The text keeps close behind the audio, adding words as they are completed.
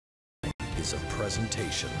is a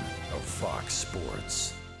presentation of Fox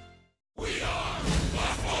Sports. We are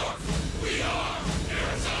Baltimore. We are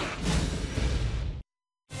Arizona.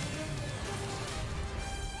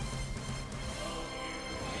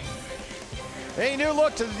 A new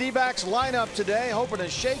look to the D-backs lineup today, hoping to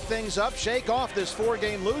shake things up, shake off this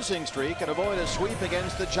four-game losing streak, and avoid a sweep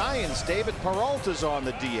against the Giants. David Peralta's on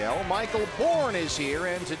the DL. Michael Bourne is here,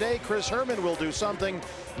 and today Chris Herman will do something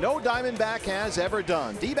no Diamondback has ever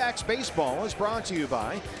done. D-backs baseball is brought to you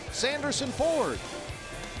by Sanderson Ford.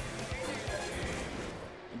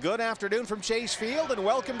 Good afternoon from Chase Field, and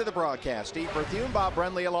welcome to the broadcast. Steve Berthune, Bob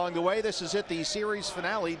Brenly along the way. This is it, the series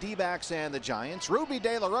finale, D-backs and the Giants. Ruby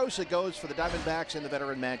De La Rosa goes for the Diamondbacks and the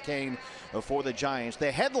veteran Matt Cain for the Giants.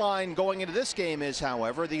 The headline going into this game is,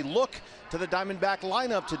 however, the look to the Diamondback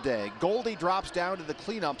lineup today. Goldie drops down to the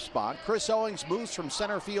cleanup spot. Chris Owings moves from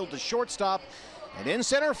center field to shortstop. And in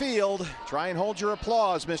center field, try and hold your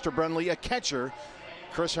applause, Mr. Brenly, a catcher,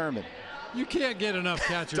 Chris Herman. You can't get enough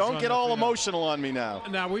catchers. Don't get all emotional on me now.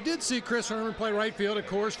 Now, we did see Chris Herman play right field at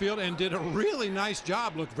Coors Field and did a really nice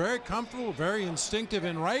job. Looked very comfortable, very instinctive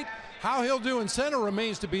in right. How he'll do in center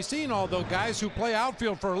remains to be seen, although guys who play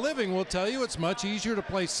outfield for a living will tell you it's much easier to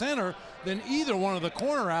play center than either one of the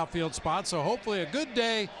corner outfield spots. So hopefully a good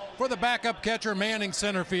day for the backup catcher manning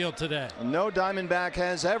center field today. No Diamondback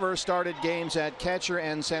has ever started games at catcher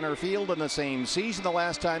and center field in the same season. The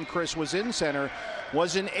last time Chris was in center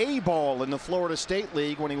was in A-ball in the Florida State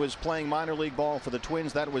League when he was playing minor league ball for the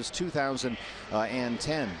Twins. That was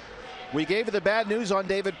 2010. We gave you the bad news on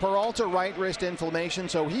David Peralta, right wrist inflammation,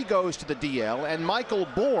 so he goes to the DL. And Michael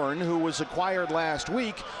Bourne, who was acquired last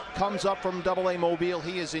week, comes up from AA Mobile.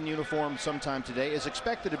 He is in uniform sometime today, is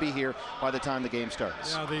expected to be here by the time the game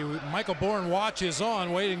starts. Yeah, the Michael Bourne watch is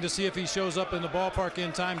on, waiting to see if he shows up in the ballpark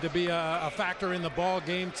in time to be a factor in the ball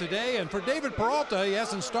game today. And for David Peralta, he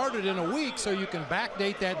hasn't started in a week, so you can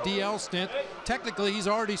backdate that DL stint. Technically, he's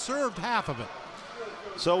already served half of it.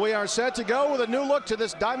 So we are set to go with a new look to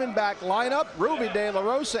this Diamondback lineup. Ruby De La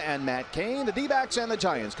Rosa and Matt Cain, the D-backs and the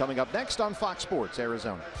Giants, coming up next on Fox Sports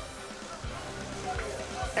Arizona.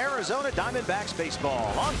 Arizona Diamondbacks baseball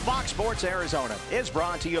on Fox Sports Arizona is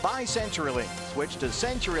brought to you by CenturyLink. Switch to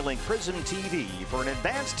CenturyLink Prism TV for an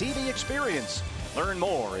advanced TV experience. Learn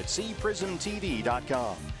more at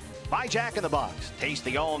cprismtv.com. By Jack in the Box. Taste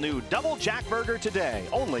the all-new Double Jack Burger today,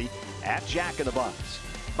 only at Jack in the Box.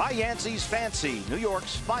 By Yancey's Fancy, New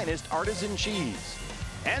York's finest artisan cheese.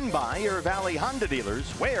 And by your Valley Honda dealers,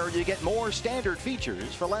 where you get more standard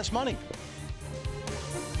features for less money.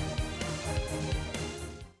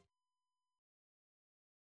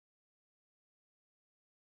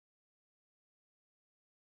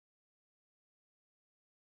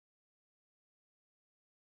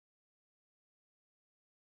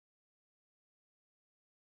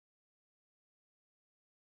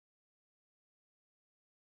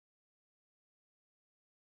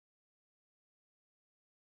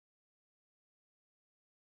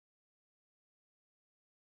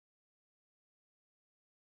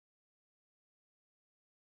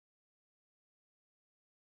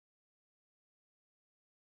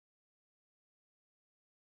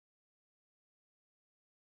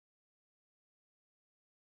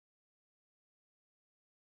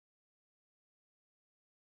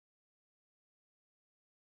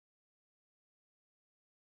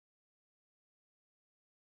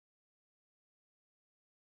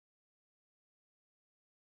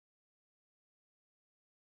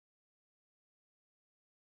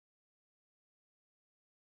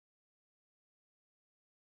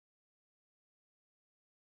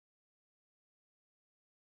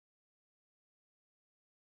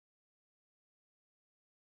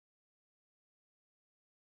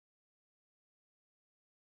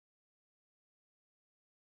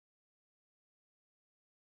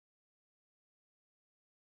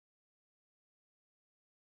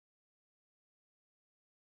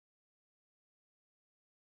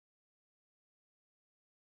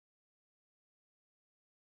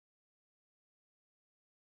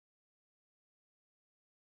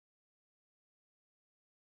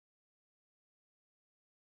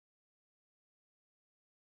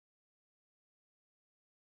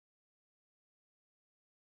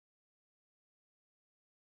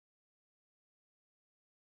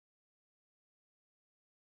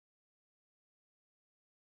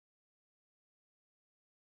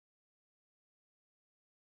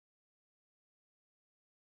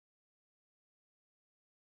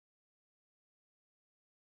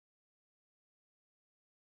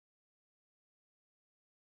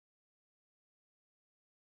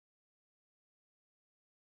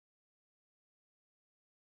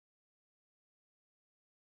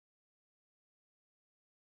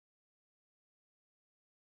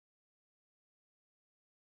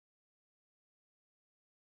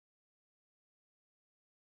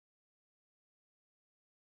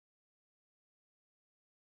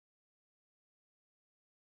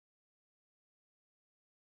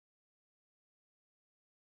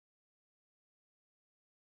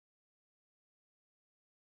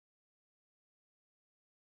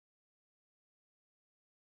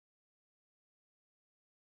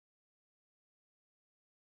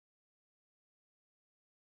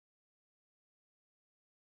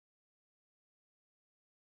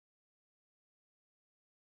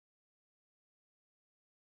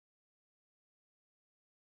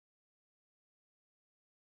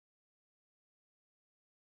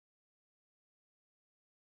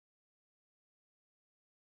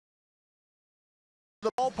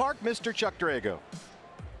 The ballpark, Mr. Chuck Drago.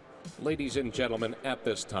 Ladies and gentlemen, at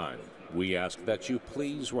this time, we ask that you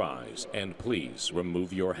please rise and please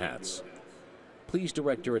remove your hats. Please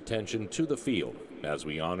direct your attention to the field as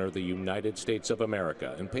we honor the United States of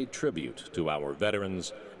America and pay tribute to our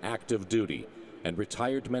veterans, active duty, and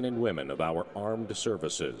retired men and women of our armed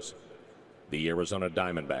services. The Arizona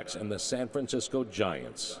Diamondbacks and the San Francisco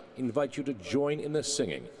Giants invite you to join in the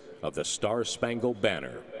singing of the Star-Spangled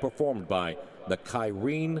Banner, performed by the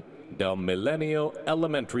Kyrene del Milenio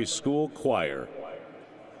Elementary School Choir.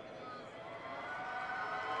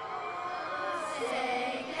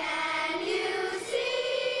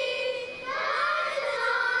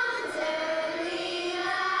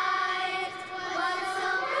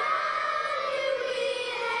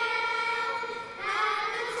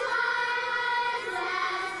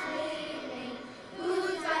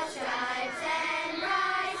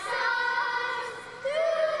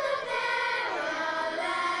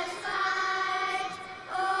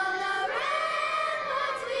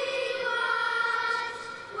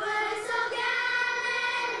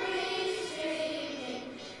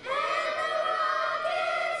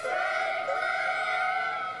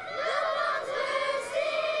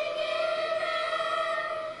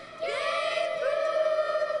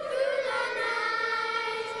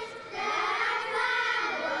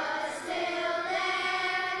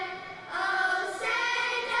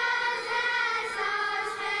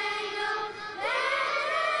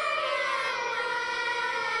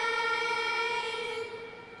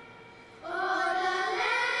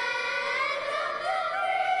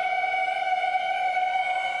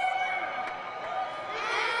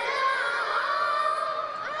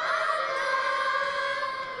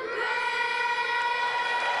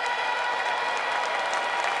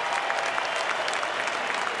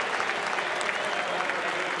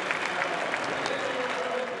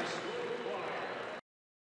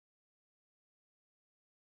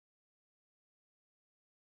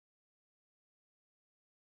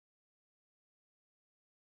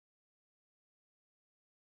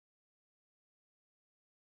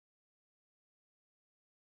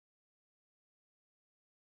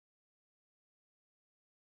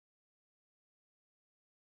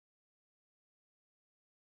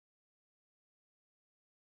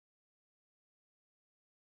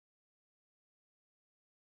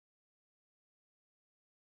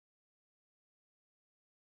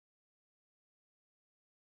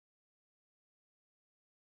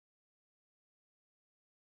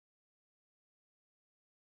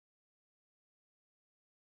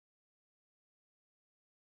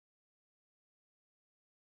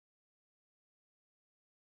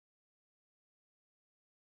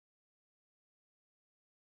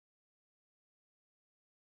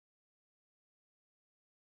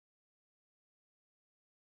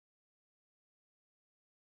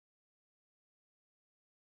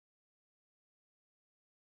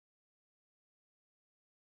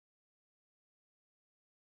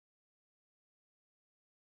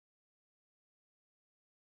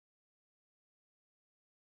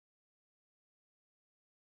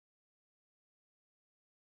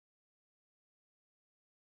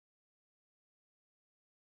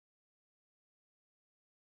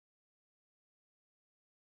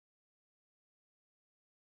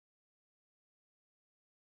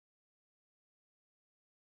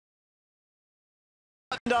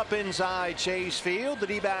 Up inside Chase Field, the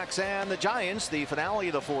D-backs and the Giants, the finale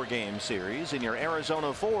of the four-game series. In your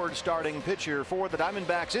Arizona Ford, starting pitcher for the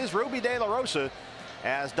Diamondbacks is Ruby De La Rosa.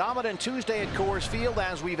 As dominant Tuesday at Coors Field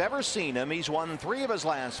as we've ever seen him. He's won 3 of his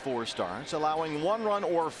last 4 starts, allowing 1 run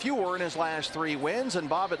or fewer in his last 3 wins. And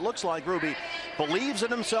Bob, it looks like Ruby believes in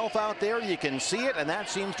himself out there. You can see it, and that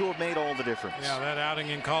seems to have made all the difference. Yeah, that outing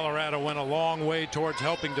in Colorado went a long way towards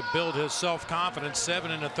helping to build his self-confidence. 7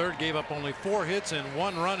 1/3, gave up only 4 hits and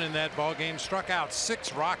 1 run in that ball game. Struck out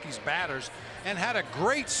 6 Rockies batters and had a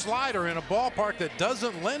great slider in a ballpark that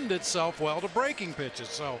doesn't lend itself well to breaking pitches.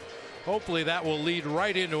 So hopefully that will lead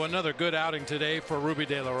right into another good outing today for Ruby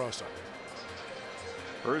De La Rosa.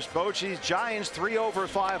 Bruce Bochy's Giants 3 over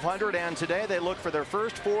 500, and today they look for their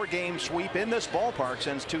first 4-game sweep in this ballpark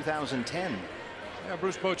since 2010. Yeah,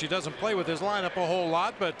 Bruce Bochy doesn't play with his lineup a whole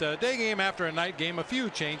lot, but day game after a night game, a few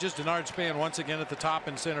changes. Denard Span once again at the top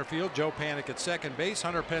in center field. Joe Panik at second base.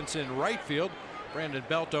 Hunter Pence in right field. Brandon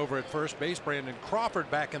Belt over at first base. Brandon Crawford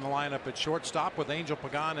back in the lineup at shortstop with Angel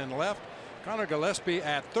Pagan in left. Connor Gillespie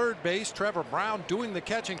at third base. Trevor Brown doing the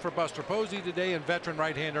catching for Buster Posey today, and veteran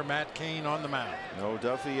right-hander Matt Cain on the mound. No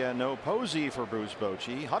Duffy and no Posey for Bruce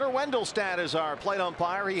Bochy. Hunter Wendelstedt is our plate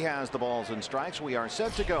umpire. He has the balls and strikes. We are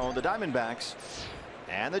set to go. The Diamondbacks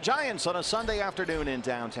and the Giants on a Sunday afternoon in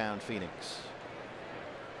downtown Phoenix.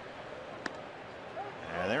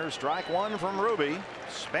 And there's strike one from Ruby.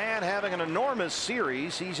 Span having an enormous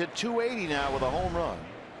series. He's at 280 now with a home run.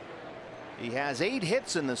 He has 8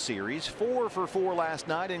 hits in the series, 4 for 4 last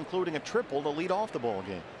night, including a triple to lead off the ball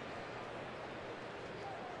game.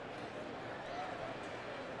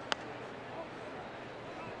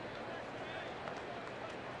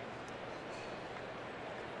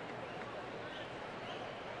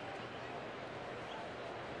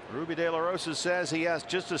 Ruby De La Rosa says he has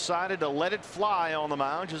just decided to let it fly on the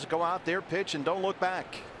mound. Just go out there, pitch, and don't look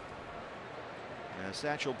back. As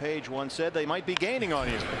Satchel Paige once said, they might be gaining on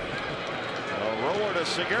you. A roller to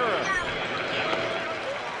Segura.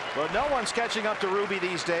 But no one's catching up to Ruby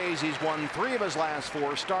these days. He's won 3 of his last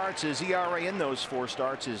 4 starts. His ERA in those 4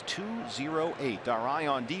 starts is 2.08. Our eye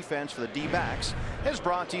on defense for the D-backs is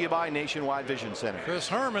brought to you by Nationwide Vision Center. Chris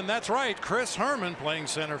Herman, that's right. Chris Herman playing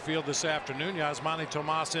center field this afternoon. Yasmani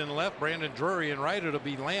Tomas in left, Brandon Drury in right. It'll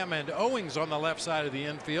be Lamb and Owings on the left side of the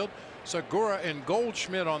infield. Segura and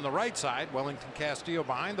Goldschmidt on the right side. Wellington Castillo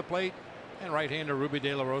behind the plate, and right-hander Ruby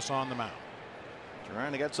De La Rosa on the mound.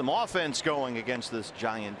 Trying to get some offense going against this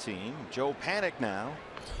Giant team. Joe Panic now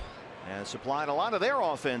has supplied a lot of their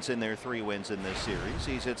offense in their 3 wins in this series.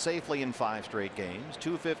 He's hit safely in 5 straight games,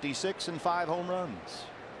 256 and 5 home runs.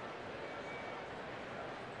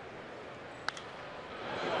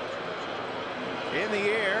 In the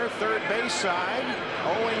air, third base side,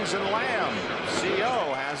 Owings and Lamb.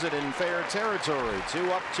 CO has it in fair territory. 2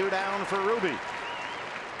 up, 2 down for Ruby.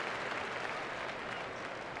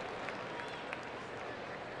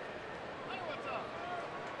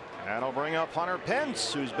 That'll bring up Hunter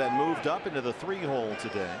Pence, who's been moved up into the 3-hole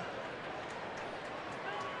today.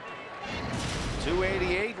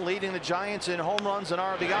 288 leading the Giants in home runs and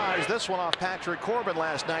RBIs. This one off Patrick Corbin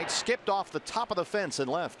last night. Skipped off the top of the fence and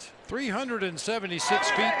left.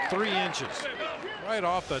 376 feet 3 inches. Right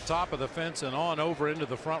off the top of the fence and on over into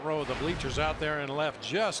the front row of the bleachers out there and left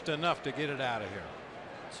just enough to get it out of here.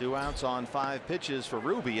 2 outs on 5 pitches for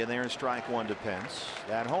Ruby, and there's strike 1 to Pence.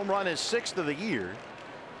 That home run is 6th of the year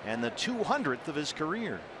and the 200th of his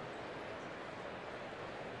career.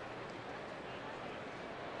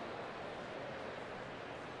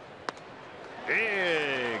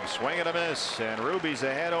 Big swing and a miss, and Ruby's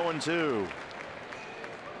ahead 0-2.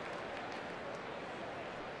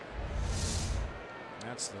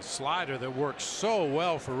 That's the slider that works so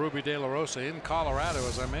well for Ruby De La Rosa in Colorado,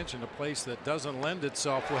 as I mentioned, a place that doesn't lend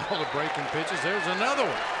itself well to breaking pitches. There's another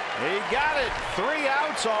one. He got it. 3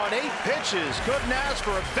 outs on 8 pitches. Couldn't ask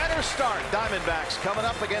for a better start. Diamondbacks coming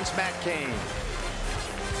up against Matt Cain.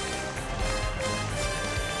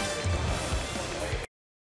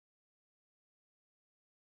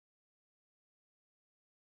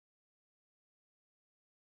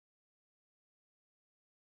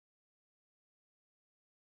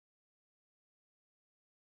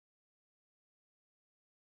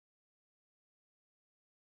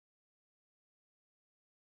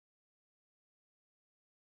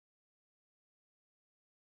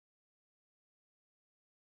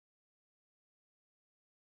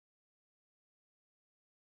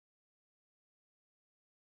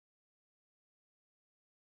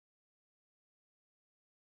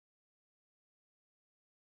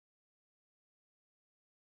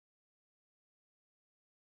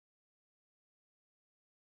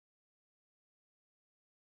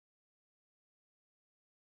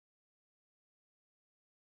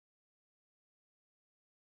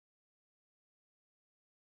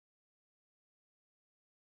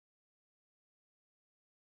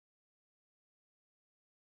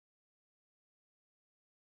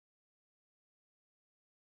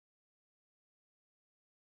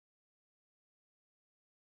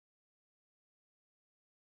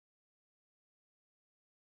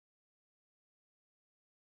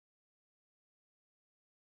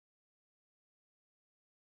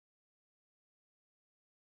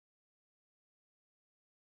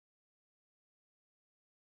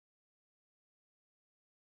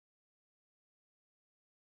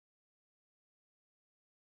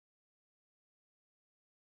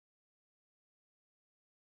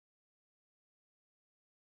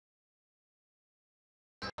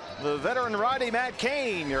 The veteran righty Matt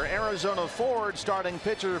Cain, your Arizona Ford starting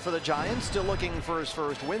pitcher for the Giants, still looking for his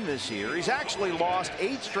first win this year. He's actually lost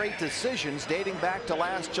 8 straight decisions dating back to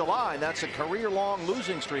last July. That's a career-long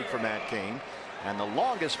losing streak for Matt Cain, and the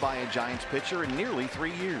longest by a Giants pitcher in nearly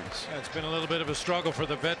 3 years. Yeah, it's been a little bit of a struggle for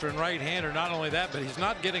the veteran right-hander. Not only that, but he's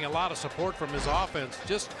not getting a lot of support from his offense.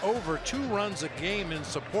 Just over 2 runs a game in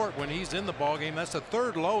support when he's in the ballgame. That's the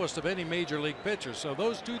 3rd lowest of any major league pitcher. So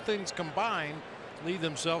those 2 things combined lead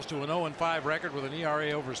themselves to an 0-5 record with an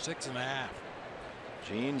ERA over 6.5.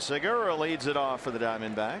 Gene Segura leads it off for the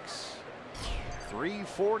Diamondbacks.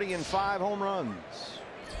 340 and 5 home runs.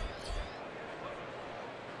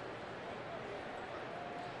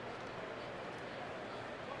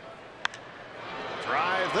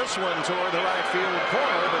 Drive this one toward the right field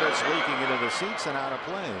corner, but it's leaking into the seats and out of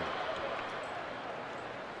play.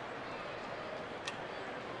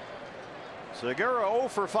 Segura 0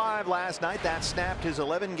 for 5 last night. That snapped his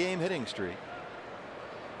 11-game hitting streak.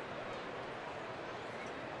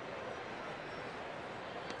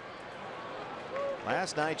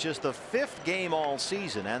 Last night just the 5th game all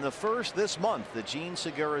season and the first this month that Gene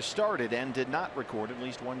Segura started and did not record at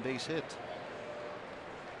least one base hit.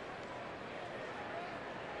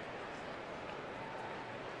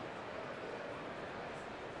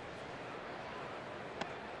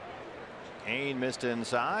 Kane missed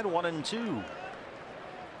inside, 1-2.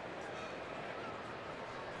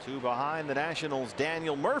 2 behind the Nationals.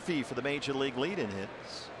 Daniel Murphy for the major league lead in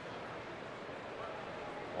hits.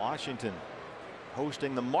 Washington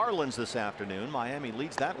hosting the Marlins this afternoon. Miami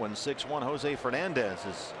leads that one 6-1. Jose Fernandez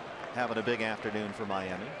is having a big afternoon for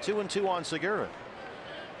Miami. 2-2 on Segura.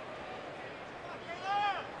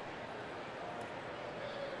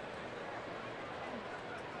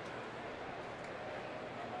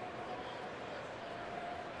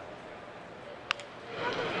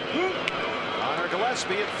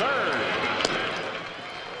 Gillespie at third.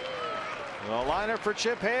 The liner for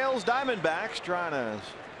Chip Hale's Diamondbacks trying to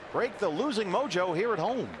break the losing mojo here at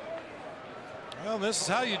home. Well, this is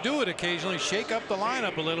how you do it occasionally. Shake up the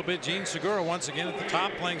lineup a little bit. Gene Segura once again at the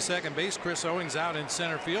top playing second base. Chris Owings out in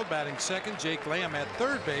center field batting second. Jake Lamb at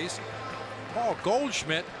third base. Paul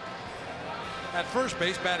Goldschmidt at first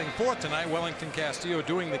base batting fourth tonight. Wellington Castillo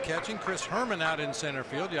doing the catching. Chris Herman out in center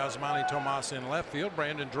field. Yasmani Tomas in left field.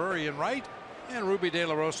 Brandon Drury in right. And Ruby De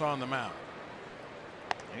La Rosa on the mound.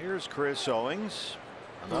 Here's Chris Owings.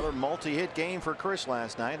 Another multi-hit game for Chris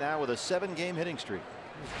last night. Now with a 7-game hitting streak.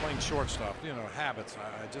 He was playing shortstop. You know, habits.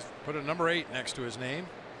 I just put a number 8 next to his name.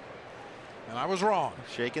 And I was wrong.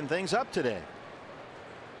 Shaking things up today.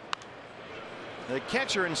 The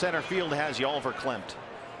catcher in center field has Yolver Klimt.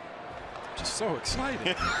 Just so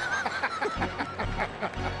excited.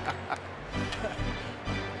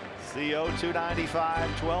 CO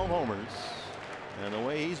 295, 12 homers. And the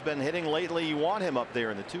way he's been hitting lately, you want him up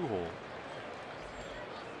there in the 2-hole.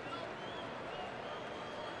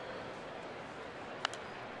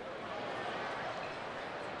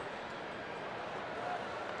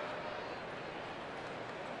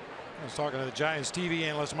 I was talking to the Giants TV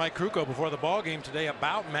analyst Mike Krukow before the ball game today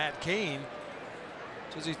about Matt Cain.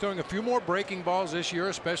 Says he's throwing a few more breaking balls this year,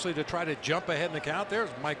 especially to try to jump ahead in the count. There's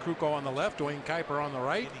Mike Krukow on the left, Dwayne Kuiper on the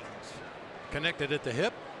right. Connected at the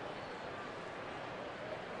hip.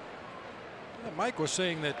 Mike was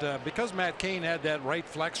saying that because Matt Cain had that right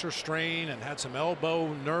flexor strain and had some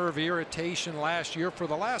elbow nerve irritation last year, for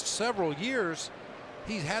the last several years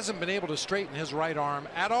he hasn't been able to straighten his right arm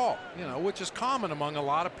at all, you know, which is common among a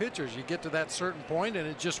lot of pitchers. You get to that certain point and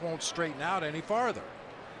it just won't straighten out any farther.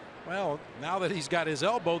 Well, now that he's got his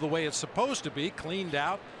elbow the way it's supposed to be, cleaned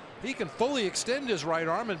out, he can fully extend his right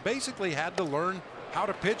arm and basically had to learn how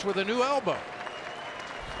to pitch with a new elbow.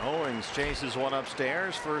 Owings chases one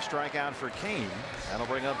upstairs. First strikeout for Cain. That'll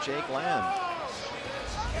bring up Jake Lamb.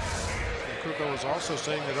 Krukow was also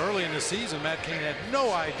saying that early in the season Matt Cain had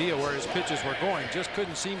no idea where his pitches were going, just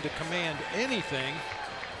couldn't seem to command anything.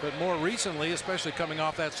 But more recently, especially coming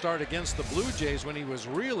off that start against the Blue Jays when he was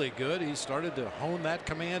really good, he started to hone that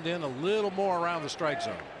command in a little more around the strike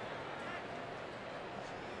zone.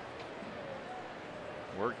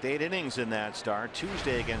 Worked 8 innings in that start.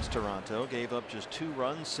 Tuesday against Toronto. Gave up just 2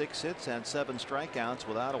 runs, 6 hits, and 7 strikeouts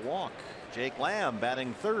without a walk. Jake Lamb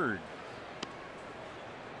batting third.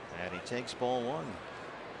 And he takes ball 1.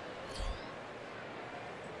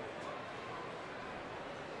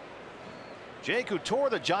 Jake, who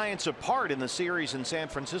tore the Giants apart in the series in San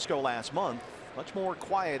Francisco last month, much more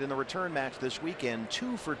quiet in the return match this weekend.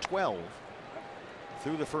 2 for 12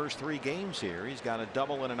 through the first 3 games here. He's got a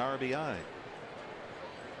double and an RBI.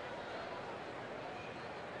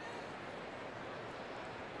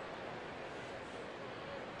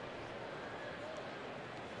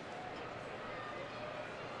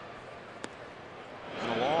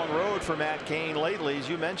 A long road for Matt Cain lately, as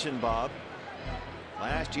you mentioned, Bob.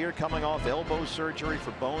 Last year coming off elbow surgery for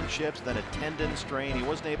bone chips, then a tendon strain. He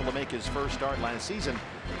wasn't able to make his first start last season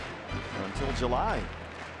until July.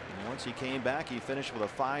 And once he came back, he finished with a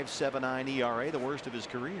 5.79 ERA, the worst of his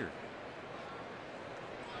career.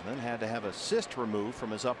 And then had to have a cyst removed from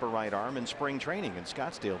his upper right arm in spring training in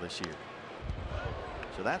Scottsdale this year.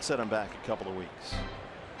 So that set him back a couple of weeks.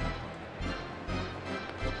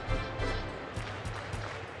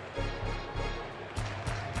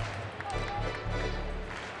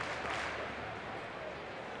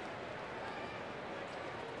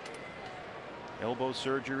 Elbow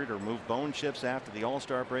surgery to remove bone chips after the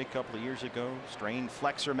All-Star break a couple of years ago. Strained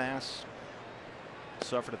flexor mass.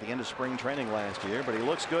 Suffered at the end of spring training last year, but he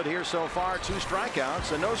looks good here so far. 2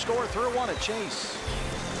 strikeouts, a no score through 1 at Chase.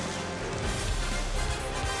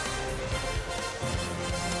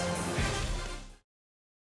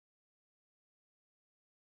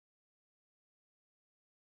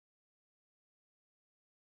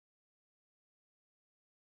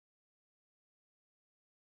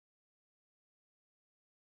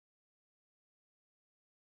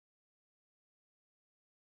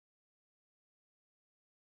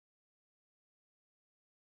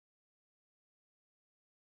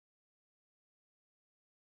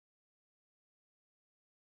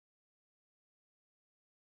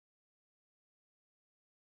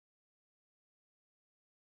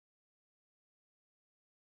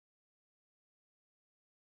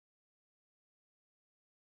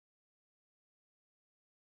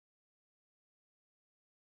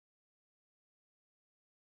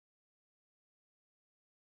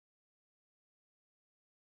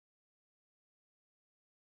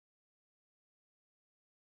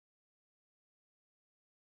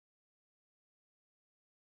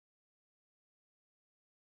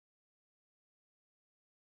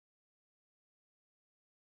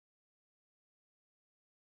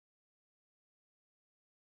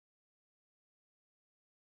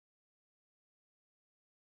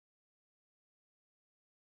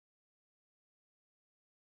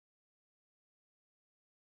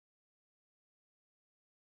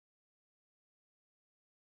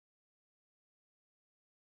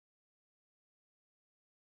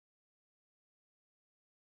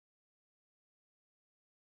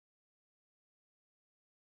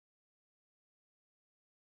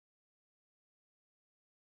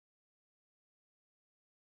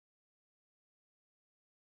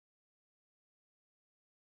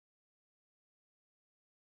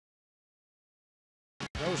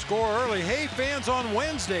 No score early. Hey, fans, on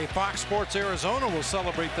Wednesday, Fox Sports Arizona will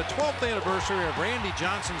celebrate the 12th anniversary of Randy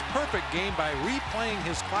Johnson's perfect game by replaying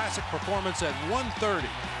his classic performance at 1:30.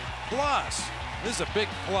 Plus, this is a big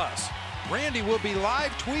plus, Randy will be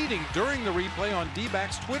live tweeting during the replay on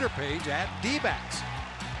D-Backs Twitter page at D-Backs.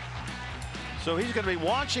 So he's going to be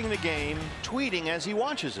watching the game, tweeting as he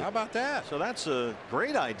watches it. How about that? So that's a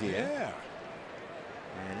great idea. Yeah.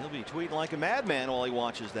 And he'll be tweeting like a madman while he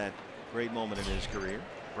watches that great moment in his career.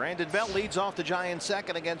 Brandon Belt leads off the Giants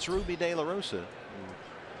second against Ruby De La Rosa.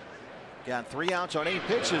 Got 3 outs on 8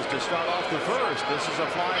 pitches to start off the first. This is a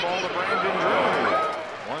fly ball to Brandon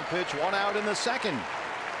Drew. 1 pitch, 1 out in the second.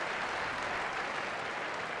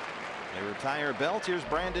 They retire Belt. Here's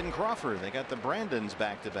Brandon Crawford. They got the Brandons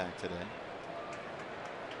back-to-back today.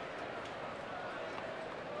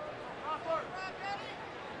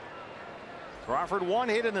 Crawford 1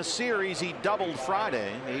 hit in the series. He doubled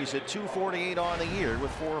Friday. He's at 248 on the year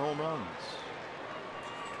with 4 home runs.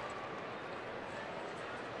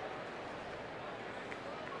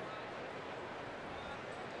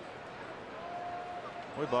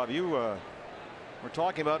 Boy, Bob, you were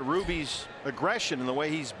talking about Ruby's aggression and the way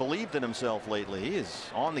he's believed in himself lately. He is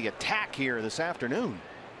on the attack here this afternoon.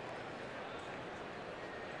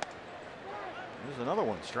 There's another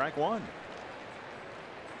one. Strike 1.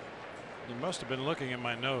 You must have been looking at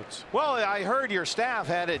my notes. Well, I heard your staff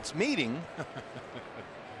had its meeting,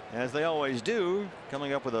 as they always do,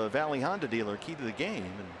 coming up with a Valley Honda dealer key to the game.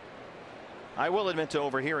 And I will admit to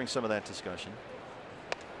overhearing some of that discussion.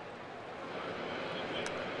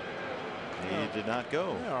 He did not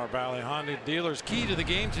go. Yeah, our Valley Honda dealer's key to the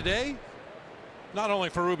game today. Not only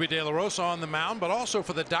for Ruby De La Rosa on the mound, but also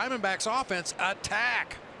for the Diamondbacks offense.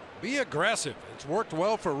 Attack. Be aggressive. It's worked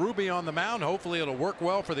well for Ruby on the mound. Hopefully it'll work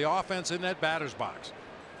well for the offense in that batter's box.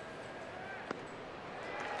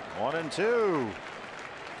 1-2.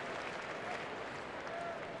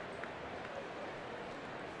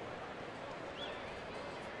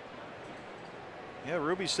 Yeah,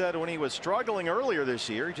 Ruby said when he was struggling earlier this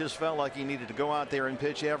year, he just felt like he needed to go out there and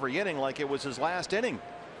pitch every inning like it was his last inning.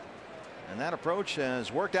 And that approach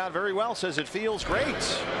has worked out very well. Says it feels great.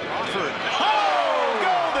 Crawford.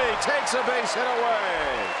 Oh, Goldie takes a base hit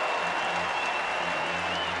away.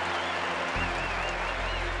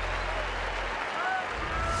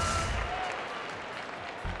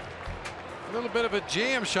 A little bit of a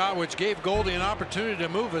jam shot, which gave Goldie an opportunity to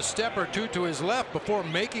move a step or two to his left before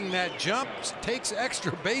making that jump. Takes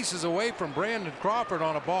extra bases away from Brandon Crawford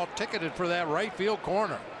on a ball ticketed for that right field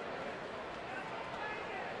corner.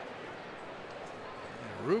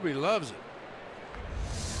 Ruby loves it.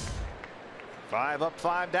 5 up,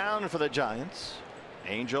 5 down for the Giants.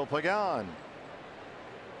 Angel Pagan.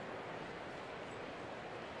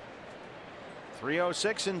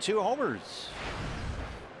 306 and 2 homers.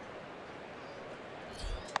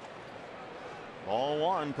 Ball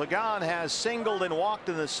one. Pagan has singled and walked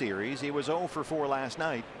in the series. He was 0 for 4 last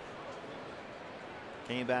night.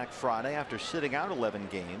 Came back Friday after sitting out 11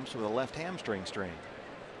 games with a left hamstring strain.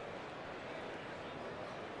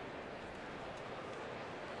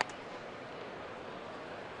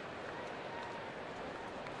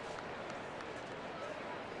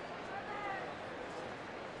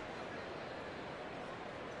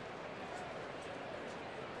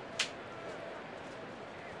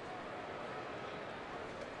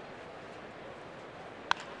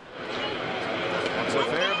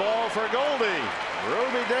 For Goldie.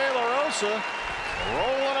 Ruby De La Rosa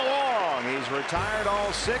rolling along. He's retired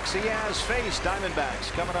all 6 he has faced. Diamondbacks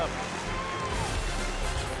coming up.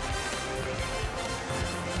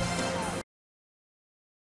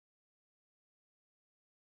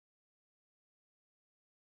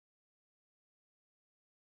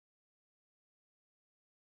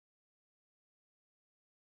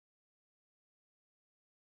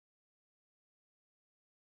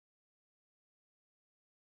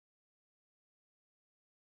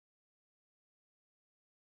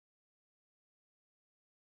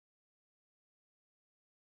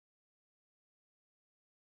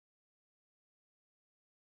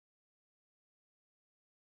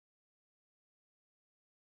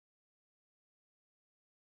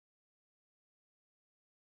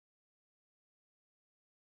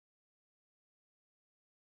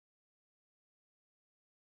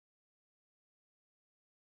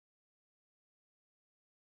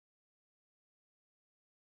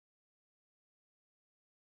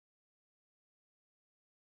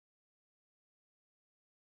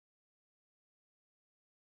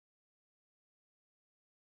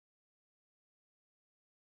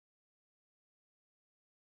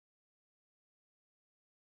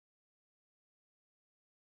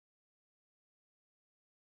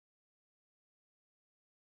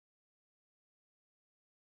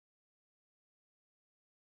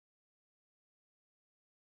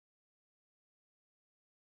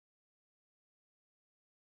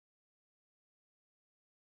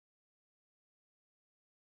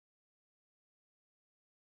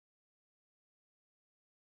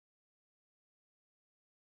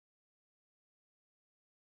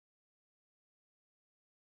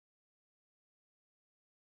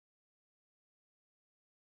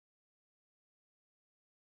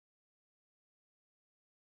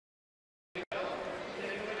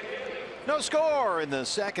 No score in the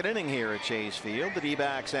second inning here at Chase Field. The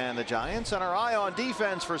D-backs and the Giants. And our eye on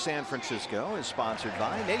defense for San Francisco is sponsored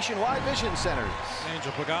by Nationwide Vision Centers.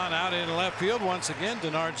 Angel Pagan out in left field once again.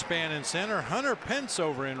 Denard Span in center. Hunter Pence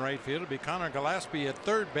over in right field. It'll be Connor Gillespie at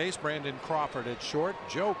third base. Brandon Crawford at short.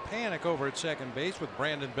 Joe Panik over at second base with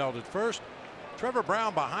Brandon Belt at first. Trevor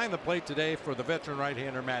Brown behind the plate today for the veteran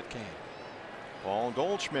right-hander Matt Cain. Paul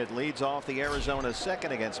Goldschmidt leads off the Arizona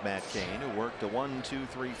second against Matt Cain, who worked a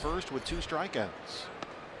 1-2-3 first with 2 strikeouts.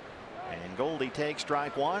 And Goldie takes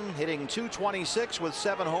strike one, hitting .226 with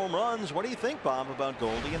 7 home runs. What do you think, Bob, about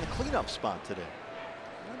Goldie in the cleanup spot today?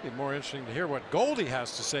 It'd be more interesting to hear what Goldie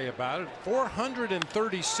has to say about it.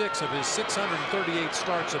 436 of his 638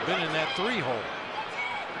 starts have been in that 3-hole.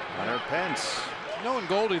 Hunter Pence. Knowing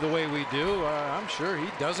Goldie the way we do, I'm sure he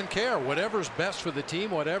doesn't care. Whatever's best for the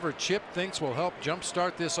team, whatever Chip thinks will help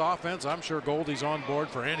jumpstart this offense, I'm sure Goldie's on board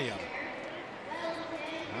for any of it.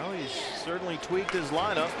 Well, he's certainly tweaked his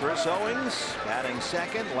lineup. Chris Owings batting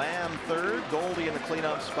second, Lamb third, Goldie in the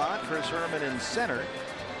cleanup spot, Chris Herman in center.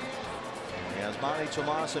 He has Manny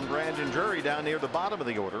Tomas and Brandon Drury down near the bottom of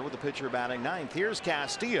the order with the pitcher batting ninth. Here's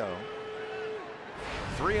Castillo.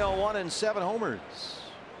 301 and 7 homers.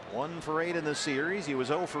 1 for 8 in the series. He was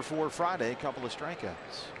 0 for 4 Friday, a couple of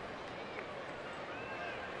strikeouts.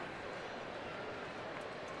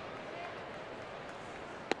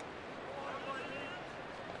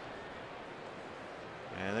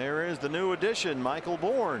 And there is the new addition, Michael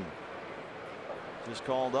Bourne. Just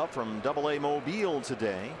called up from AA Mobile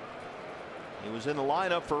today. He was in the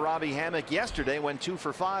lineup for Robbie Hammock yesterday, went 2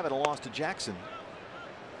 for 5 and a loss to Jackson.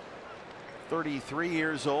 33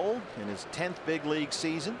 years old in his 10th big league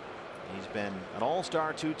season. He's been an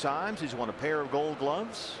all-star 2 times. He's won a pair of Gold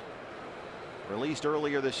Gloves. Released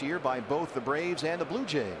earlier this year by both the Braves and the Blue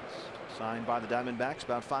Jays. Signed by the Diamondbacks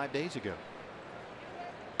about 5 days ago.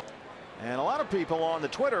 And a lot of people on the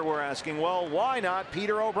Twitter were asking, well, why not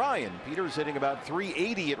Peter O'Brien? Peter's hitting about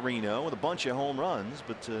 .380 at Reno with a bunch of home runs.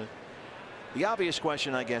 But the obvious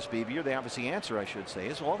question, I guess, BB, or the obvious answer, I should say,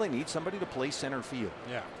 is, well, they need somebody to play center field.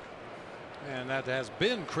 Yeah. And that has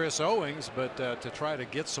been Chris Owings, but to try to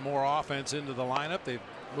get some more offense into the lineup, they've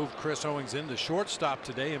moved Chris Owings into shortstop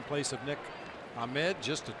today in place of Nick Ahmed,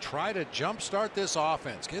 just to try to jumpstart this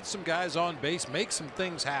offense, get some guys on base, make some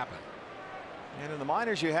things happen. And in the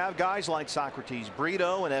minors, you have guys like Socrates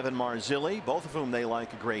Brito and Evan Marzilli, both of whom they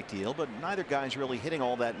like a great deal, but neither guy's really hitting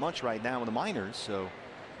all that much right now in the minors. So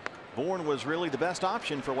Bourne was really the best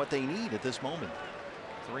option for what they need at this moment.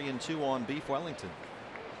 3-2 on Beef Wellington.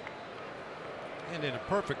 And in a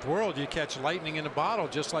perfect world, you catch lightning in a bottle,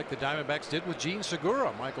 just like the Diamondbacks did with Gene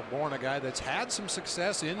Segura. Michael Bourne, a guy that's had some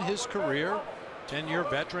success in his career, 10-year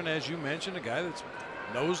veteran, as you mentioned, a guy that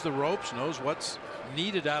knows the ropes, knows what's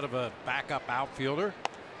needed out of a backup outfielder.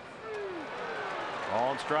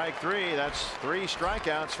 Called strike 3. That's 3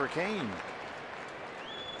 strikeouts for Kane.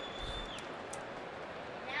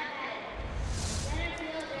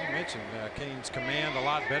 You mentioned Kane's command a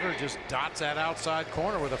lot better, just dots that outside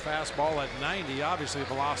corner with a fastball at 90. Obviously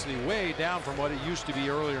velocity way down from what it used to be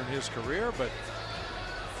earlier in his career, but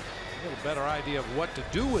a little better idea of what to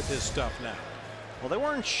do with his stuff now. Well, they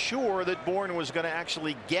weren't sure that Bourne was going to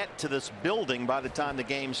actually get to this building by the time the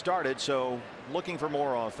game started, so looking for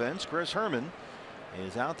more offense. Chris Herman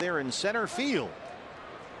is out there in center field.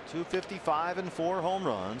 255 and 4 home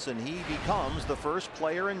runs, and he becomes the first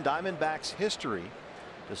player in Diamondbacks history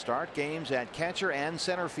to start games at catcher and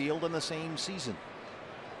center field in the same season.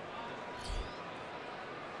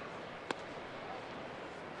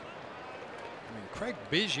 Craig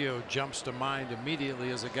Biggio jumps to mind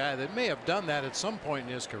immediately as a guy that may have done that at some point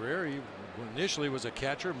in his career. He initially was a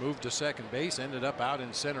catcher, moved to second base, ended up out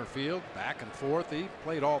in center field, back and forth. He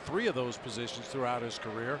played all 3 of those positions throughout his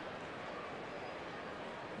career.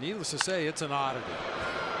 Needless to say, it's an oddity.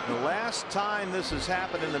 The last time this has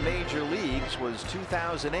happened in the major leagues was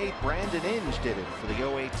 2008. Brandon Inge did it for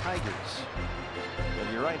the 08 Tigers.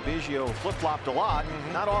 But you're right, Biggio flip-flopped a lot.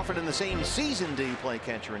 Not often in the same season did he play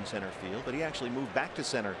catcher in center field, but he actually moved back to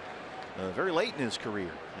center very late in his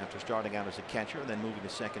career after starting out as a catcher and then moving to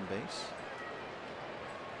second base.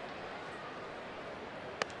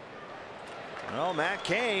 Well, Matt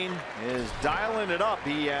Cain is dialing it up.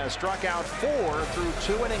 He has struck out 4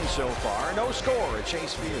 through 2 innings so far. No score at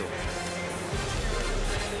Chase Field.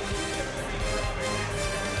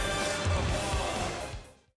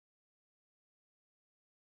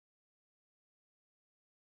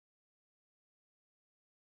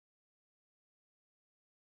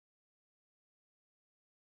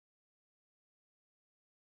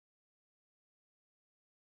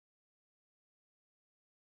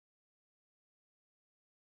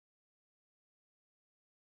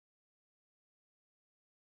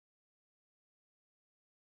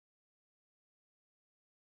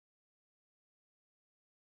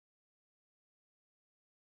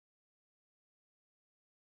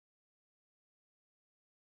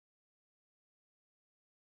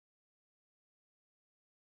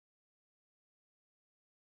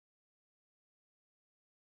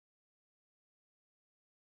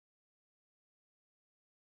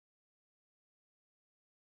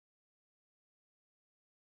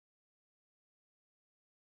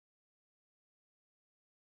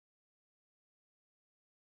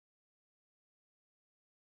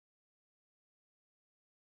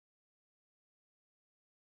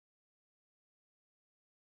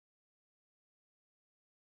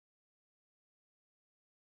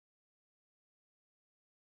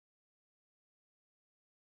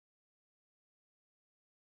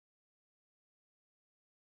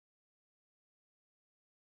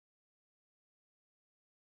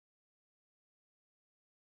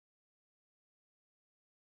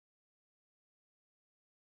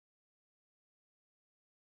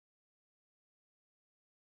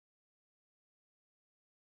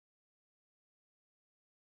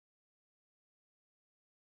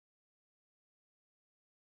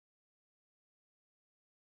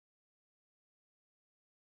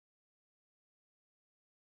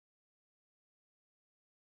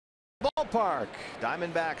 Ballpark.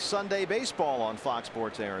 Diamondbacks Sunday Baseball on Fox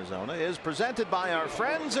Sports Arizona is presented by our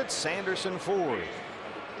friends at Sanderson Ford.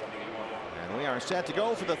 And we are set to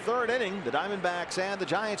go for the 3rd inning. The Diamondbacks and the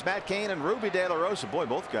Giants, Matt Cain and Ruby De La Rosa. Boy,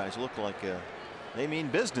 both guys look like they mean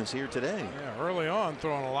business here today. Yeah, early on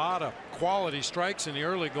throwing a lot of quality strikes in the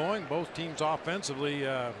early going. Both teams offensively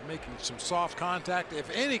making some soft contact, if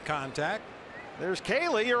any contact. There's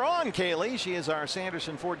Kaylee. You're on, Kaylee. She is our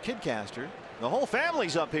Sanderson Ford Kidcaster. The whole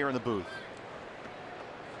family's up here in the booth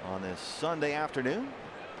on this Sunday afternoon.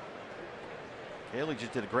 Kaylee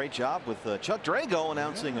just did a great job with Chuck Drago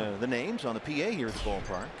announcing the names on the PA here at the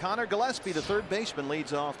ballpark. Connor Gillespie, the 3rd baseman,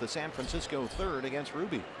 leads off the San Francisco 3rd against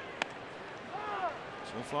Ruby.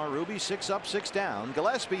 So far, Ruby 6 up, 6 down.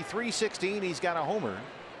 Gillespie 316. He's got a homer.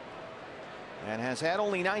 And has had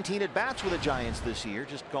only 19 at-bats with the Giants this year.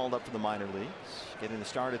 Just called up for the minor leagues. Getting the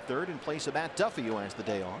start at third in place of Matt Duffy, who has the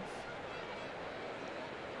day off.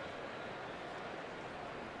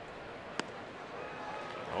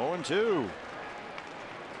 Oh, and 2.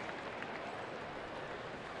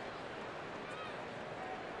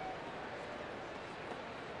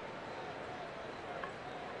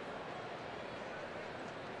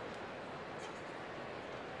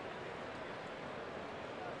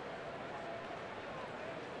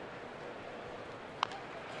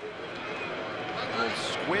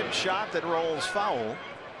 Squib shot that rolls foul.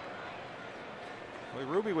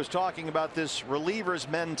 Ruby was talking about this reliever's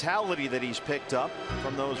mentality that he's picked up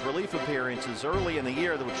from those relief appearances early in the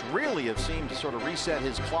year, which really have seemed to sort of reset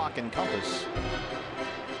his clock and compass.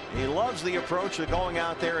 He loves the approach of going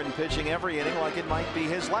out there and pitching every inning like it might be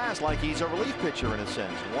his last, like he's a relief pitcher in a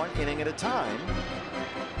sense, 1 inning at a time.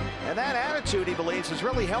 And that attitude, he believes, has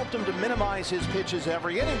really helped him to minimize his pitches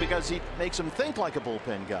every inning because he makes him think like a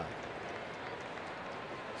bullpen guy.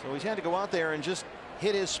 So he's had to go out there and just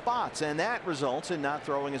hit his spots, and that results in not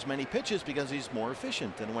throwing as many pitches because he's more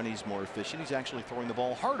efficient. And when he's more efficient, he's actually throwing the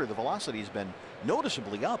ball harder. The velocity has been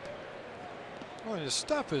noticeably up. Well, his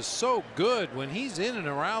stuff is so good when he's in and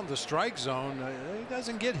around the strike zone. He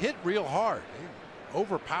doesn't get hit real hard.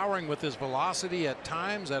 Overpowering with his velocity at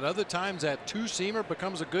times. At other times, that two-seamer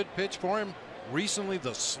becomes a good pitch for him. Recently,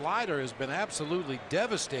 the slider has been absolutely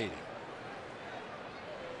devastating.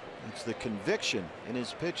 It's the conviction in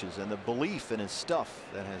his pitches and the belief in his stuff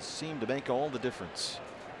that has seemed to make all the difference.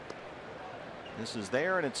 This is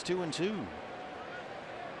there, and it's 2-2.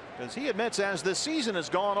 Because he admits as the season has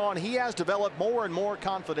gone on, he has developed more and more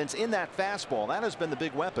confidence in that fastball. That has been the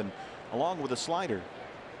big weapon, along with the slider.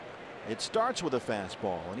 It starts with a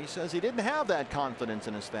fastball, and he says he didn't have that confidence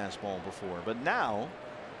in his fastball before, but now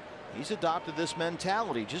he's adopted this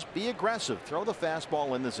mentality. Just be aggressive, throw the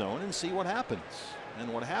fastball in the zone and see what happens.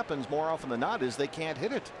 And what happens more often than not is they can't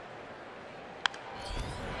hit it.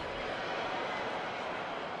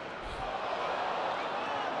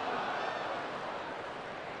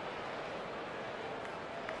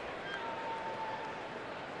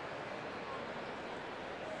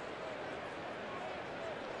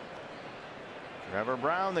 Trevor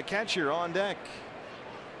Brown, the catcher, on deck.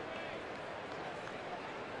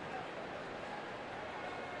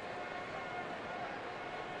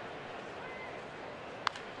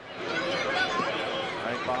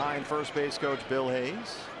 Behind first base coach Bill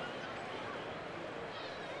Hayes.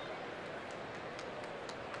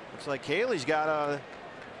 Looks like Kaylee's got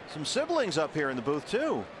some siblings up here in the booth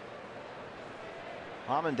too.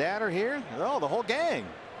 Mom and dad are here. Oh, the whole gang.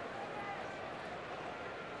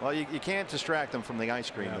 Well, you can't distract them from the ice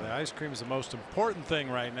cream. Yeah, the ice cream is the most important thing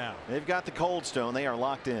right now. They've got the Cold Stone. They are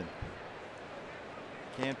locked in.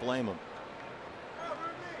 Can't blame them.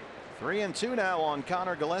 3-2 now on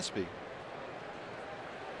Connor Gillespie.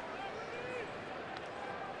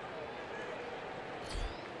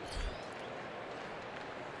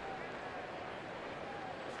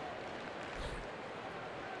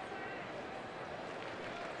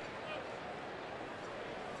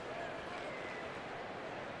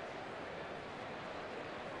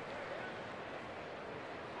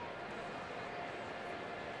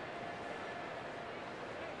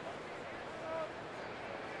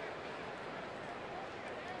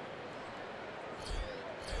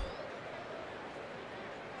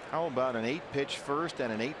 How about an 8-pitch first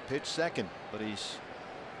and an 8-pitch second? But he's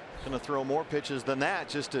going to throw more pitches than that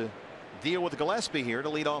just to deal with Gillespie here to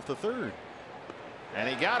lead off the third. And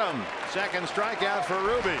he got him. Second strikeout for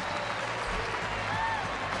Ruby.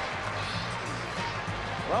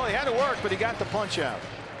 Well, he had to work, but he got the punch out.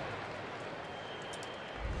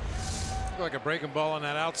 Like a breaking ball on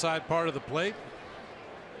that outside part of the plate.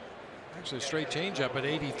 Actually, a straight changeup at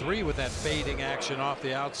 83 with that fading action off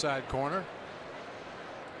the outside corner.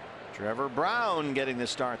 Trevor Brown getting the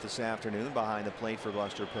start this afternoon behind the plate for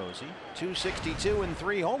Buster Posey. 262 and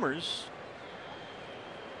 3 homers.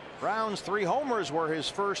 Brown's 3 homers were his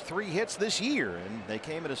first 3 hits this year, and they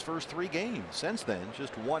came in his first 3 games. Since then,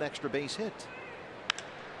 just 1 extra base hit.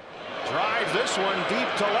 Drive this one deep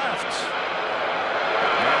to left.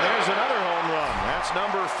 And there's another home run. That's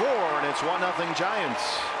number 4, and it's 1-0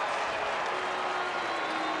 Giants.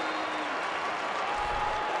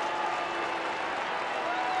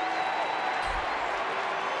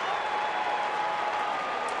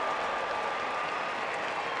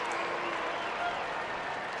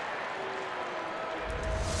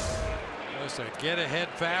 A get ahead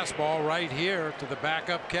fastball right here to the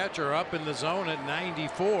backup catcher up in the zone at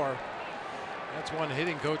 94. That's one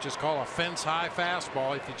hitting coaches call a fence high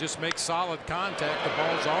fastball. If you just make solid contact, the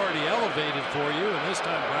ball's already elevated for you, and this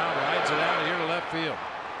time Brown rides it out of here to left field.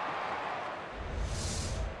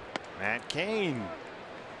 Matt Cain.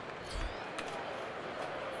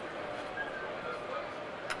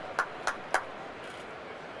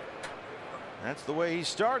 That's the way he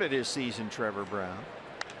started his season, Trevor Brown.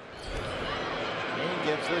 He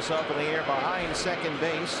gets this up in the air behind second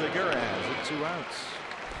base. Segura has it, 2 outs.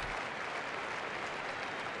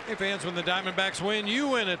 Hey fans, when the Diamondbacks win, you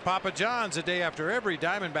win at Papa John's. The day after every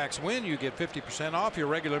Diamondbacks win, you get 50% off your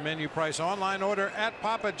regular menu price online order at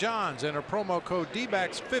Papa John's. Enter promo code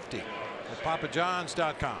DBACKS50 at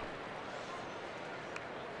papajohns.com.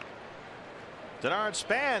 Denard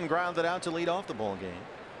Span grounded out to lead off the ball game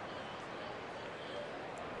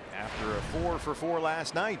after a 4-for-4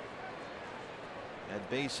 last night. Had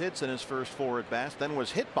base hits in his first 4 at bats, then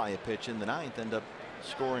was hit by a pitch in the 9th, ended up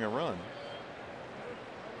scoring a run.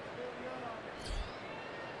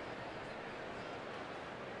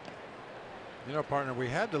 You know, partner, we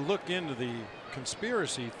had to look into the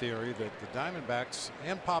conspiracy theory that the Diamondbacks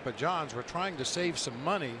and Papa John's were trying to save some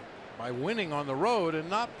money by winning on the road and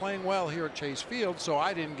not playing well here at Chase Field, so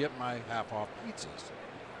I didn't get my half-off pizzas.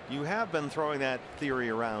 You have been throwing that theory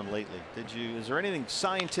around lately. Did you? Is there anything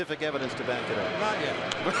scientific evidence to back it up? Not yet.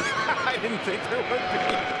 I didn't think there would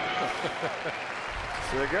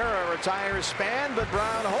be. Segura retires Span, but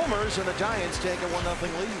Brown homers, and the Giants take a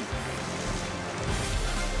 1-0 lead.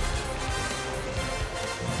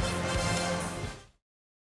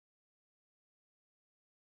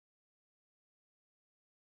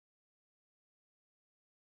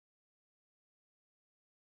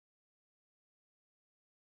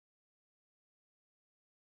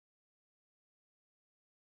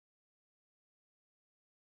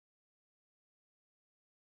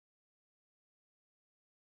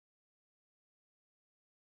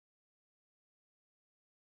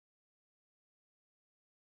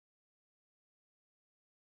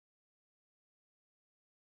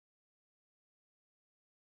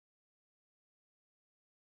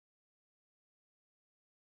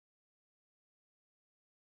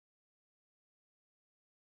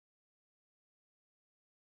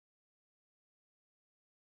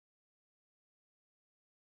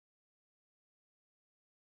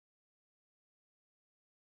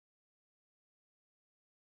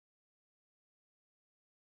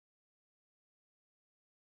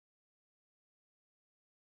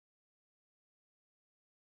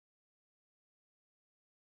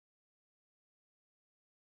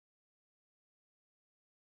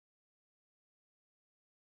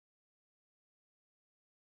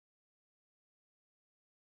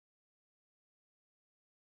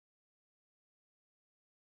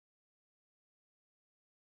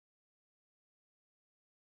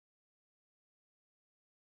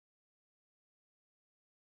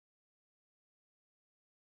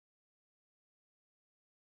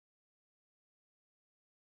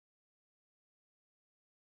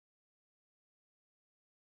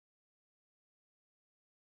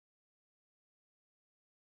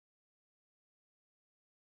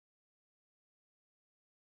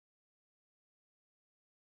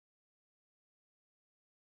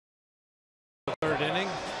 Third inning.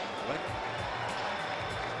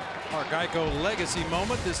 Our Geico legacy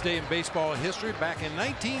moment this day in baseball history. Back in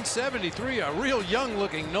 1973, a real young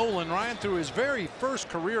looking Nolan Ryan threw his very first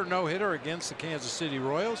career no-hitter against the Kansas City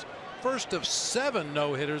Royals. First of 7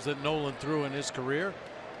 no-hitters that Nolan threw in his career.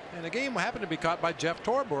 And the game happened to be caught by Jeff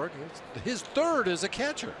Torborg. It's his 3rd as a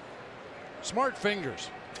catcher. Smart fingers.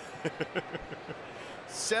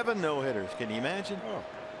 7 no-hitters. Can you imagine? Oh.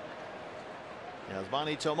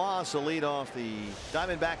 Yasmani Tomas will lead off the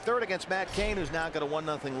Diamondback 3rd against Matt Cain, who's now got a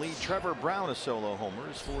 1-0 lead. Trevor Brown a solo homer,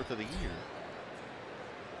 his 4th of the year.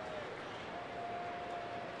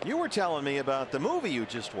 You were telling me about the movie you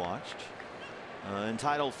just watched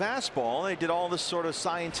entitled Fastball. They did all this sort of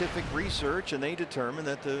scientific research, and they determined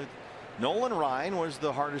that the Nolan Ryan was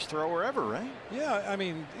the hardest thrower ever, right? Yeah, I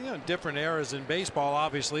mean, you know, different eras in baseball,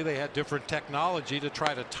 obviously they had different technology to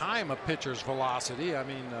try to time a pitcher's velocity. I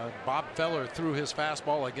mean, Bob Feller threw his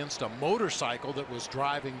fastball against a motorcycle that was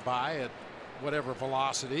driving by at whatever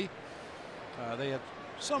velocity. They had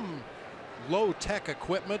some low-tech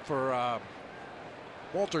equipment for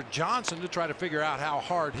Walter Johnson to try to figure out how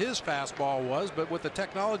hard his fastball was, but with the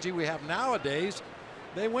technology we have nowadays,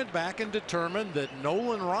 they went back and determined that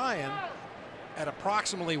Nolan Ryan at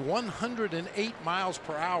approximately 108 miles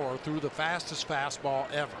per hour threw the fastest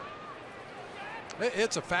fastball ever.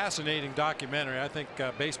 It's a fascinating documentary. I think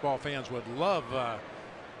baseball fans would love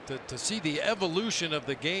to see the evolution of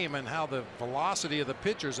the game and how the velocity of the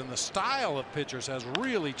pitchers and the style of pitchers has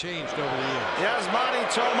really changed over the years. Yasmani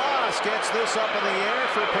Tomas gets this up in the air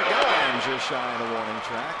for Pagan, just shy of the warning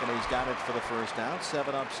track, and he's got it for the first out.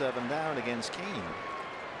 7 up, 7 down against Kane.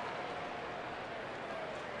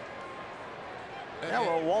 Yeah,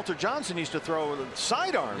 well, Walter Johnson used to throw a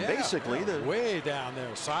sidearm, basically. Way down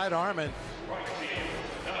there, sidearm, and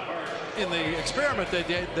in the experiment that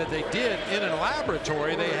they did in a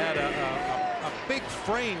laboratory, they had a big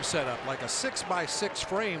frame set up, like a 6x6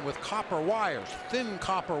 frame with copper wires, thin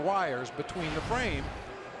copper wires between the frame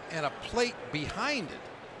and a plate behind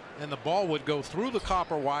it, and the ball would go through the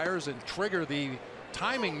copper wires and trigger the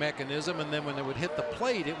timing mechanism, and then when it would hit the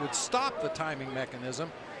plate, it would stop the timing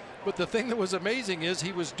mechanism. But the thing that was amazing is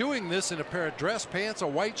he was doing this in a pair of dress pants, a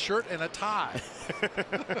white shirt, and a tie.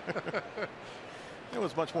 It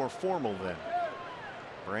was much more formal then.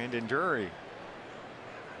 Brandon Drury.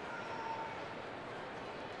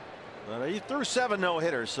 But he threw 7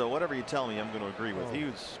 no-hitters, so whatever you tell me, I'm going to agree with. He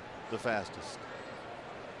was the fastest.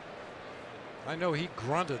 I know he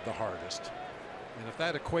grunted the hardest. And if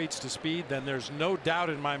that equates to speed, then there's no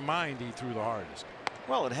doubt in my mind he threw the hardest.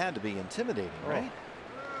 Well, it had to be intimidating, right?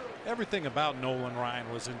 Everything about Nolan Ryan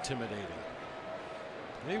was intimidating.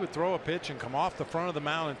 He would throw a pitch and come off the front of the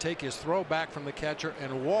mound and take his throw back from the catcher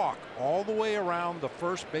and walk all the way around the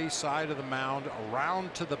first base side of the mound,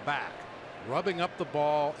 around to the back, rubbing up the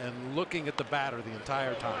ball and looking at the batter the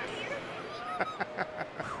entire time.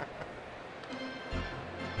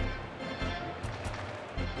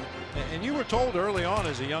 And you were told early on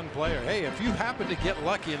as a young player, hey, if you happen to get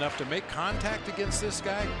lucky enough to make contact against this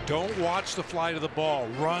guy, don't watch the flight of the ball.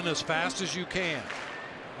 Run as fast as you can.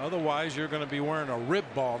 Otherwise, you're going to be wearing a rib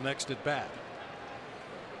ball next at bat.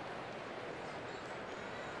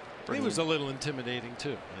 He was a little intimidating,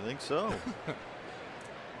 too. I think so.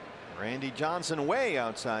 Randy Johnson way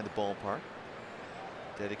outside the ballpark.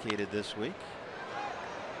 Dedicated this week.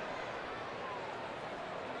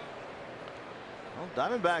 Well,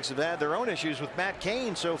 Diamondbacks have had their own issues with Matt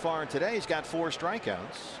Cain so far today. He's got 4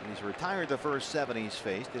 strikeouts. He's retired the first 7 he's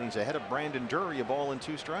faced, and he's ahead of Brandon Drury, a ball and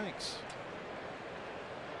 2 strikes.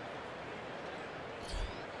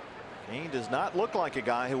 Cain does not look like a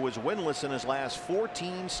guy who was winless in his last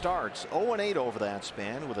 14 starts. 0-8 over that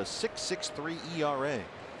span with a 6.63 ERA.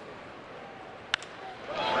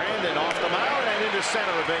 Brandon off the mound and into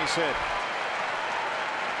center, a base hit.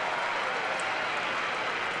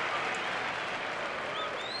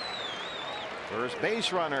 First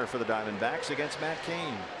base runner for the Diamondbacks against Matt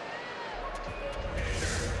Cain.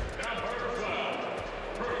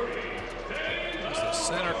 Just a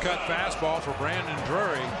center cut fastball for Brandon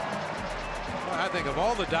Drury. Well, I think of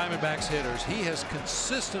all the Diamondbacks hitters, he has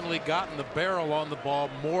consistently gotten the barrel on the ball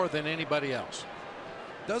more than anybody else.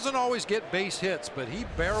 Doesn't always get base hits, but he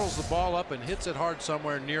barrels the ball up and hits it hard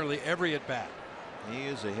somewhere nearly every at bat. He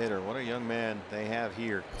is a hitter. What a young man they have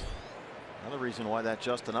here. Another reason why that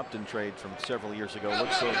Justin Upton trade from several years ago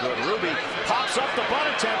looks so good. Ruby pops up the bunt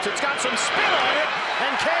attempt. It's got some spin on it,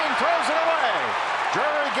 and Cain throws it away.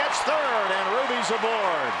 Drury gets third, and Ruby's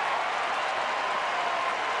aboard.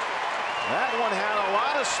 That one had a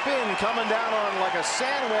lot of spin coming down on like a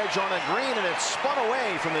sandwich on a green, and it spun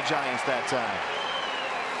away from the Giants that time.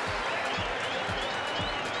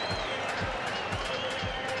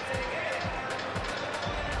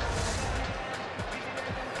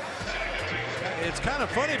 It's kind of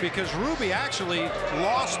funny because Ruby actually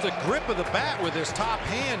lost the grip of the bat with his top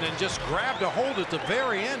hand and just grabbed a hold at the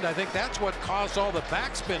very end. I think that's what caused all the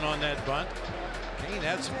backspin on that bunt. Cain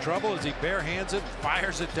had some trouble as he barehands it,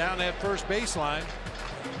 fires it down that first baseline.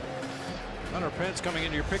 Hunter Pence coming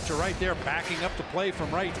into your picture right there, backing up the play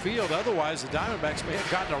from right field. Otherwise, the Diamondbacks may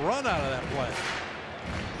have gotten a run out of that play.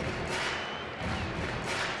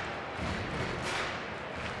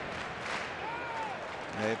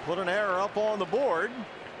 They put an error up on the board.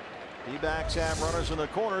 D-backs have runners in the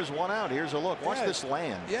corners, 1 out. Here's a look. Watch this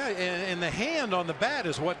land. Yeah, and the hand on the bat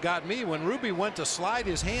is what got me. When Ruby went to slide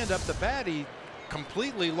his hand up the bat, he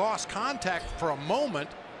completely lost contact for a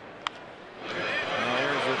moment.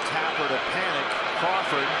 There's a tapper to panic.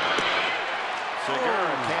 Crawford.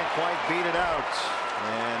 Segura can't quite beat it out.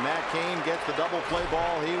 And Matt Cain gets the double play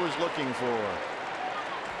ball he was looking for.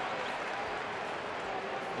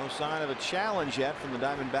 No sign of a challenge yet from the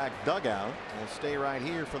Diamondback dugout. We'll stay right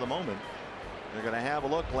here for the moment. They're going to have a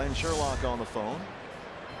look. Glenn Sherlock on the phone.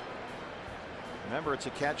 Remember, it's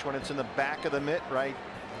a catch when it's in the back of the mitt right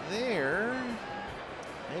there.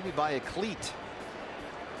 Maybe by a cleat.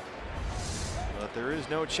 But but there is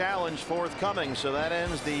no challenge forthcoming, so that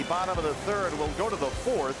ends the bottom of the third. We'll go to the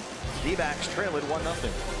fourth. D-backs trail it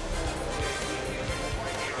 1-0.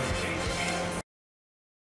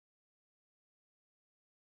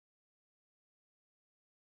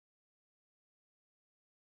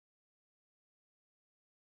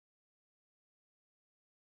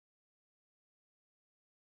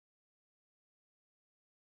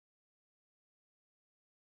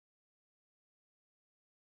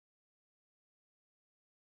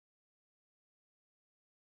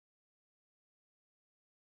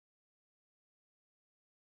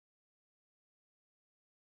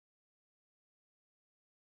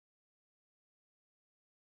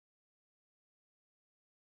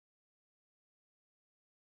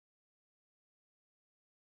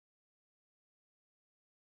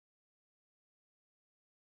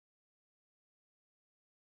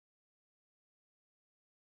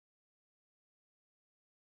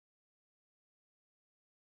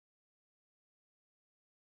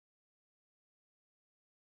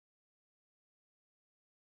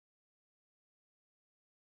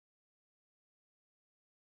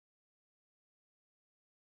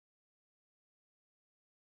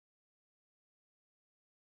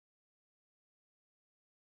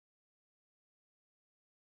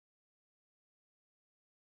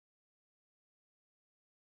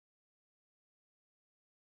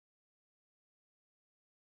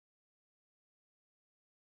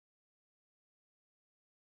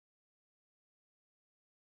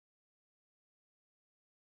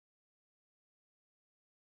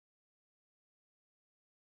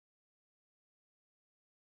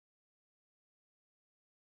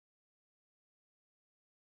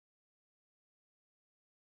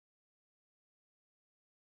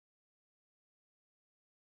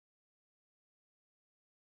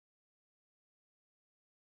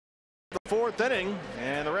 The fourth inning,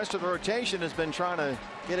 and the rest of the rotation has been trying to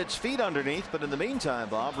get its feet underneath, but in the meantime,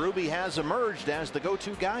 Bob, Ruby has emerged as the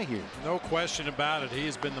go-to guy here. No question about it. He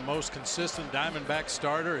has been the most consistent Diamondback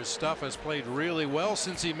starter. His stuff has played really well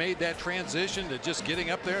since he made that transition to just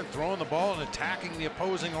getting up there and throwing the ball and attacking the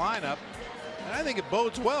opposing lineup. And I think it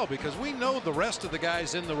bodes well because we know the rest of the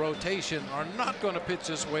guys in the rotation are not going to pitch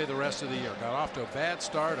this way the rest of the year. Got off to a bad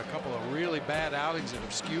start, a couple of really bad outings that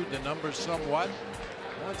have skewed the numbers somewhat.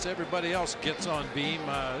 Once everybody else gets on beam,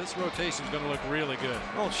 this rotation is going to look really good.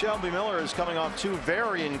 Well, Shelby Miller is coming off two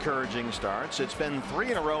very encouraging starts. It's been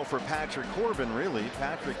 3 in a row for Patrick Corbin, really.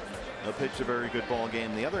 Patrick pitched a very good ball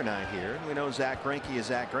game the other night here. And we know Zach Greinke is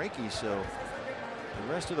Zach Greinke, so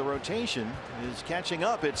the rest of the rotation is catching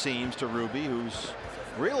up, it seems, to Ruby, who's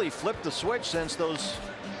really flipped the switch since those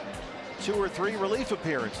 2 or 3 relief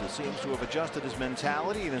appearances. Seems to have adjusted his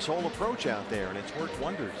mentality and his whole approach out there, and it's worked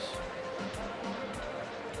wonders.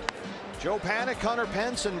 Joe Panik, Hunter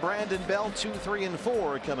Pence, and Brandon Bell, 2, 3, and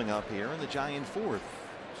 4 coming up here in the Giant fourth.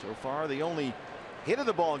 So far, the only hit of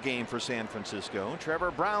the ball game for San Francisco.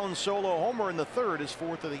 Trevor Brown's solo homer in the third, his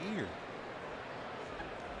 4th of the year.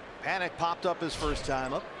 Panik popped up his first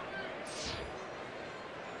time up.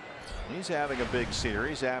 He's having a big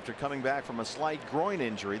series after coming back from a slight groin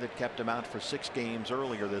injury that kept him out for 6 games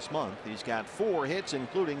earlier this month. He's got 4 hits,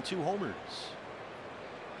 including 2 homers.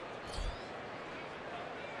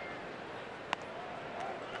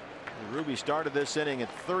 Ruby started this inning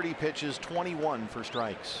at 30 pitches, 21 for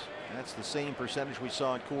strikes. That's the same percentage we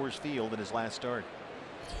saw at Coors Field in his last start.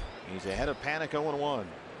 He's ahead of Panik 0-1.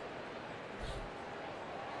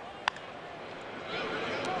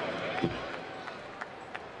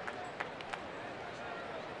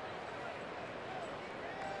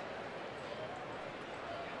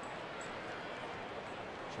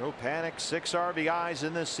 Joe Panik, 6 RBIs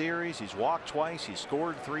in this series. He's walked twice. He's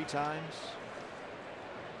scored 3 times.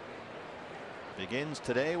 Begins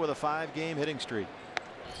today with a 5-game hitting streak.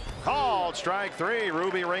 Called strike 3.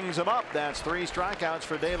 Ruby rings him up. That's 3 strikeouts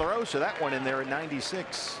for De La Rosa. That one in there at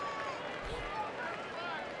 96.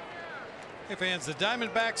 Hey fans, the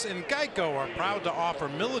Diamondbacks and Geico are proud to offer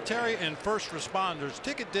military and first responders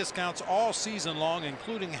ticket discounts all season long,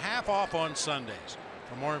 including half off on Sundays.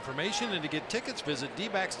 For more information and to get tickets, visit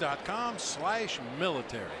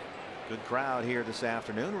dbacks.com/military. Good crowd here this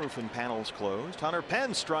afternoon. Roof and panels closed. Hunter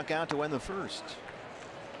Pence struck out to end the first.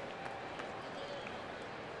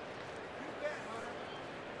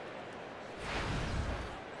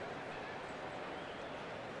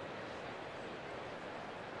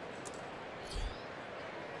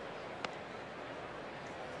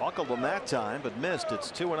 Buckled him that time, but missed.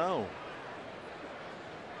 It's 2-0.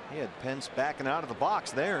 He had Pence backing out of the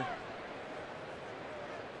box there.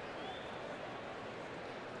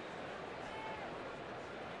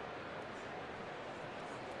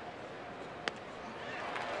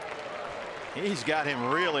 He's got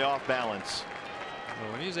him really off balance.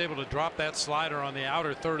 Well, when he's able to drop that slider on the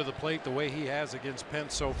outer third of the plate the way he has against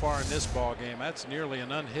Pence so far in this ball game, that's nearly an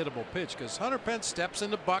unhittable pitch, because Hunter Pence steps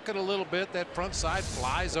in the bucket a little bit. That front side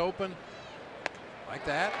flies open like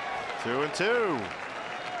that. 2-2.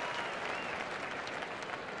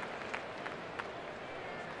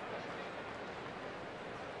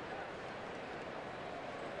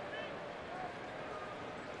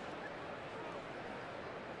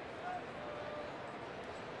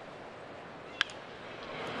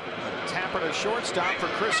 A shortstop for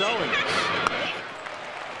Chris Owens.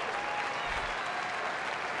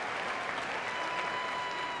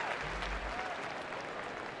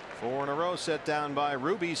 Four in a row set down by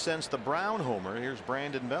Ruby since the Brown homer. Here's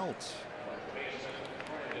Brandon Belt.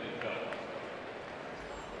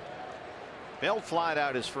 Belt flied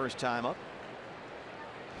out his first time up.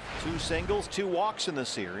 2 singles, 2 walks in the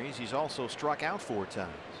series. He's also struck out 4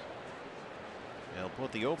 times. They'll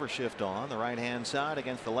put the overshift on the right hand side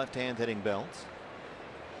against the left hand hitting Belt.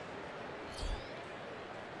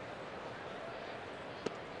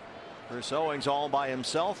 Chris Owens all by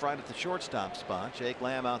himself right at the shortstop spot. Jake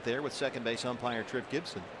Lamb out there with second base umpire Tripp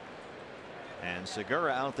Gibson. And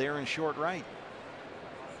Segura out there in short right.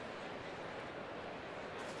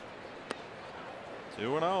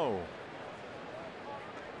 2-0.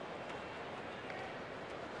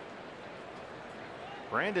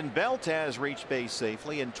 Brandon Belt has reached base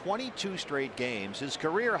safely in 22 straight games. His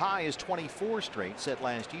career high is 24 straight, set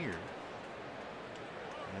last year.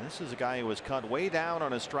 And this is a guy who was cut way down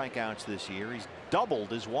on his strikeouts this year. He's doubled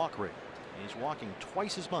his walk rate. He's walking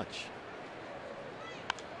twice as much.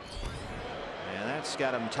 And that's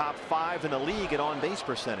got him top 5 in the league at on base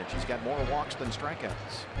percentage. He's got more walks than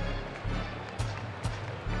strikeouts.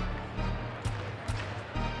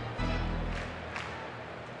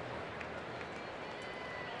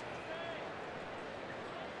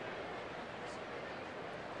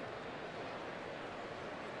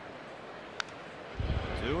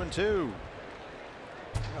 Two.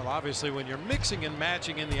 Well, obviously, when you're mixing and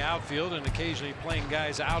matching in the outfield and occasionally playing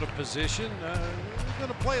guys out of position, you're going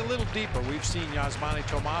to play a little deeper. We've seen Yasmani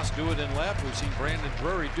Tomas do it in left. We've seen Brandon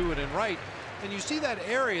Drury do it in right. And you see that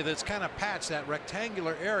area that's kind of patched, that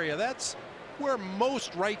rectangular area. That's where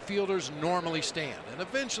most right fielders normally stand. And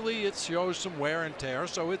eventually it shows some wear and tear,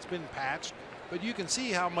 so it's been patched. But you can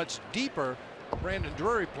see how much deeper Brandon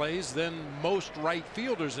Drury plays than most right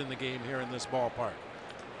fielders in the game here in this ballpark.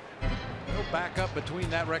 He'll back up between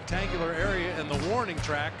that rectangular area and the warning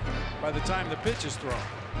track by the time the pitch is thrown.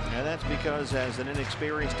 And that's because as an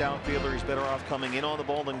inexperienced outfielder, he's better off coming in on the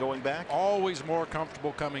ball than going back. Always more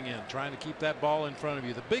comfortable coming in, trying to keep that ball in front of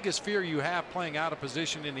you. The biggest fear you have playing out of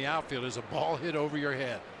position in the outfield is a ball hit over your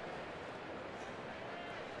head.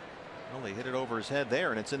 Well, he hit it over his head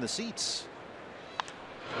there, and it's in the seats.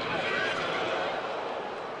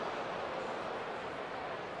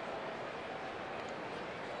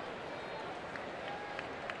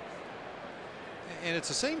 And it's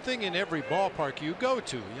the same thing in every ballpark you go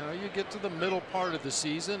to. You know, you get to the middle part of the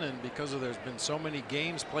season, and because there's been so many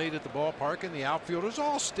games played at the ballpark, and the outfielders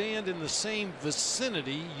all stand in the same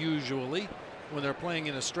vicinity usually when they're playing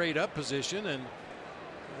in a straight up position, and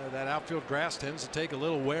that outfield grass tends to take a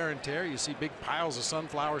little wear and tear. You see big piles of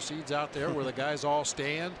sunflower seeds out there where the guys all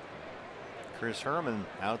stand. Chris Herman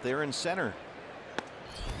out there in center.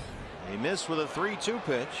 He missed with a 3-2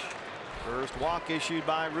 pitch. First walk issued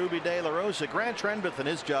by Ruby De La Rosa. Grant Trenbeth and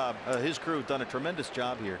his crew done a tremendous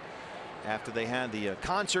job here. After they had the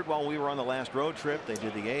concert while we were on the last road trip, they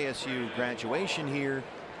did the ASU graduation here,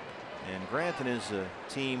 and Grant and his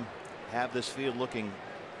team have this field looking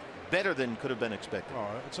better than could have been expected. Oh,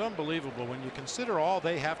 it's unbelievable when you consider all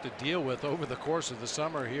they have to deal with over the course of the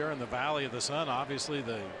summer here in the Valley of the Sun. Obviously,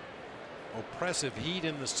 the oppressive heat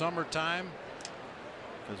in the summertime.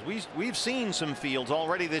 Because we've seen some fields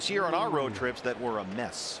already this year on our road trips that were a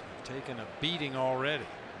mess. Taking a beating already.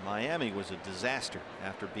 Miami was a disaster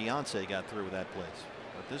after Beyonce got through with that place.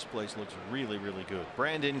 But this place looks really, really good.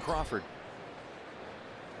 Brandon Crawford.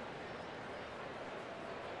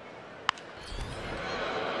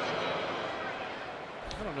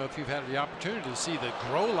 I don't know if you've had the opportunity to see the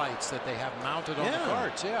grow lights that they have mounted on the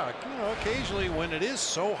carts. Yeah, you know, occasionally when it is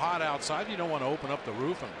so hot outside, you don't want to open up the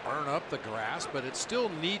roof and burn up the grass, but it still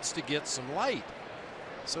needs to get some light.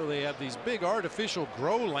 So they have these big artificial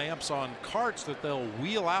grow lamps on carts that they'll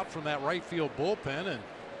wheel out from that right field bullpen and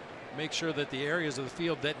make sure that the areas of the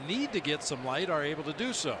field that need to get some light are able to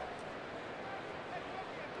do so.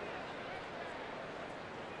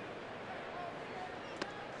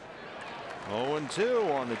 Oh,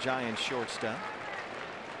 0-2 on the Giants shortstop.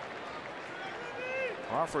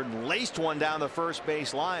 Crawford laced one down the first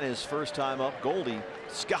base line his first time up. Goldie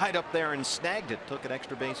skied up there and snagged it. Took an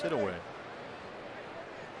extra base hit away.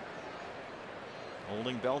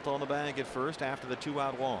 Holding Belt on the bag at first after the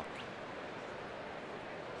 2-out walk.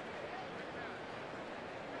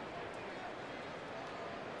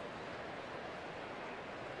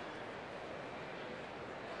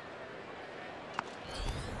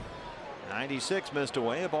 '96 missed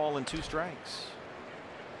away, a ball and 2 strikes.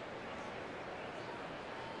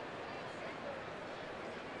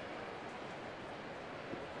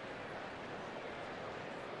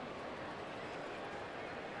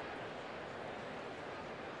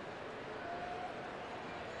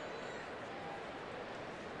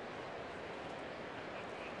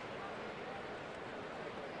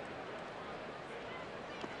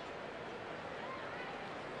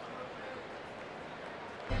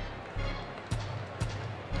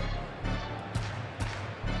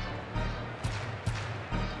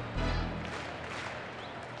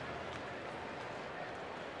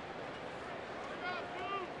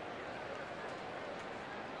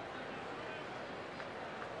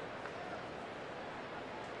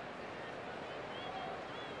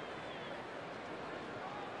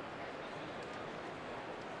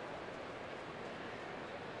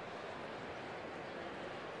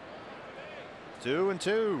 Two and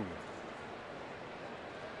two.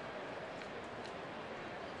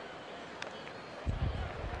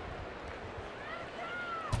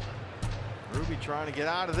 Ruby trying to get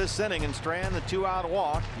out of this inning and strand the 2-out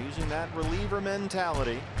walk using that reliever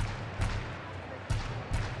mentality.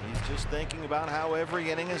 He's just thinking about how every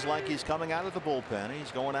inning is like he's coming out of the bullpen. He's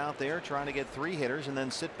going out there trying to get 3 hitters and then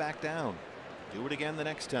sit back down. Do it again the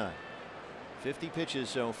next time. 50 pitches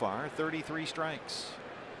so far, 33 strikes.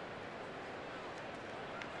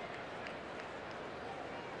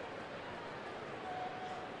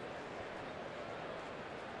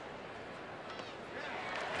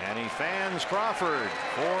 And he fans Crawford.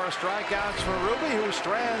 4 strikeouts for Ruby, who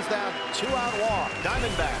strands that 2-out walk.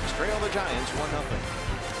 Diamondbacks trail the Giants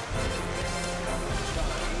 1-0.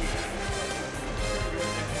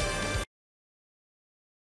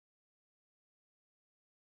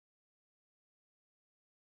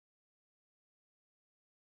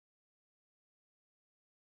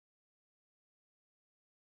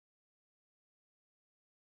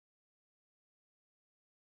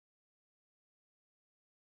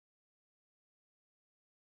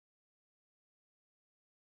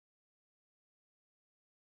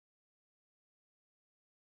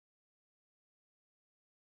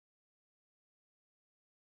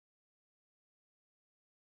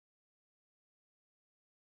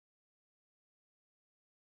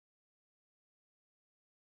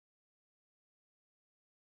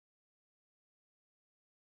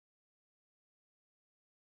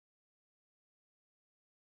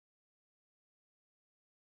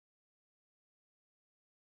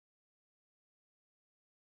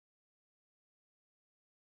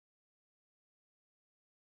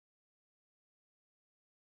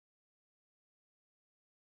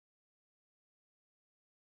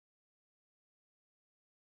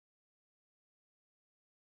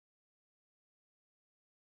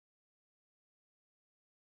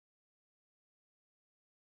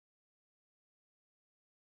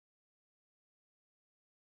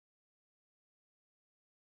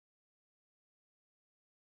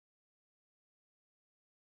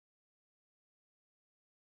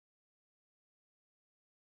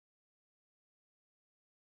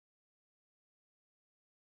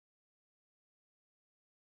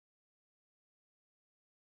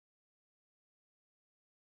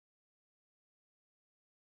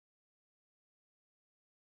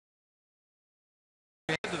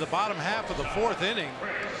 To the bottom half of the 4th inning.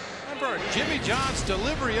 Remember Jimmy John's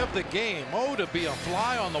delivery of the game. Oh, to be a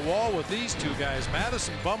fly on the wall with these 2 guys,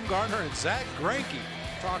 Madison Bumgarner and Zach Greinke,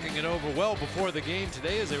 talking it over well before the game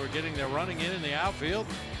today as they were getting their running in the outfield.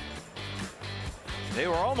 They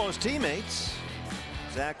were almost teammates.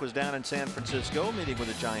 Zach was down in San Francisco meeting with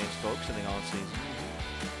the Giants folks in the offseason.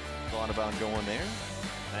 Thought about going there.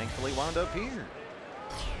 Thankfully wound up here.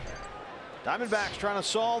 Diamondbacks trying to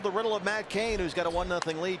solve the riddle of Matt Cain, who's got a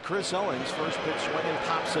 1-0 lead. Chris Owings, first pitch swinging,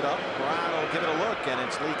 pops it up. Brown will give it a look, and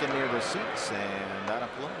it's leaking near the seats and out of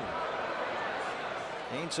play.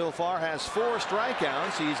 Cain so far has 4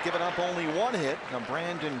 strikeouts. He's given up only 1 hit. Now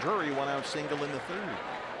Brandon Drury went out single in the 3rd.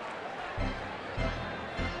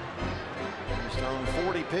 He's thrown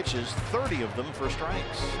 40 pitches, 30 of them for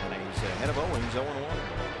strikes, and he's ahead of Owings 0-1.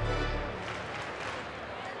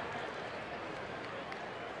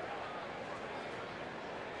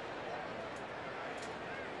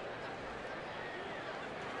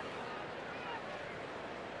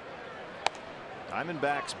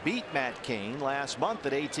 Diamondbacks beat Matt Cain last month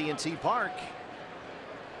at AT&T Park.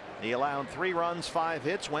 He allowed 3 runs, 5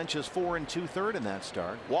 hits, went just 4 2/3 in that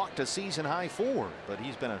start. Walked a season high 4, but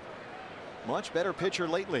he's been a much better pitcher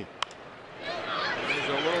lately. There's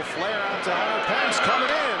a little flare out to Hunter Pence coming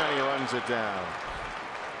in, and he runs it down.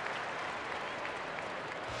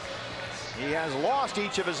 He has lost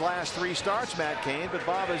each of his last 3 starts, Matt Cain, but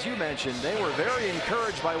Bob, as you mentioned, they were very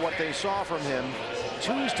encouraged by what they saw from him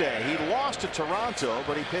Tuesday. He lost to Toronto,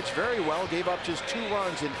 but he pitched very well, gave up just 2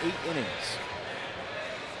 runs in 8 innings.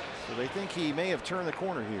 So they think he may have turned the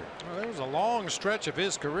corner here. Well, there was a long stretch of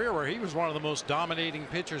his career where he was one of the most dominating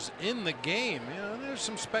pitchers in the game. You know, there's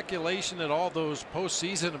some speculation that all those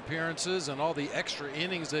postseason appearances and all the extra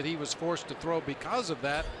innings that he was forced to throw because of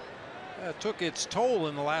that took its toll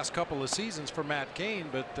in the last couple of seasons for Matt Cain,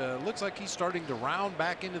 but looks like he's starting to round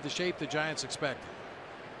back into the shape the Giants expected.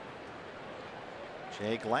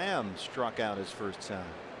 Jake Lamb struck out his first time.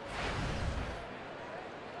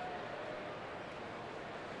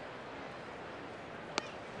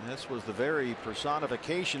 This was the very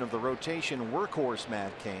personification of the rotation workhorse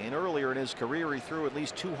Matt Cain. Earlier in his career, he threw at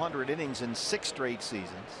least 200 innings in 6 straight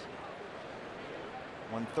seasons.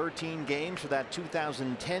 Won 13 games for that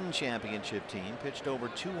 2010 championship team. Pitched over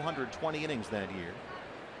 220 innings that year.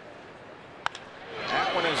 That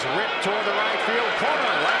one is ripped toward the right field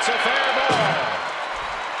corner. That's a fair ball.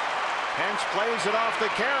 Pence plays it off the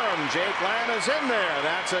carom. Jake Lamb is in there.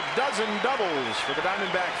 That's a dozen doubles for the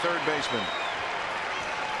Diamondback third baseman.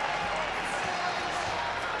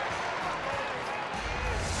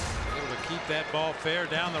 Keep that ball fair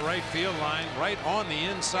down the right field line, right on the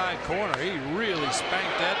inside corner. He really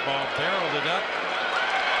spanked that ball, barreled it up.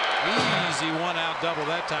 Easy 1-out double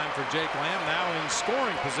that time for Jake Lamb. Now in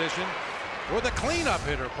scoring position for the cleanup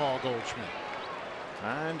hitter, Paul Goldschmidt.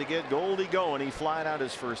 Time to get Goldie going. He flied out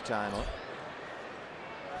his first time up.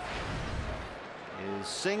 His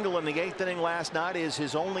single in the 8th inning last night is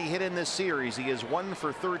his only hit in this series. He is 1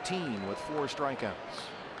 for 13 with 4 strikeouts.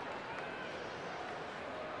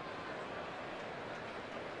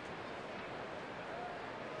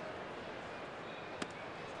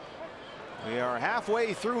 We are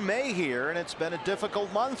halfway through May here, and it's been a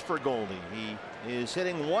difficult month for Goldie. He is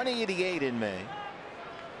hitting 188 in May,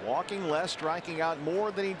 walking less, striking out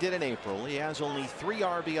more than he did in April. He has only 3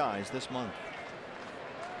 RBIs this month.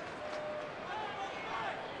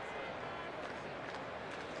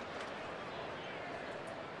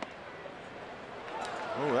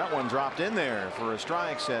 Oh, that one dropped in there for a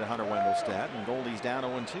strike, said Hunter Wendelstedt, and Goldie's down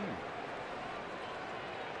 0-2.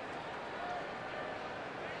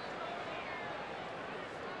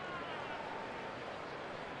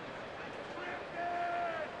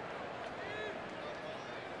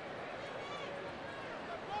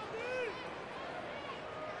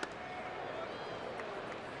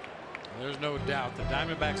 There's no doubt the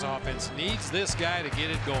Diamondbacks offense needs this guy to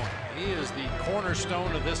get it going. He is the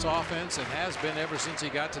cornerstone of this offense and has been ever since he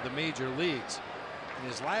got to the major leagues. In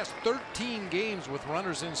his last 13 games with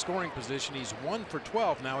runners in scoring position, he's 1 for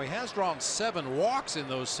 12. Now he has drawn 7 walks in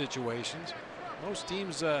those situations. Most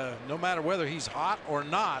teams, no matter whether he's hot or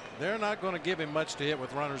not, they're not going to give him much to hit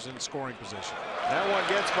with runners in scoring position. That one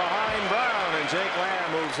gets behind Brown, and Jake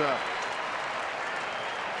Lamb moves up.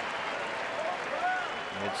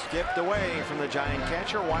 It skipped away from the Giant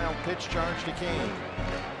catcher. Wild pitch charge to Cain.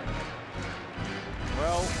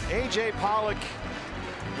 Well, A.J. Pollock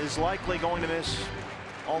is likely going to miss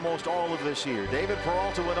almost all of this year. David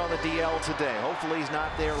Peralta went on the DL today. Hopefully he's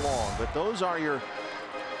not there long. But those are your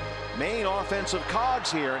main offensive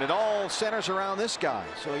cogs here, and it all centers around this guy.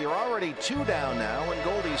 So you're already 2 down now, and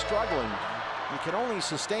Goldie's struggling. You can only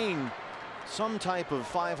sustain some type of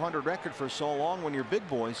 500 record for so long when your big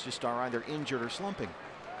boys just are either injured or slumping.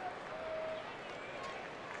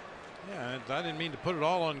 Yeah, I didn't mean to put it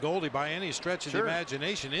all on Goldie by any stretch of the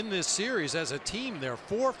imagination. In this series as a team, they're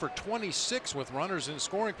 4 for 26 with runners in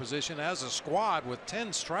scoring position as a squad with 10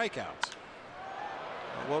 strikeouts.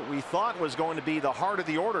 What we thought was going to be the heart of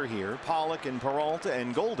the order here, Pollock and Peralta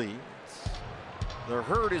and Goldie, the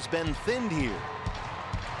herd has been thinned here.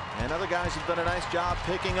 And other guys have done a nice job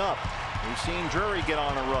picking up. We've seen Drury get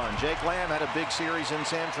on a run. Jake Lamb had a big series in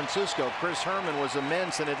San Francisco. Chris Herman was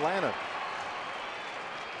immense in Atlanta.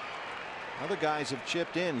 Other guys have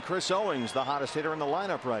chipped in. Chris Owings, the hottest hitter in the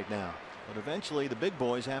lineup right now. But eventually the big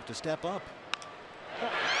boys have to step up.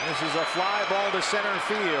 This is a fly ball to center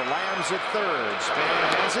field. Lamb's at third.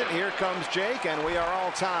 Span has it. Here comes Jake, and we are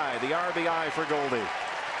all tied. The RBI for Goldie.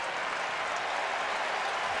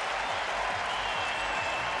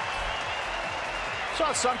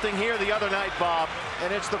 Saw something here the other night, Bob,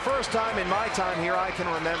 and it's the first time in my time here I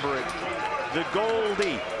can remember it. The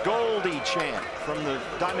Goldie chant from the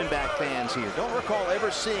Diamondback fans here. Don't recall ever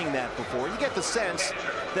seeing that before. You get the sense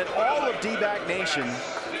that all of D-back Nation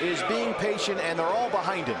is being patient, and they're all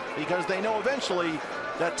behind him because they know eventually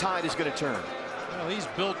that tide is going to turn. Well, he's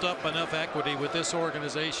built up enough equity with this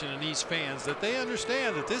organization and these fans that they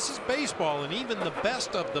understand that this is baseball, and even the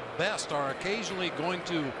best of the best are occasionally going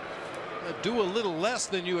to do a little less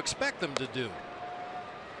than you expect them to do.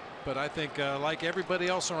 But I think like everybody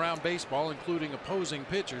else around baseball, including opposing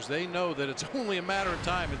pitchers, they know that it's only a matter of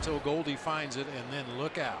time until Goldie finds it, and then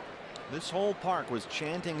look out. This whole park was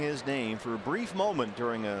chanting his name for a brief moment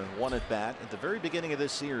during a one at bat at the very beginning of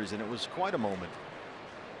this series, and it was quite a moment.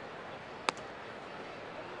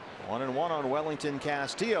 1-1 on Wellington.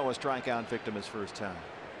 Castillo, a strikeout victim his first time.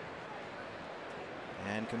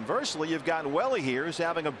 And conversely, you've got Welly here, who's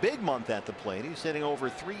having a big month at the plate. He's hitting over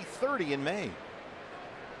 .330 in May.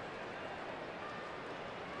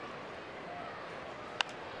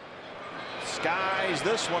 Skies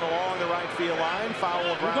this one along the right field line.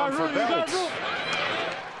 Foul ground for Belts.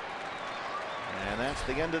 And that's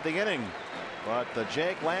the end of the inning. But the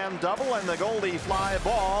Jake Lamb double and the Goldie fly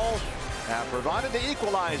ball have provided the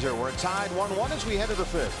equalizer. We're tied 1-1 as we head to the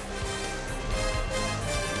fifth.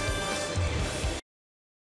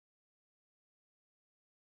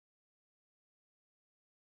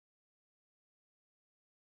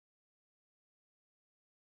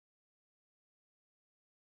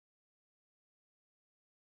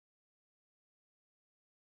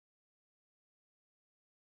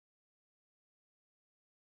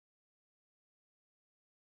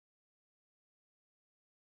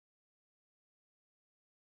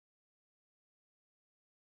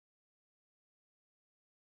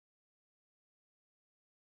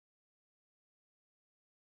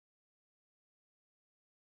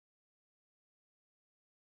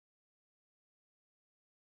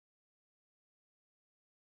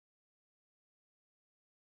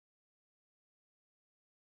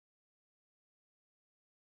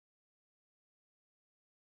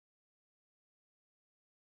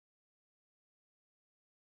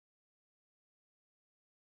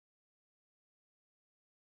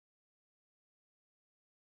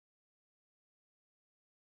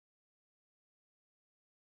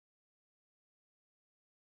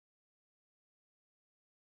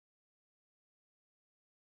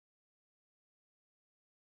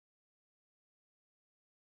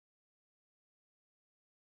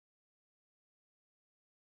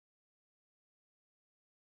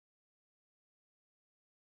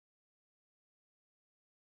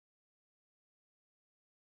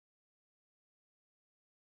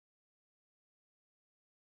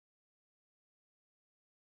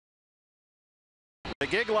 The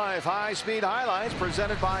Gig Life high-speed highlights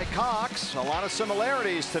presented by Cox. A lot of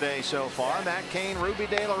similarities today so far. Matt Cain, Ruby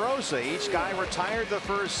De La Rosa. Each guy retired the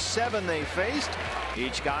first 7 they faced.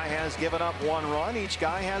 Each guy has given up 1 run. Each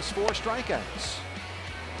guy has 4 strikeouts.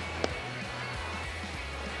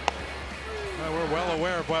 Well, we're well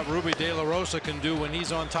aware of what Ruby De La Rosa can do when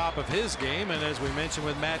he's on top of his game. And as we mentioned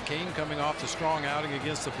with Matt Cain coming off the strong outing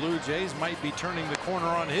against the Blue Jays, might be turning the corner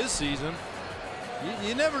on his season.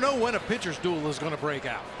 You never know when a pitcher's duel is going to break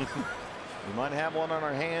out. We might have one on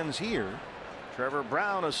our hands here. Trevor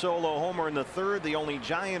Brown, a solo homer in the 3rd, the only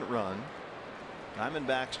Giant run.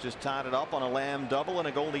 Diamondbacks just tied it up on a Lamb double and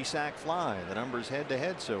a Goldie sac fly. The numbers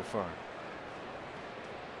head-to-head so far.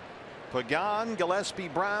 Pagan, Gillespie,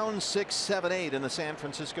 Brown, 6, 7, 8 in the San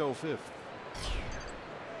Francisco 5th.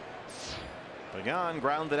 Pagan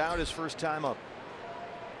grounded out his first time up.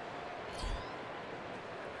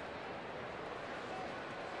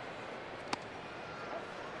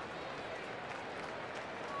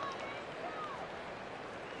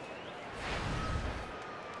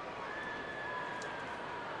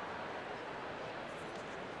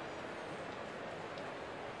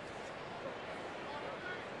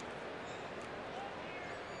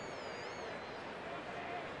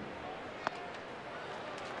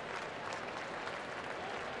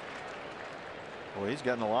 Well, he's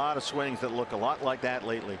gotten a lot of swings that look a lot like that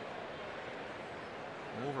lately.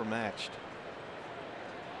 Overmatched.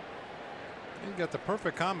 He's got the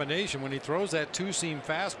perfect combination. When he throws that 2-seam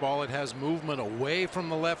fastball, it has movement away from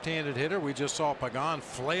the left-handed hitter. We just saw Pagan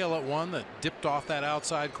flail at one that dipped off that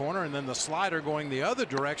outside corner, and then the slider going the other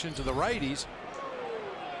direction to the righties.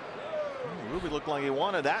 Ruby looked like he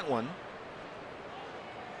wanted that one.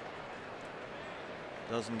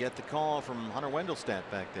 Doesn't get the call from Hunter Wendelstedt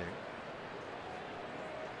back there.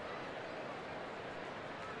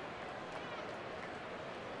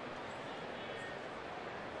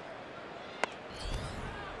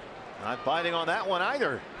 Not biting on that one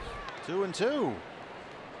either. 2-2.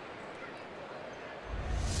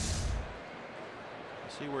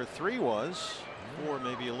 See where 3 was. 4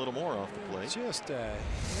 maybe a little more off the plate. Just a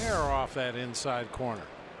hair off that inside corner.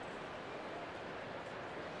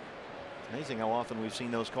 Amazing how often we've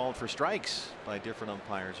seen those called for strikes by different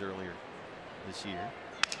umpires earlier this year.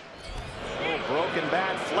 Oh, broken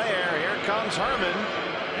bat flare. Here comes Herman.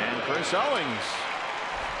 And Chris Owings,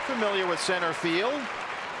 familiar with center field,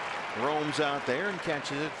 roams out there and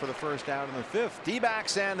catches it for the first out in the 5th.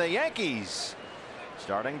 D-backs and the Yankees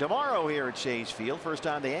starting tomorrow here at Chase Field. First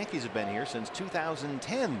time the Yankees have been here since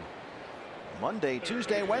 2010. Monday,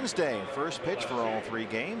 Tuesday, Wednesday. First pitch for all 3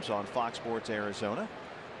 games on Fox Sports Arizona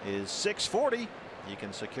is 6:40. You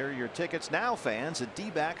can secure your tickets now, fans, at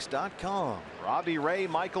dbacks.com. Robbie Ray,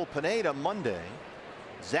 Michael Pineda Monday.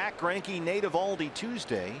 Zach Greinke, Nate Eovaldi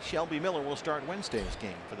Tuesday. Shelby Miller will start Wednesday's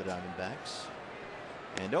game for the Diamondbacks.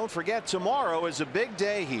 And don't forget, tomorrow is a big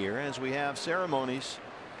day here as we have ceremonies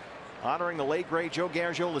honoring the late great Joe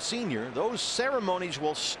Garagiola Sr. Those ceremonies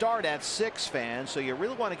will start at 6, fans, so you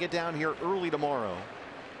really want to get down here early tomorrow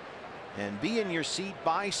and be in your seat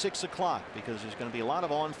by 6 o'clock, because there's going to be a lot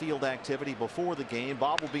of on-field activity before the game.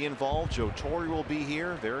 Bob will be involved. Joe Torre will be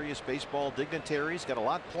here. Various baseball dignitaries. Got a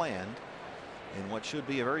lot planned in what should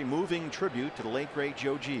be a very moving tribute to the late great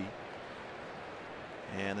Joe G.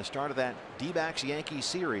 And the start of that D-backs Yankees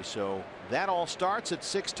series. So that all starts at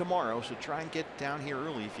 6 tomorrow. So try and get down here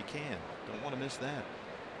early if you can. Don't want to miss that.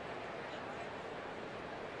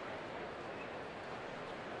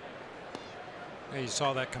 You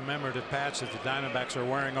saw that commemorative patch that the Diamondbacks are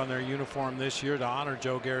wearing on their uniform this year to honor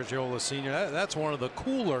Joe Garagiola Sr. That's one of the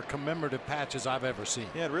cooler commemorative patches I've ever seen.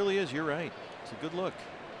 Yeah, it really is. You're right. It's a good look.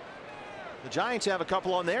 The Giants have a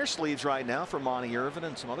couple on their sleeves right now for Monty Irvin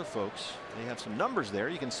and some other folks. They have some numbers there.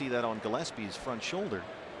 You can see that on Gillespie's front shoulder.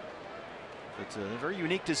 It's a very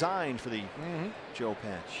unique design for the Joe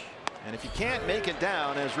patch. And if you can't make it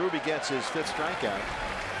down as Ruby gets his 5th strikeout,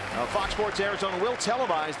 Fox Sports Arizona will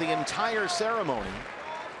televise the entire ceremony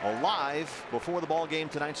live before the ball game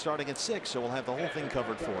tonight starting at 6. So we'll have the whole thing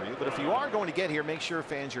covered for you. But if you are going to get here, make sure,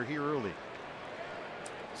 fans, you're here early.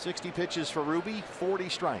 60 pitches for Ruby, 40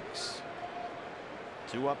 strikes.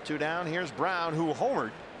 2 up, 2 down. Here's Brown, who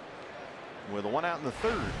homered with a 1 out in the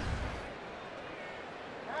 3rd.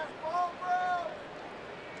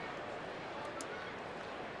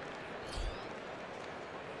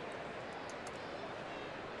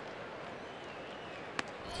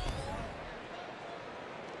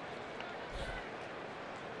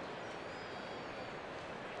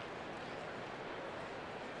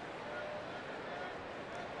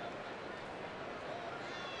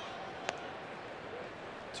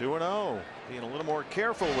 Two and 0. Being a little more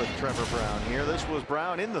careful with Trevor Brown here. This was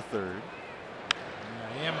Brown in the 3rd.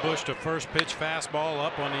 Ambushed a first pitch fastball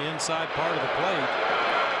up on the inside part of the plate.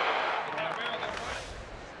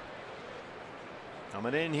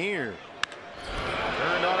 Coming in here.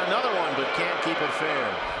 Turned on another one, but can't keep it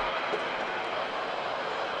fair.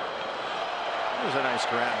 There's a nice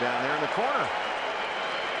grab down there in the corner.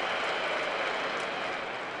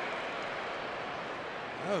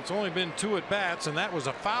 Well, it's only been 2 at bats, and that was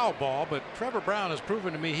a foul ball, but Trevor Brown has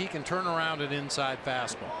proven to me he can turn around an inside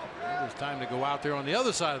fastball. It's time to go out there on the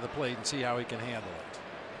other side of the plate and see how he can handle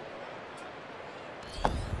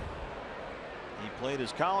it. He played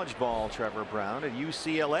his college ball, Trevor Brown, at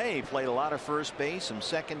UCLA. Played a lot of first base, some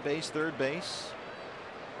second base, third base.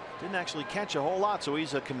 Didn't actually catch a whole lot, so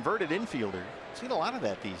he's a converted infielder. Seen a lot of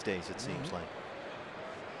that these days, it seems like.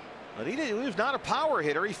 But he was not a power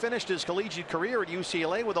hitter. He finished his collegiate career at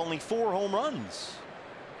UCLA with only 4 home runs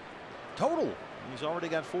total. He's already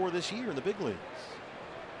got 4 this year in the big leagues.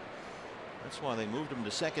 That's why they moved him to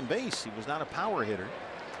second base. He was not a power hitter,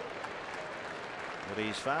 but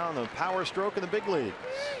he's found the power stroke in the big leagues.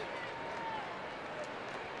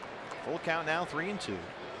 Full count now, 3-2.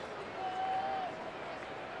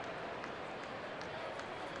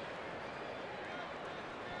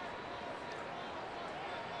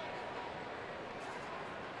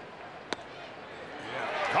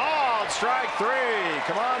 Strike 3.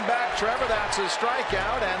 Come on back, Trevor. That's his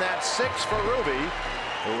strikeout, and that's 6 for Ruby,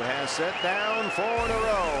 who has set down 4 in a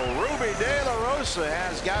row. Ruby De La Rosa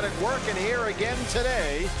has got it working here again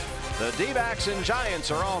today. The D-backs and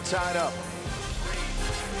Giants are all tied up.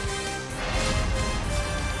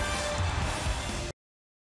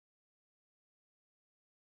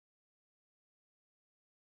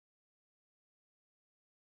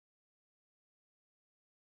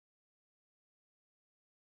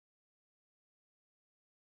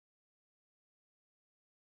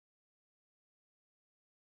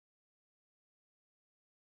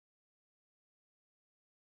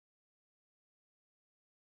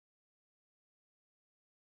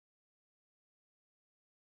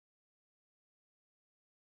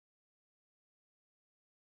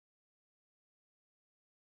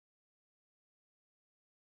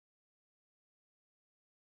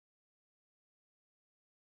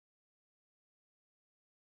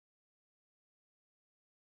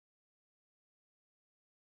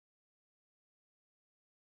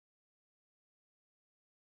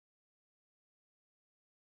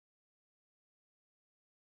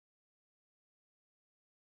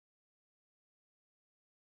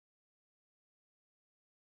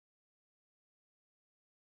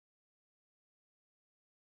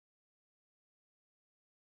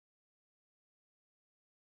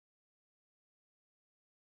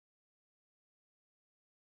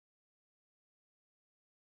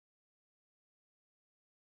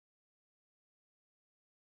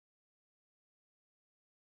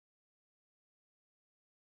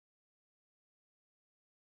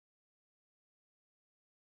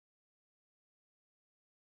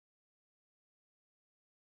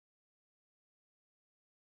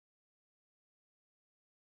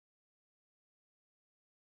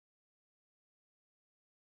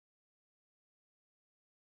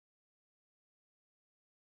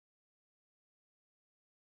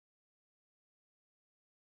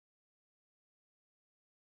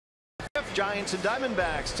 Giants and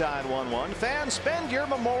Diamondbacks tied 1-1. Fans, spend your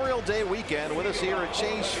Memorial Day weekend with us here at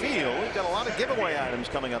Chase Field. We've got a lot of giveaway items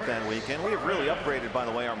coming up that weekend. We have really upgraded, by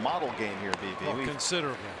the way, our model game here, BP. We've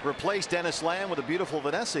considerably replaced Dennis Lamb with a beautiful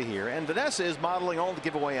Vanessa here, and Vanessa is modeling all the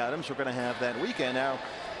giveaway items we're going to have that weekend. Now,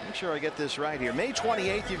 make sure I get this right here. May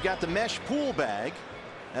 28th, you've got the mesh pool bag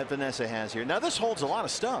that Vanessa has here. Now, this holds a lot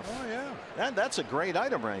of stuff. Oh, yeah. That's a great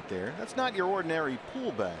item right there. That's not your ordinary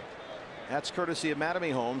pool bag. That's courtesy of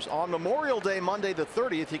Mattamy Homes. On Memorial Day, Monday the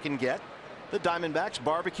 30th, you can get the Diamondbacks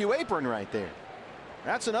barbecue apron right there.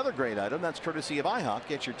 That's another great item. That's courtesy of IHOP.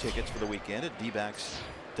 Get your tickets for the weekend at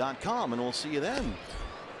dbacks.com, and we'll see you then.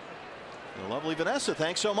 The lovely Vanessa,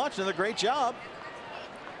 thanks so much. Another great job.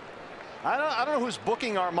 I don't know who's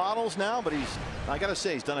booking our models now, but I got to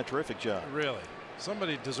say, he's done a terrific job. Really.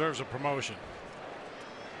 Somebody deserves a promotion.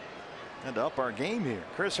 And to up our game here,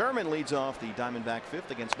 Chris Herman leads off the Diamondback fifth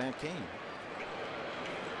against Matt Cain.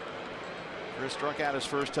 Chris struck out his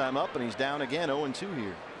first time up, and he's down again 0-2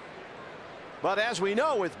 here. But as we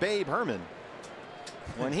know with Babe Herman,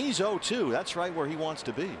 when he's 0-2, that's right where he wants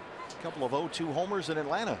to be. A couple of 0-2 homers in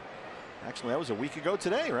Atlanta. Actually, that was a week ago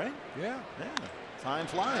today, right? Yeah. Time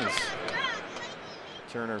flies.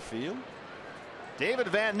 Turner Field. David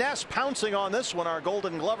Van Ness pouncing on this one, our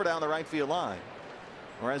Golden Glover down the right field line.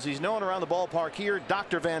 Or as he's known around the ballpark here,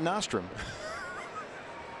 Dr. Van Nostrum.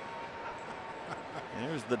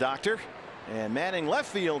 There's the doctor. And manning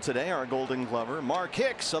left field today, our Golden Glover, Mark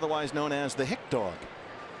Hicks, otherwise known as the Hick Dog.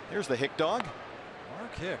 There's the Hick Dog.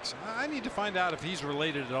 Mark Hicks. I need to find out if he's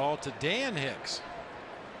related at all to Dan Hicks.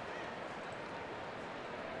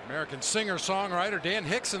 American singer songwriter Dan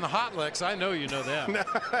Hicks and the Hot Licks. I know you know them.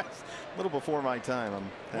 A little before my time,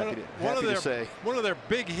 I'm happy to say. One of their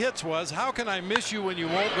big hits was "How Can I Miss You When You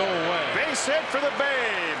Won't Go Away." Base hit for the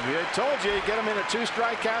Babe. I told you, get him in a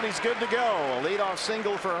 2-strike count, he's good to go. A leadoff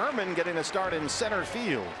single for Herman, getting a start in center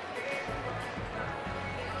field.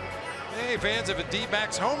 Hey fans, if a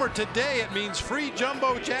D-backs homer today, it means free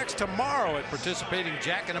jumbo jacks tomorrow at participating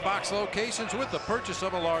Jack in the Box locations with the purchase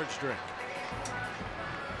of a large drink.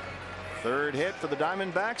 Third hit for the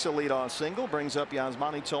Diamondbacks, a leadoff single, brings up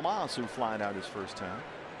Yasmani Tomas, who flied out his first time.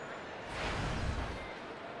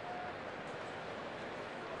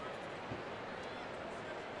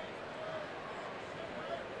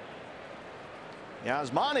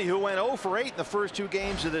 Yasmani, who went 0 for 8 in the first 2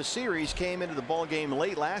 games of this series, came into the ball game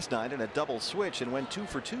late last night in a double switch and went 2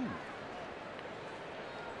 for 2.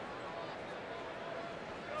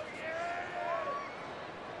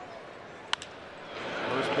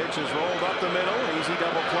 First pitch is rolled up the middle. Easy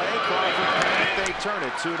double play. Crawford panic. They turn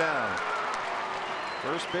it 2 down.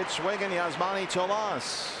 First pitch swinging, Yasmani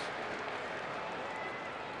Tomas.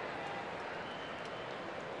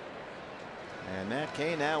 And Matt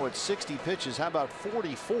Cain now at 60 pitches. How about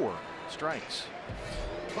 44 strikes?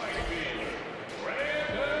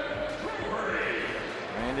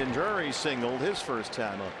 Brandon Drury singled his first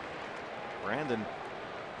time up. Brandon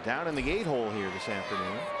down in the 8-hole here this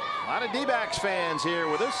afternoon. A lot of D-backs fans here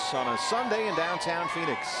with us on a Sunday in downtown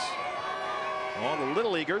Phoenix. All the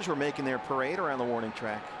Little Leaguers were making their parade around the warning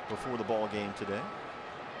track before the ball game today.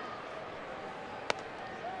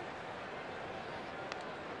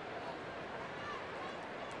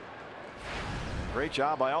 Great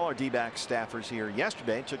job by all our D-backs staffers here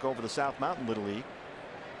yesterday. Took over the South Mountain Little League.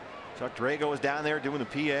 Chuck Drago was down there doing the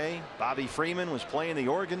PA. Bobby Freeman was playing the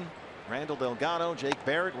organ. Randall Delgado, Jake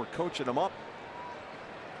Barrett were coaching them up.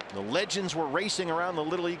 The legends were racing around the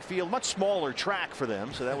Little League field. Much smaller track for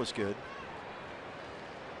them, so that was good.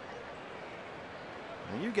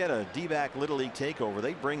 When you get a D-back Little League takeover,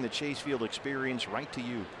 they bring the Chase Field experience right to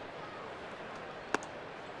you.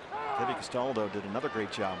 Teddy Castaldo did another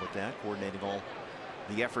great job with that, coordinating all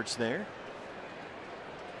the efforts there.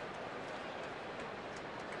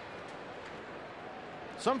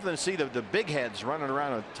 Something to see the big heads running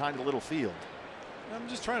around a tiny little field. I'm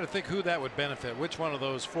just trying to think who that would benefit. Which one of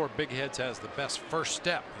those 4 big heads has the best first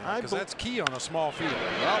step? Because that's key on a small field.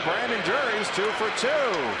 Well, Brandon Drury's 2 for 2.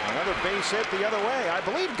 Another base hit the other way. I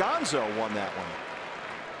believe Gonzo won that one.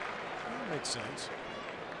 That makes sense.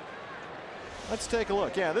 Let's take a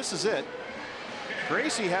look. Yeah, this is it.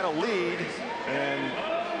 Gracie had a lead and,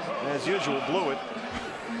 as usual, blew it.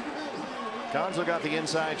 Gonzo got the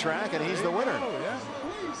inside track, and he's the winner. Oh, yeah.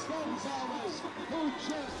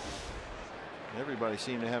 Everybody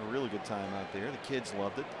seemed to have a really good time out there. The kids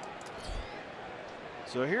loved it.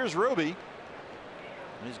 So here's Ruby.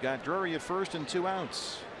 He's got Drury at first and 2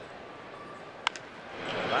 outs.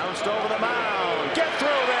 Bounced over the mound. Get through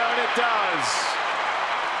there, and it does.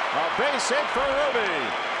 A base hit for Ruby.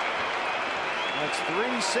 That's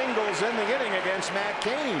 3 singles in the inning against Matt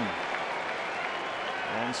Cain.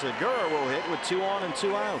 And Segura will hit with 2 on and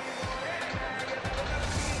 2 out.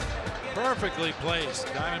 Perfectly placed.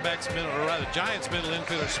 Diamondbacks middle, or rather Giants middle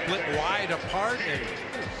infielder split wide apart and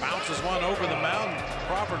bounces one over the mound.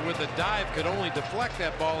 Crawford with a dive could only deflect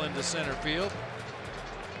that ball into center field.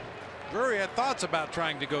 Drury had thoughts about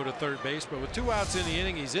trying to go to third base, but with 2 outs in the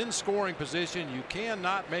inning, he's in scoring position. You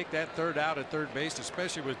cannot make that third out at third base,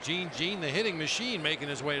 especially with Gene the hitting machine, making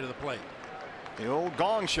his way to the plate. The old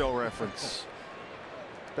Gong Show reference.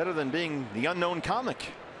 Better than being the unknown comic.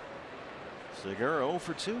 Segura 0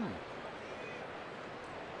 for 2.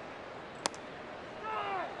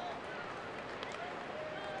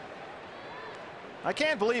 I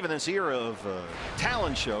can't believe in this era of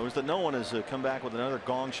talent shows that no one has come back with another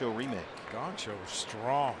Gong Show remake. Gong Show was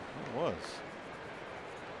strong. It was.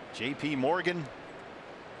 J.P. Morgan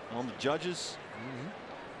on the judges.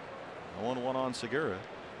 0-1 on Segura.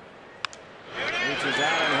 Reaches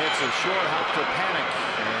out and hits a short hop to Panic.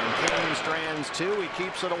 And Kane strands 2. He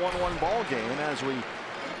keeps it a 1-1 ball game as we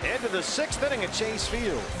head to the 6th inning at Chase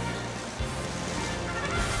Field.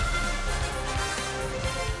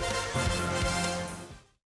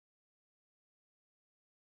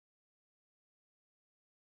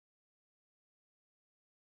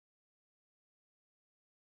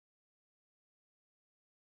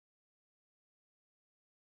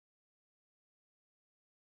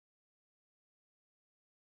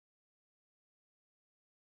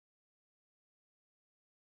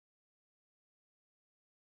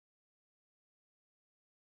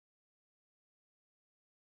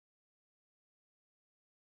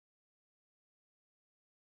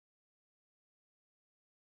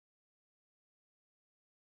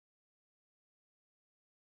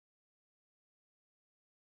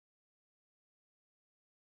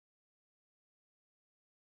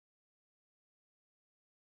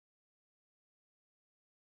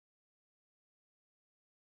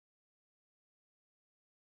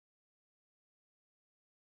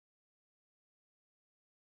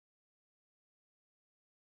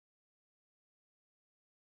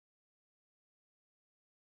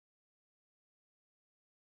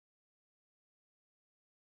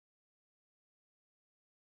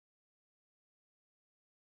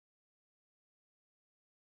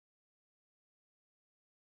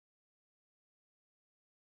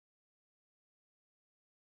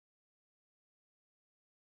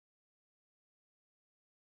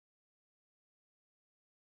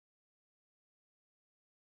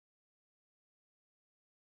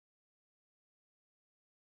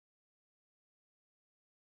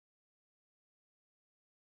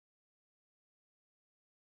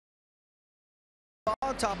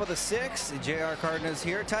 Top of the 6th, JR Cardinals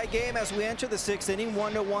here. Tight game as we enter the 6th inning.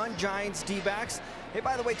 1-1 Giants D-backs. Hey,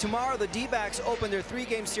 by the way, tomorrow the D-backs open their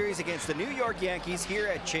 3-game series against the New York Yankees here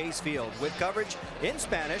at Chase Field with coverage in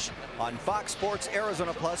Spanish on Fox Sports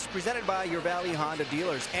Arizona Plus, presented by your Valley Honda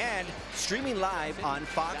dealers and streaming live on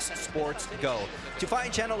Fox Sports Go. To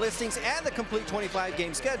find channel listings and the complete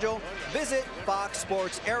 25-game schedule, visit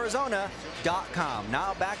foxsportsarizona.com.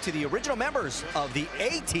 Now back to the original members of the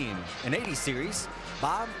A-Team in 80 series,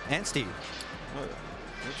 Bob and Steve.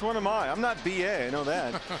 Which one am I? I'm not BA, I know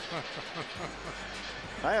that.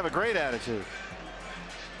 I have a great attitude.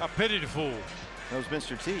 A pity the fool. That was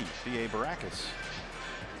Mr. T, B.A. Baracus.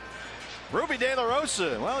 Ruby De La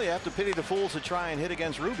Rosa. Well, you have to pity the fools that try and hit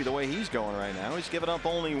against Ruby the way he's going right now. He's given up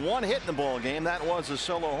only 1 hit in the ball game. That was a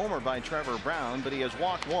solo homer by Trevor Brown, but he has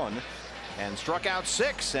walked 1 and struck out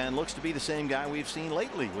 6 and looks to be the same guy we've seen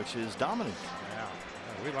lately, which is dominant. Yeah,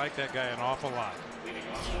 we like that guy an awful lot.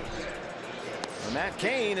 And Matt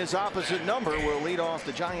Cain, his opposite number, will lead off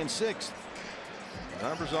the Giants' 6th.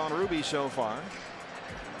 Numbers on Ruby so far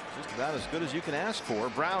just about as good as you can ask for.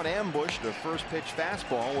 Brown ambushed a first pitch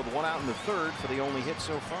fastball with 1 out in the 3rd for the only hit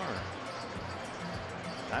so far.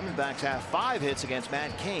 Diamondbacks have 5 hits against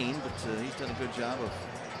Matt Cain, but he's done a good job of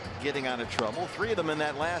getting out of trouble. 3 of them in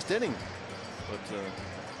that last inning, but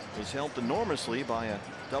was helped enormously by a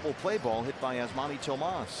double play ball hit by Yasmani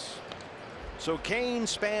Tomas. So Cain,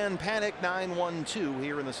 Span, Panic 9-1-2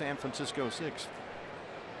 here in the San Francisco 6th.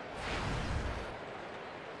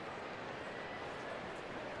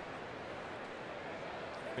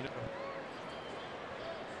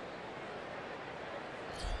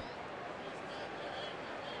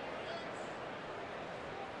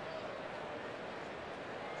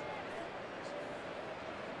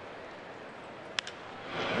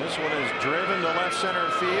 This one is driven to left center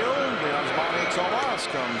field. Yasmani Tomas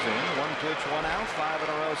comes in. 1 pitch, 1 out. 5 in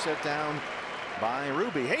a row set down by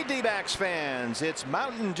Ruby. Hey, D-backs fans, it's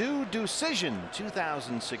Mountain Dew Decision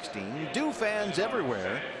 2016. Dew fans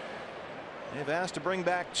everywhere They've asked to bring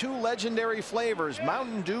back 2 legendary flavors,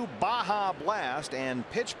 Mountain Dew Baja Blast and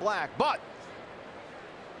Pitch Black, but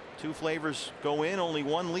 2 flavors go in, only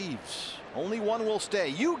 1 leaves. Only 1 will stay.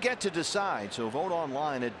 You get to decide, so vote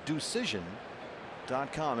online at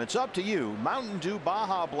decision.com. It's up to you, Mountain Dew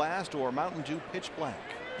Baja Blast or Mountain Dew Pitch Black.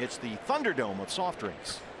 It's the Thunderdome of soft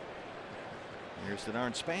drinks. Here's the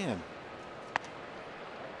darn Span.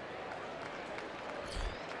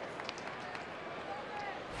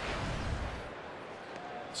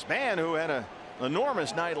 Span, who had an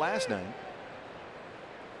enormous night last night.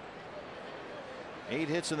 8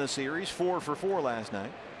 hits in the series, 4 for 4 last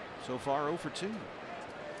night. So far 0 for 2.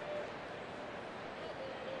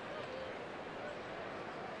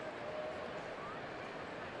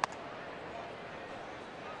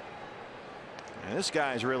 And this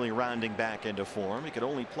guy's really rounding back into form. He could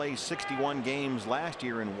only play 61 games last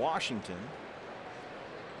year in Washington.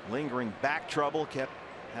 Lingering back trouble, kept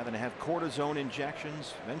having to have cortisone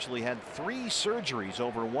injections. Eventually had 3 surgeries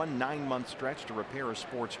over one 9-month stretch to repair a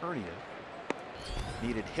sports hernia.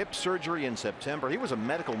 Needed hip surgery in September. He was a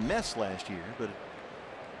medical mess last year, but it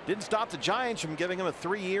didn't stop the Giants from giving him a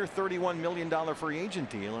 3-year, $31 million free agent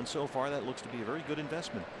deal. And so far that looks to be a very good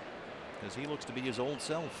investment, because he looks to be his old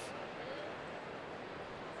self.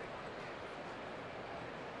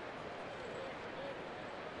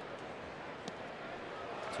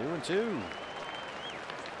 Two and two.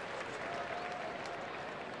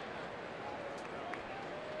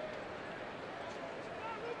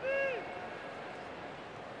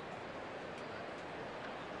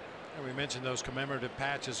 We mentioned those commemorative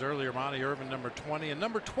patches earlier. Monty Irvin, number 20, and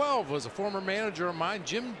number 12 was a former manager of mine,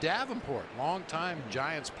 Jim Davenport, longtime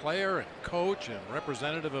Giants player and coach and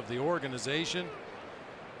representative of the organization.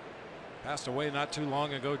 Passed away not too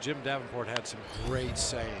long ago. Jim Davenport had some great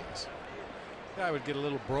sayings. The guy would get a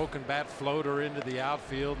little broken bat floater into the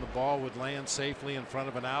outfield, and the ball would land safely in front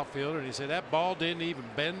of an outfielder, and he said that ball didn't even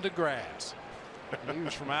bend the grass. He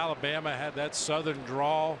was from Alabama, had that southern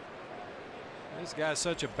drawl. This guy's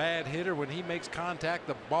such a bad hitter. When he makes contact,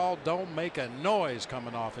 the ball don't make a noise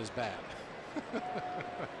coming off his bat. One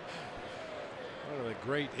of the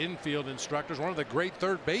great infield instructors, one of the great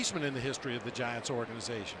third basemen in the history of the Giants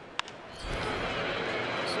organization.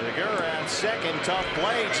 Segura at second, tough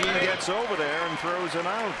play. Gene gets over there and throws him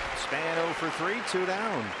out. Span 0 for 3, 2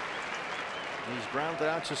 down. He's grounded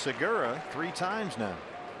out to Segura 3 times now.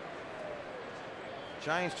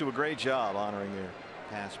 Giants do a great job honoring their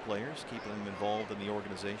past players, keeping them involved in the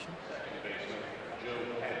organization.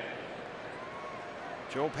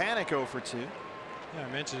 Joe Panik 0 for 2. Yeah, I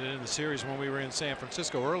mentioned it in the series when we were in San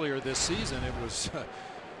Francisco earlier this season. It was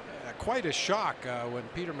quite a shock when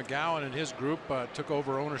Peter McGowan and his group took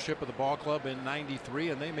over ownership of the ball club in '93,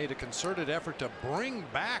 and they made a concerted effort to bring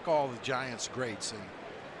back all the Giants greats. And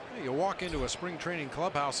you walk into a spring training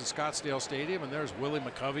clubhouse at Scottsdale Stadium, and there's Willie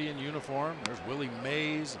McCovey in uniform. There's Willie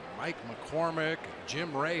Mays, Mike McCormick,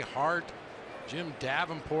 Jim Ray Hart, Jim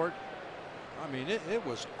Davenport. I mean, it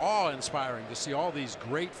was awe-inspiring to see all these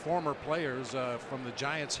great former players from the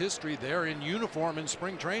Giants' history there in uniform in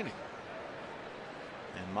spring training.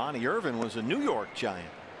 And Monty Irvin was a New York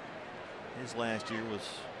Giant. His last year was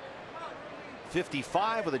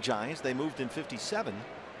 55 with the Giants. They moved in 57.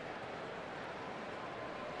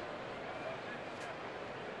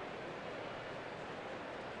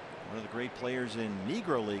 One of the great players in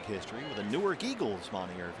Negro League history with the Newark Eagles,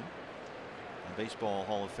 Monty Irvin, a Baseball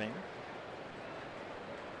Hall of Famer.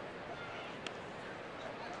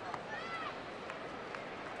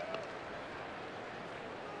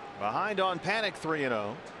 Behind on Panik,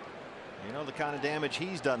 3-0. You know the kind of damage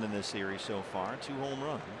he's done in this series so far. 2 home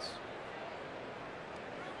runs.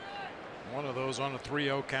 One of those on a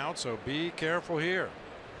 3-0 count, so be careful here.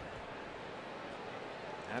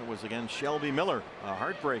 That was against Shelby Miller, a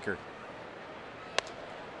heartbreaker.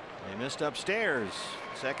 They missed upstairs.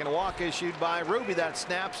 Second walk issued by Ruby. That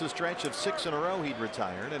snaps a stretch of 6 in a row. He'd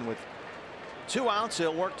retired, and with 2 outs,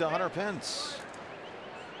 he'll work to Hunter Pence.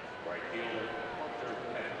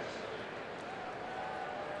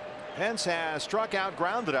 Pence has struck out,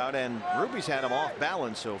 grounded out, and Ruby's had him off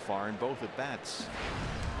balance so far in both at bats.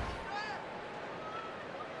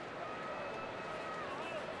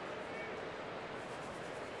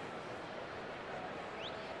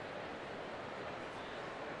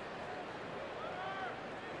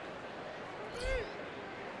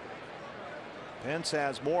 Pence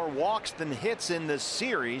has more walks than hits in this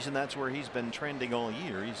series, and that's where he's been trending all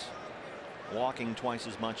year. He's walking twice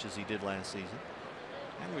as much as he did last season.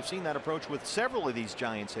 And we've seen that approach with several of these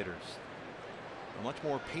Giants hitters. A much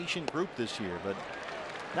more patient group this year, but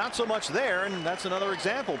not so much there, and that's another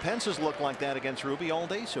example. Pence has looked like that against Ruby all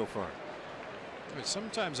day so far.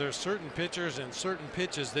 Sometimes there's certain pitchers and certain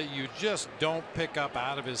pitches that you just don't pick up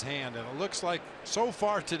out of his hand, and it looks like so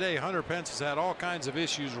far today Hunter Pence has had all kinds of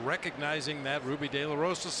issues recognizing that Ruby De La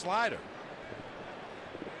Rosa slider.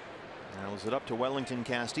 Now is it up to Wellington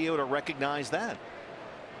Castillo to recognize that?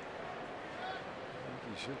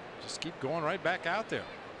 He should just keep going right back out there.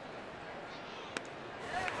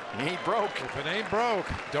 He ain't broke. If it ain't broke,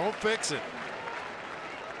 don't fix it.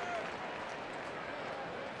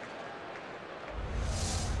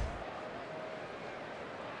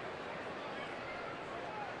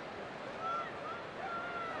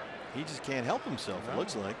 He just can't help himself, it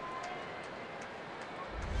looks like.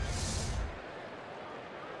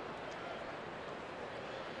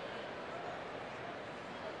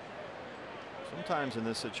 Sometimes in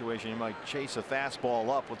this situation you might chase a fastball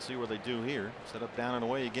up. Let's see what they do here. Set up, down, and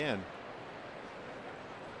away again.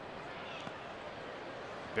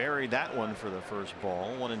 Buried that one for the first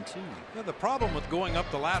ball. 1-2. Yeah, the problem with going up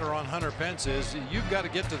the ladder on Hunter Pence is you've got to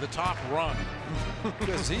get to the top rung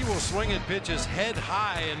because he will swing at pitches head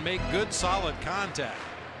high and make good solid contact.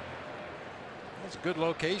 That's a good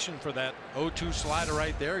location for that 0-2 slider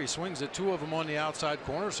right there. He swings at 2 of them on the outside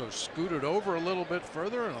corner, so scoot it over a little bit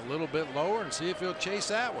further and a little bit lower and see if he'll chase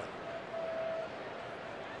that one.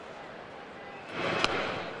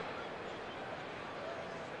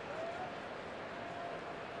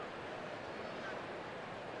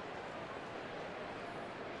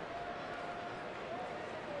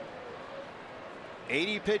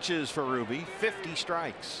 $80 pitches for Ruby, 50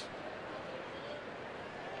 strikes.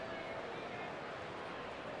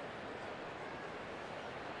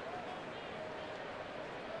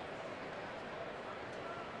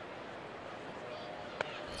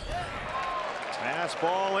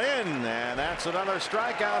 Fastball in, and that's another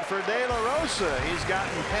strikeout for De La Rosa. He's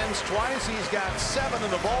gotten Pence twice. He's got 7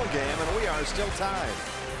 in the ball game, and we are still tied.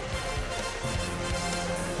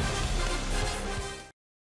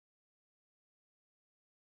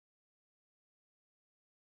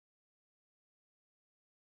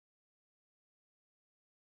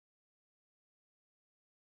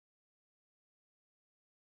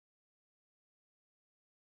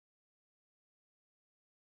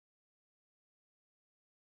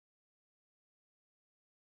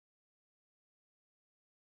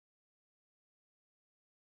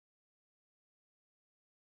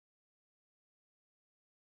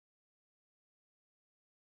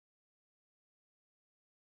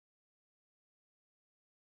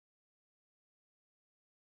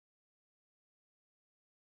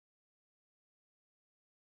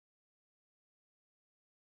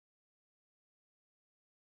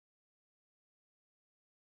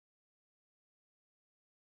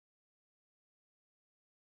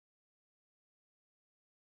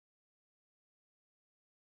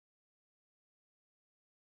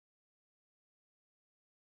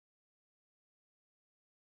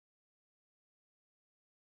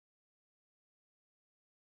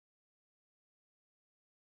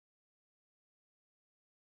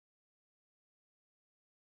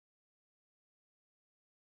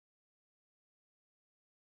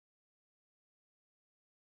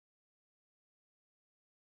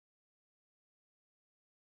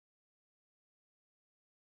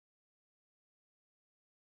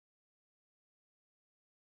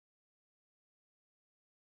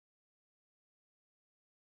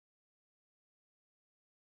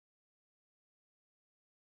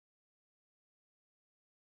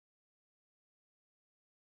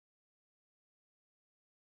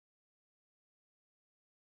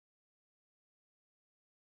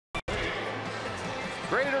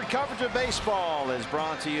 Greater coverage of baseball is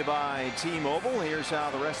brought to you by T-Mobile. Here's how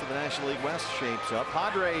the rest of the National League West shapes up.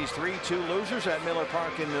 Padres 3-2 losers at Miller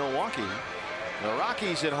Park in Milwaukee. The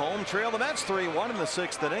Rockies at home trail the Mets 3-1 in the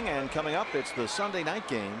 6th inning, and coming up it's the Sunday night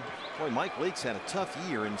game. Boy, Mike Leake's had a tough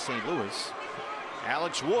year in St. Louis.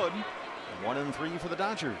 Alex Wood 1-3 for the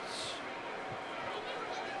Dodgers.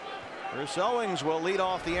 Chris Owings will lead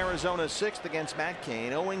off the Arizona 6th against Matt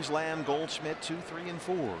Cain. Owings, Lamb, Goldschmidt 2-3 and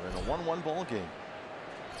 4 in a 1-1 ball game.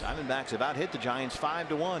 Diamondbacks have out hit the Giants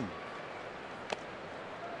 5-1.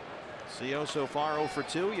 CO so far 0 for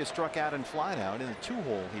 2. He struck out and flied out in a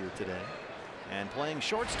 2-hole here today. And playing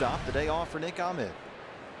shortstop, the day off for Nick Ahmed.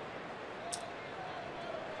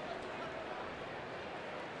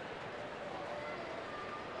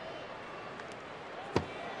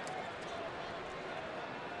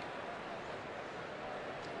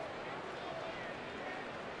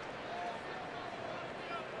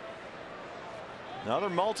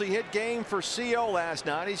 Another multi-hit game for CO last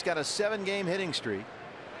night. He's got a 7-game hitting streak.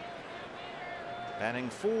 Batting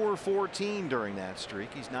 .414 during that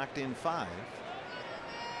streak. He's knocked in 5.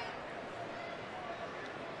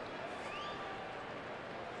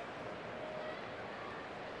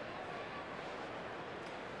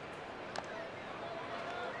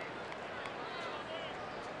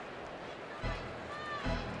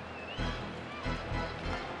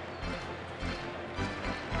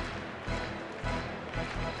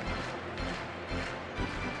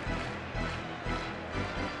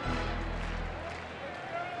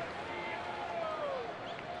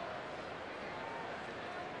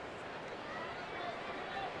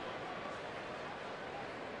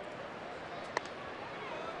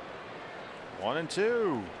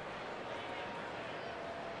 1-2.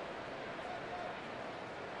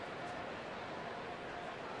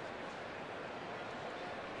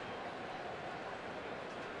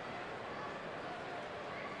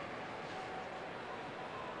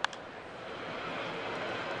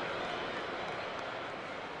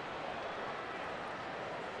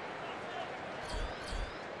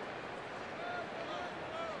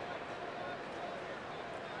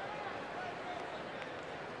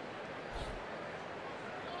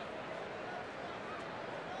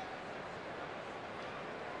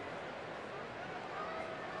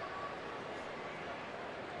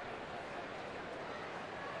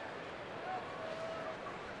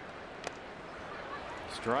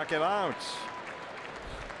 Struck him out.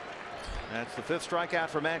 That's the 5th strikeout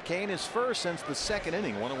for Matt Cain, his first since the 2nd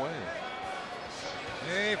inning, 1 away.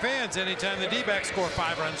 Hey fans, anytime the D-backs score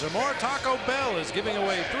 5 runs or more, Taco Bell is giving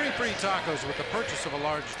away 3 free tacos with the purchase of a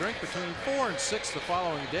large drink between 4 and 6 the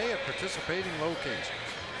following day at participating locations.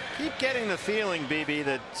 Keep getting the feeling, BB,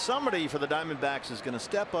 that somebody for the Diamondbacks is going to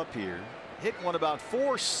step up here, hit one about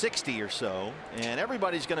 460 or so, and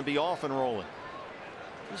everybody's going to be off and rolling.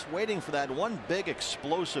 Just waiting for that one big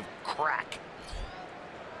explosive crack.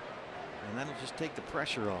 And that'll just take the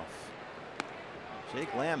pressure off.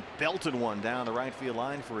 Jake Lamb belted one down the right field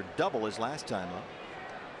line for a double his last time up.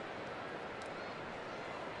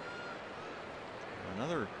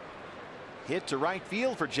 Another hit to right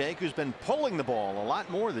field for Jake, who's been pulling the ball a lot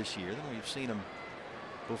more this year than we've seen him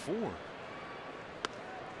before.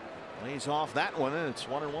 Lays off that one, and it's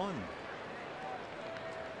 1-1.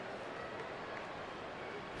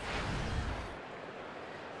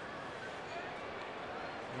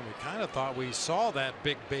 We kind of thought we saw that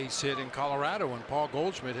big base hit in Colorado when Paul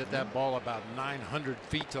Goldschmidt hit that ball about 900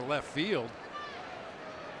 feet to left field.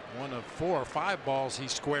 One of 4 or 5 balls he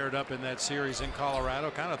squared up in that series in Colorado.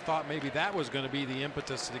 Kind of thought maybe that was going to be the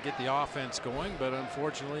impetus to get the offense going, but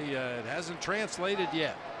unfortunately it hasn't translated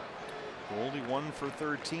yet. Goldie 1 for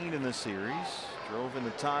 13 in the series. Drove in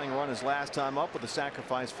the tying run his last time up with a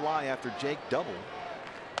sacrifice fly after Jake doubled.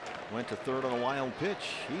 Went to third on a wild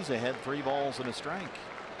pitch. He's ahead 3 balls and a strike.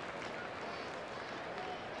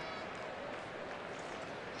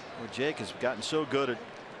 Well, Jake has gotten so good at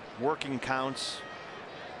working counts.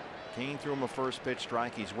 Cain threw him a first pitch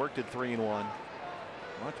strike. He's worked at 3-1.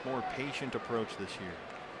 Much more patient approach this year.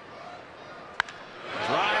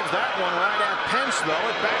 Drives that one right at Pence, though.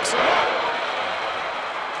 It backs him up.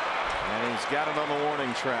 And he's got it on the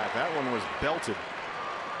warning track. That one was belted.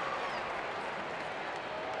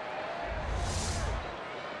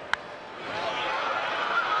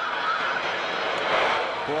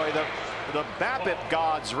 Boy, the BABIP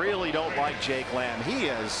gods really don't like Jake Lamb. He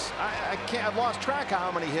is. I've lost track of how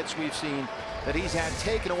many hits we've seen that he's had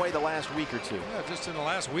taken away the last week or two. Yeah, just in the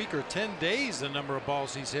last week or 10 days, the number of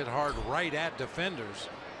balls he's hit hard right at defenders.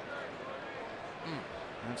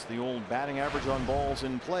 That's the old batting average on balls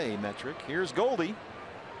in play metric. Here's Goldie.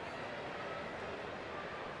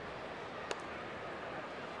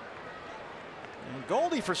 And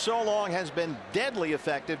Goldie for so long has been deadly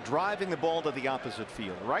effective driving the ball to the opposite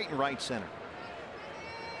field, right and right center.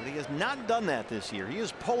 But he has not done that this year. He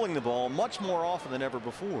is pulling the ball much more often than ever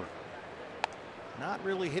before. Not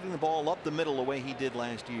really hitting the ball up the middle the way he did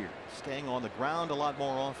last year. Staying on the ground a lot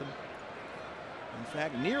more often. In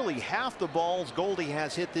fact, nearly half the balls Goldie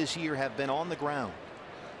has hit this year have been on the ground.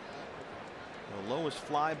 The lowest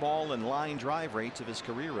fly ball and line drive rates of his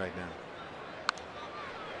career right now.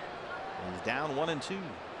 And he's down 1-2.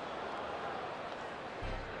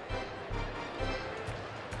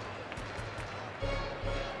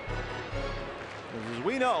 As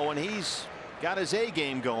we know, when he's got his A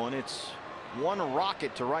game going, it's one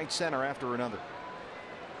rocket to right center after another.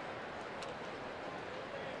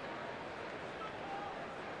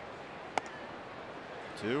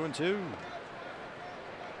 2-2.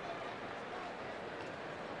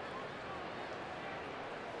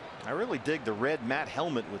 I really dig the red matte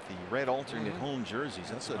helmet with the red alternate home jerseys.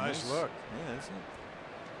 That's a nice look. Yeah, isn't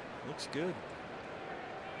it? Looks good.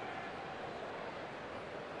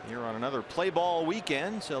 Here on another play ball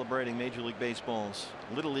weekend, celebrating Major League Baseball's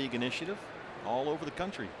Little League initiative all over the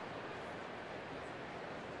country.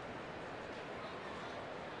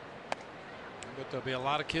 But there'll be a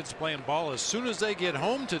lot of kids playing ball as soon as they get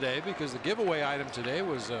home today, because the giveaway item today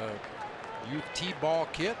was a youth T-ball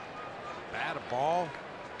kit, bat, a ball.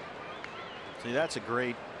 See, that's a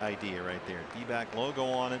great idea right there. D-back logo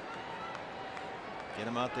on it. Get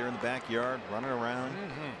him out there in the backyard running around.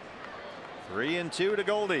 3-2 to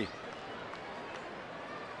Goldie.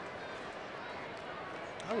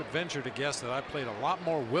 I would venture to guess that I played a lot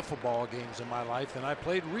more wiffle ball games in my life than I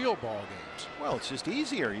played real ball games. Well, it's just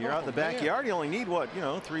easier. You're out in the backyard. You only need, what,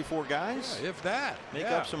 3, 4 guys? Yeah, if that. Make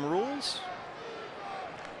up some rules.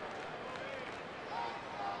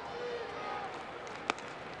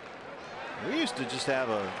 We used to just have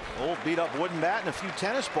a old beat up wooden bat and a few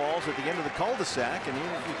tennis balls at the end of the cul-de-sac, and you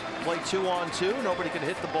play 2-on-2. Nobody could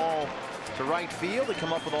hit the ball to right field. They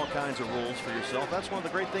come up with all kinds of rules for yourself. That's one of the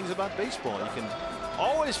great things about baseball. You can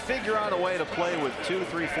always figure out a way to play with 2,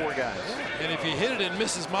 3, 4 guys. And if you hit it in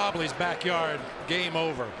Mrs. Mobley's backyard, game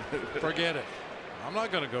over. Forget it. I'm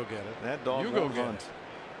not going to go get it. That dog you go won't get hunt. it.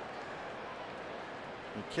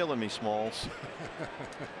 You're killing me, Smalls.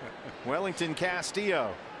 Wellington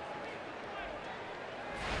Castillo.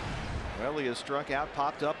 Well, he has struck out,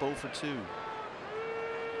 popped up 0 for 2.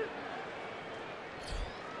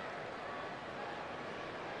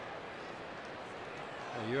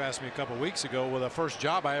 You asked me a couple weeks ago, well, the first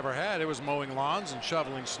job I ever had, it was mowing lawns and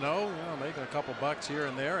shoveling snow, making a couple bucks here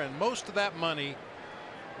and there, and most of that money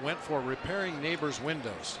went for repairing neighbors'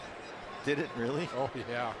 windows. Did it really? Oh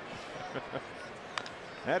yeah.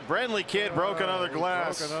 That Brenly kid broke another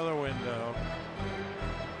glass. Broke another window.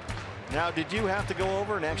 Now, did you have to go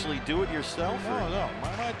over and actually do it yourself? No.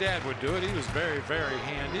 My dad would do it. He was very, very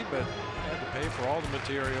handy, but had to pay for all the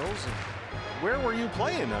materials. And where were you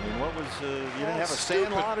playing? I mean, what was you didn't have a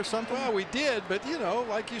sand lot or something? Well, we did, but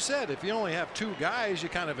like you said, if you only have 2 guys, you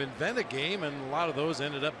kind of invent a game, and a lot of those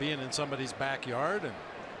ended up being in somebody's backyard, and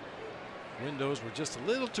windows were just a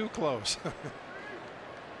little too close.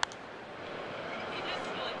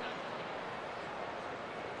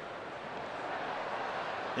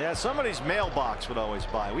 Yeah, somebody's mailbox would always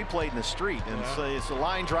buy. We played in the street, and so it's a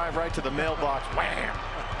line drive right to the mailbox. Wham!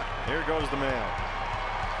 Here goes the mail.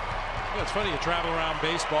 It's funny, you travel around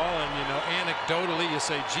baseball and anecdotally you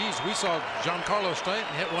say, geez, we saw Giancarlo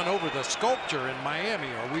Stanton hit one over the sculpture in Miami,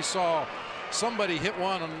 or we saw somebody hit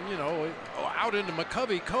one out into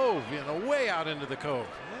McCovey Cove, way out into the cove.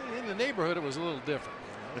 In the neighborhood it was a little different.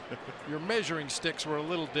 Your measuring sticks were a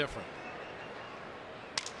little different.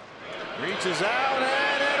 Reaches out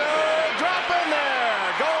and it'll drop in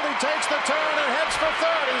there. Goldie takes the turn and heads for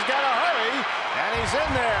third. He's got to hurry, and he's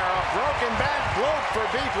in there. A broken bat bloop for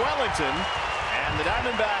Beef Wellington, and the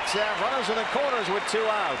Diamondbacks have runners in the corners with 2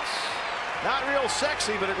 outs. Not real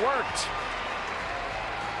sexy, but it worked.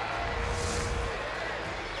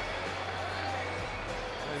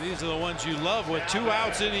 These are the ones you love with 2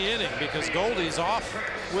 outs in the inning, because Goldie's off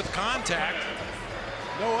with contact.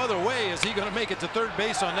 No other way is he going to make it to third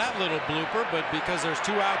base on that little blooper, but because there's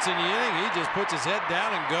 2 outs in the inning, he just puts his head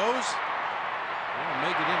down and goes. He'll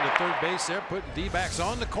make it into third base there, putting D-backs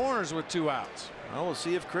on the corners with 2 outs. Well, we'll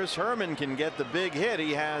see if Chris Herman can get the big hit.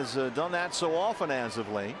 He has done that so often as of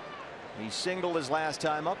late. He singled his last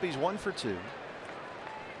time up. He's 1 for 2.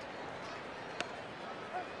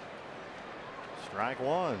 Strike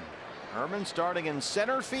 1. Herman starting in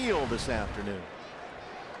center field this afternoon.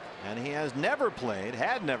 And he had never played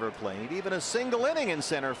even a single inning in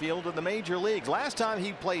center field in the major leagues. Last time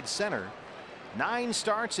he played center, 9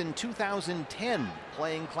 starts in 2010,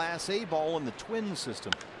 playing Class A ball in the Twin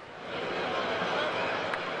system.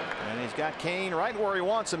 And he's got Kane right where he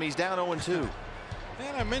wants him. He's down 0-2.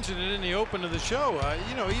 And I mentioned it in the open of the show.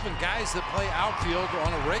 Even guys that play outfield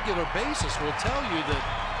on a regular basis will tell you that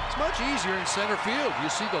it's much easier in center field. You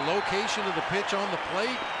see the location of the pitch on the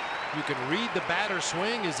plate. You can read the batter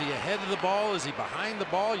swing. Is he ahead of the ball? Is he behind the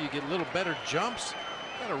ball? You get a little better jumps.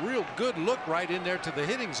 Got a real good look right in there to the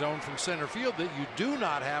hitting zone from center field that you do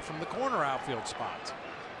not have from the corner outfield spots.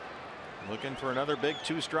 Looking for another big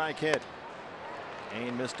 2-strike hit.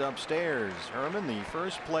 Kane missed upstairs. Herman, the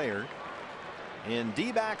first player in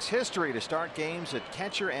D-backs history to start games at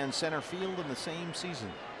catcher and center field in the same season.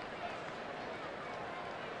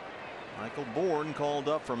 Michael Bourne called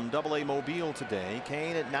up from Double-A Mobile today.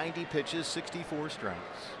 Kane at 90 pitches, 64 strikes.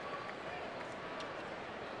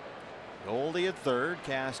 Goldie at third,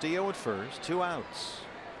 Castillo at first, 2 outs.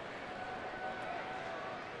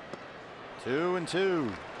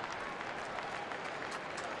 2-2.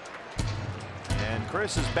 And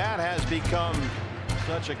Chris's bat has become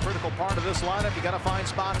such a critical part of this lineup. You got to find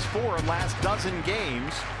spots for him. Last dozen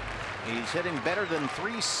games, he's hitting better than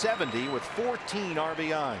 .370 with 14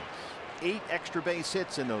 RBIs. 8 extra base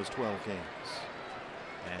hits in those 12 games.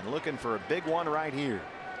 And looking for a big one right here.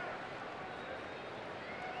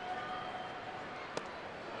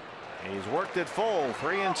 He's worked it full.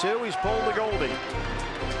 3-2. He's pulled the Goldie.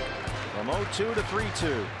 From 0-2 to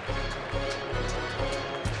 3-2.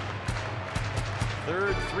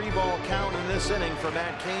 Third 3-ball count in this inning for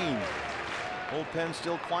Matt Cain. Bullpen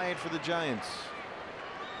still quiet for the Giants.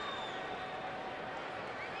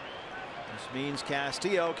 means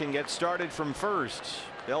Castillo can get started from first.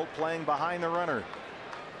 Belt playing behind the runner.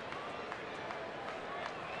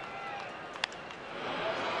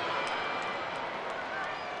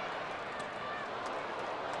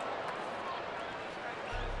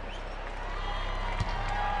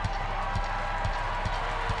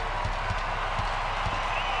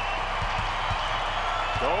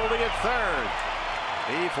 Goldie at third.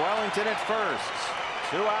 Beef Wellington at first.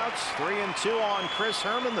 2 outs, 3-2 on Chris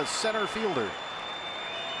Herman, the center fielder.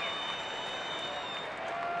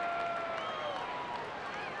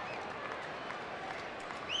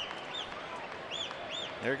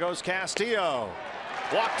 There goes Castillo.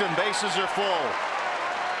 Walked him, bases are full.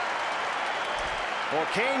 Well,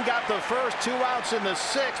 Kane got the first 2 outs in the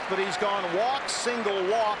 6th, but he's gone walk, single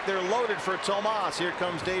walk. They're loaded for Tomas. Here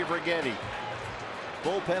comes Dave Righetti.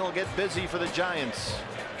 Bullpen will get busy for the Giants.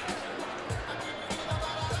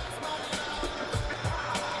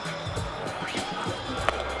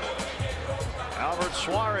 Albert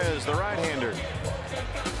Suarez, the right-hander.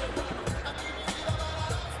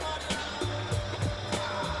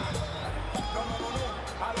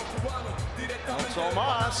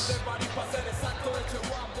 Tomas,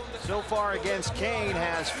 so far against Kane,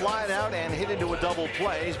 has flied out and hit into a double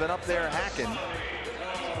play. He's been up there hacking.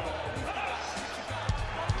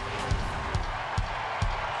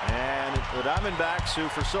 And the Diamondbacks, who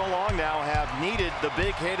for so long now have needed the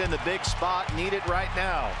big hit in the big spot, need it right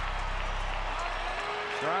now.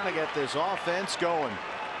 Trying to get this offense going.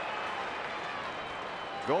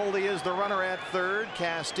 Goldie is the runner at third,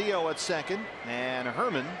 Castillo at second, and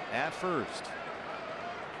Herman at first.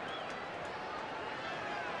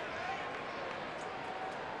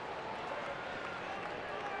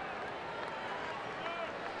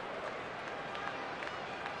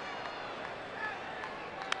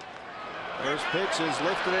 First pitch is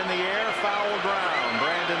lifted in the air, foul ground.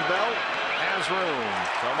 Brandon Belt has room.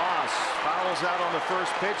 Tomas fouls out on the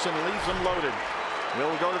first pitch and leaves him loaded.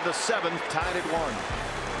 We'll go to the 7th, tied at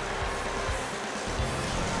 1.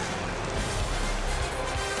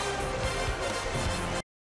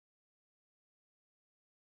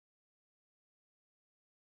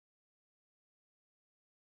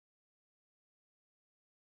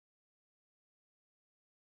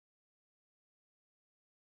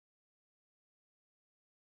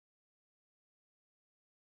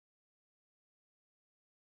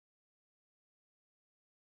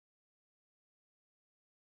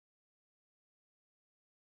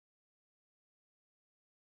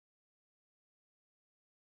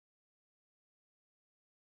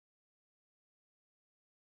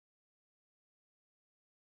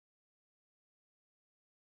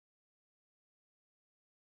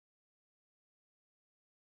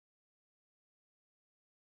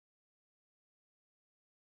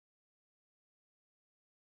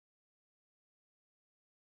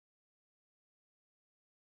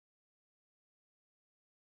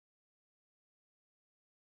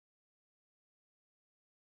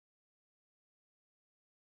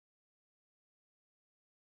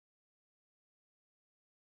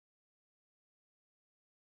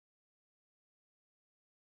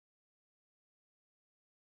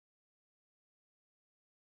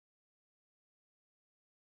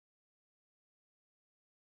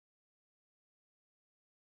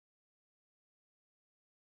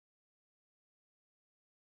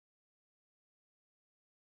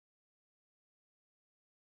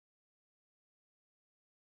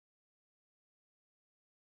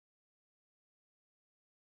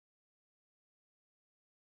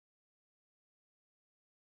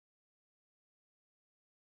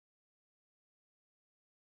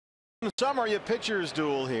 Summer, your pitchers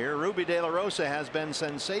duel here. Ruby De La Rosa has been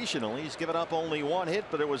sensational. He's given up only 1 hit,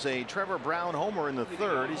 but it was a Trevor Brown homer in the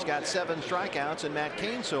 3rd. He's got 7 strikeouts, and Matt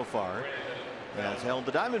Cain so far has held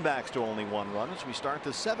the Diamondbacks to only 1 run as we start the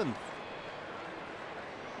 7th.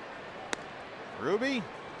 Ruby,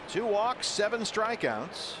 2 walks, 7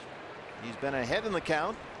 strikeouts. He's been ahead in the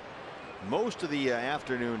count most of the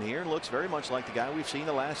afternoon here. Looks very much like the guy we've seen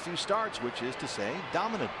the last few starts, which is to say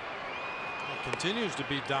dominant. Continues to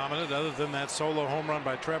be dominant, other than that solo home run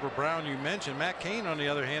by Trevor Brown you mentioned. Matt Cain, on the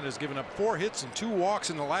other hand, has given up 4 hits and 2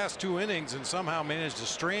 walks in the last 2 innings and somehow managed to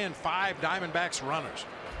strand 5 Diamondbacks runners.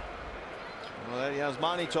 Well,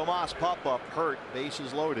 Yasmani Tomas pop-up hurt,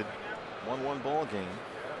 bases loaded, 1-1 ball game.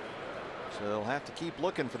 So they'll have to keep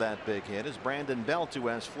looking for that big hit as Brandon Belt, who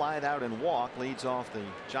has flied out and walked, leads off the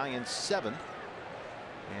Giants 7th.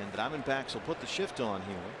 And the Diamondbacks will put the shift on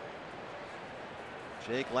here.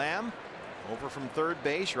 Jake Lamb over from third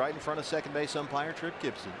base, right in front of second base umpire Trip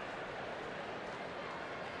Gibson.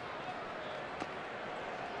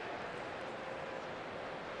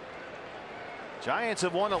 Giants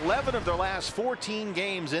have won 11 of their last 14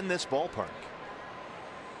 games in this ballpark.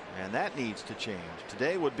 And that needs to change.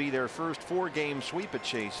 Today would be their first 4-game sweep at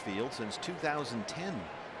Chase Field since 2010.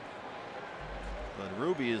 But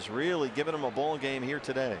Ruby is really giving them a ball game here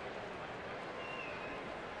today.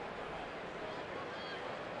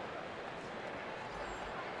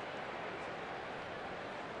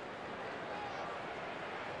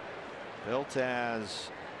 Bilt has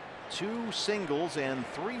 2 singles and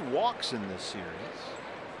 3 walks in this series.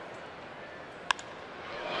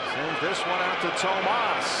 Sends this one out to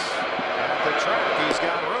Tomas. At the track, he's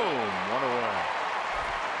got room. 1 away.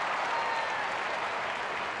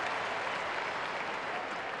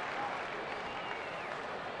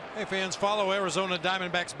 Hey fans, follow Arizona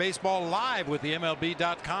Diamondbacks baseball live with the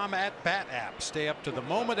MLB.com at Bat app. Stay up to the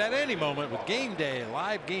moment at any moment with game day,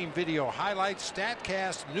 live game video highlights,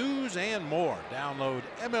 StatCast, news, and more. Download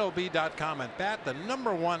MLB.com at Bat, the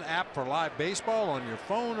 #1 app for live baseball on your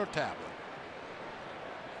phone or tablet.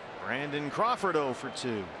 Brandon Crawford 0 for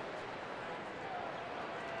 2.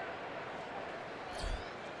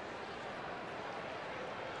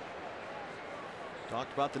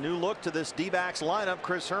 Talked about the new look to this D-backs lineup.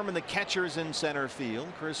 Chris Herman, the catcher's in center field.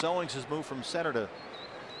 Chris Owings has moved from center to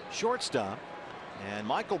shortstop. And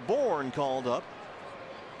Michael Bourne called up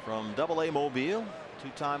from AA Mobile.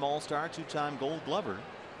 2-time All-Star, 2-time Gold Glover.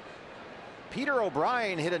 Peter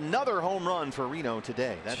O'Brien hit another home run for Reno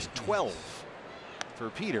today. That's 12 for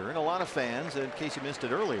Peter. And a lot of fans, in case you missed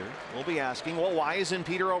it earlier, will be asking, well, why isn't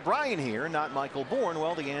Peter O'Brien here and not Michael Bourne?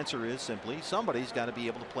 Well, the answer is simply somebody's got to be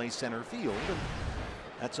able to play center field. And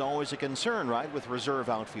that's always a concern, right, with reserve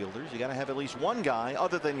outfielders. You got to have at least one guy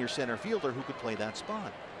other than your center fielder who could play that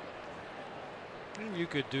spot. You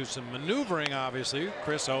could do some maneuvering, obviously.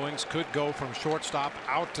 Chris Owings could go from shortstop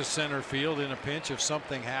out to center field in a pinch if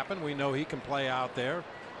something happened. We know he can play out there.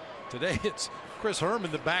 Today it's Chris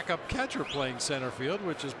Herman, the backup catcher, playing center field,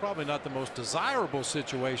 which is probably not the most desirable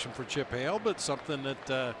situation for Chip Hale, but something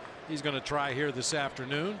that he's going to try here this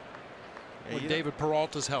afternoon. When David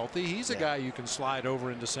Peralta's healthy, he's a guy you can slide over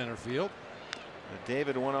into center field.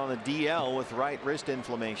 David went on the DL with right wrist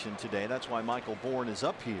inflammation today. That's why Michael Bourne is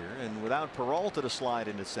up here. And without Peralta to slide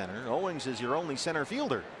into center, Owings is your only center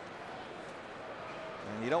fielder.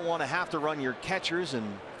 And you don't want to have to run your catchers and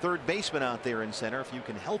third baseman out there in center if you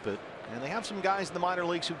can help it. And they have some guys in the minor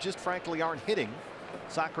leagues who just frankly aren't hitting.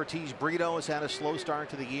 Socrates Brito has had a slow start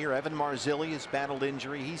to the year. Evan Marzilli has battled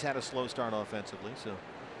injury. He's had a slow start offensively. So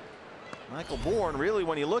Michael Bourne, really,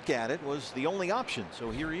 when you look at it, was the only option.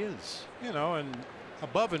 So here he is. You know, and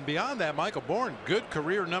above and beyond that, Michael Bourne, good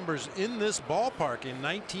career numbers in this ballpark. In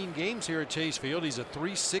 19 games here at Chase Field, he's a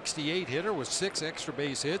 .368 hitter with 6 extra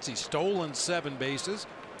base hits. He's stolen 7 bases.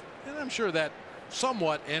 And I'm sure that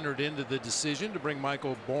somewhat entered into the decision to bring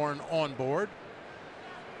Michael Bourne on board.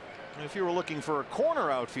 If you were looking for a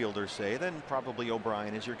corner outfielder, say, then probably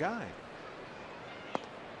O'Brien is your guy.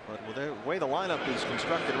 But with the way the lineup is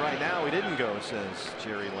constructed right now, he didn't go, says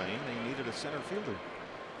Jerry Lane. They needed a center fielder.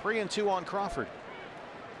 3-2 on Crawford.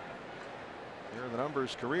 Here are the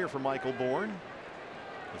numbers career for Michael Bourne.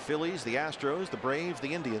 The Phillies, the Astros, the Braves,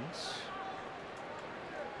 the Indians.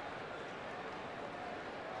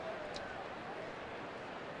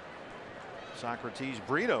 Socrates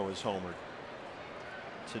Brito is homered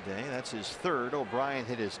today. That's his 3rd. O'Brien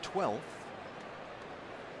hit his 12th.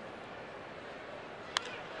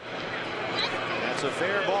 That's a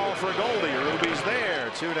fair ball for Goldie. Ruby's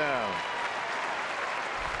there. 2 down.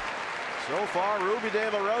 So far, Ruby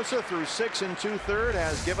De La Rosa through 6 2/3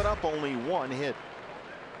 has given up only 1 hit.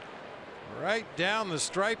 Right down the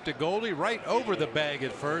stripe to Goldie, right over the bag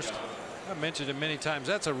at first. I've mentioned it many times.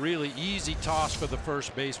 That's a really easy toss for the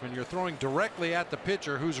first baseman. You're throwing directly at the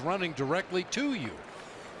pitcher who's running directly to you.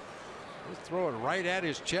 Just throw it right at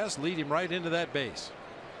his chest, lead him right into that base.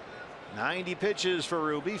 90 pitches for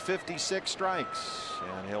Ruby, 56 strikes,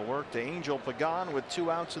 and he'll work to Angel Pagan with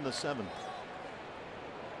 2 outs in the 7th.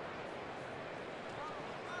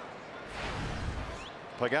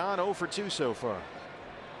 Pagan 0 for 2 so far.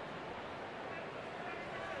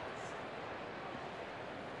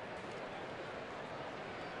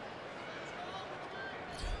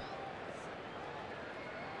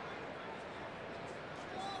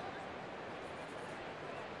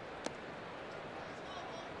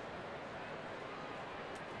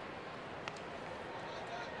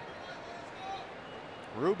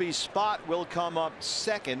 Ruby's spot will come up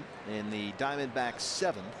 2nd in the Diamondbacks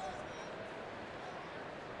 7th.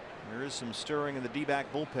 There is some stirring in the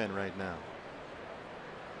D-back bullpen right now.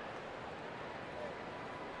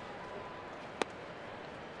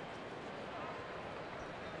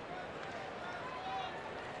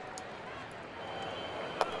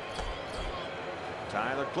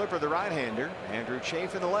 Tyler Clipper, the right-hander. Andrew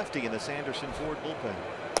Chafin, the lefty, in the Sanderson Ford bullpen.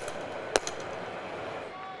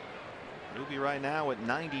 Ruby right now at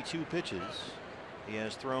 92 pitches. He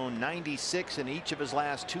has thrown 96 in each of his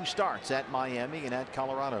last 2 starts at Miami and at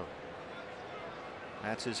Colorado.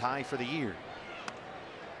 That's his high for the year.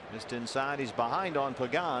 Missed inside. He's behind on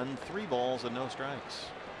Pagan. 3 balls and no strikes.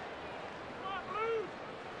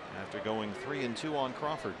 After going 3-2 on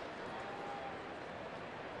Crawford.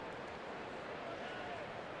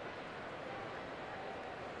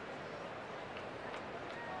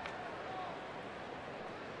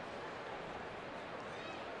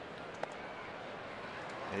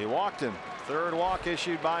 He walked him. 3rd walk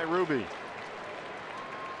issued by Ruby.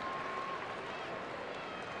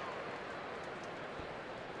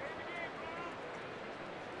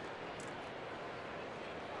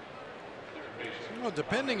 Well,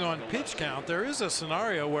 depending on pitch count, there is a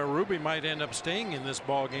scenario where Ruby might end up staying in this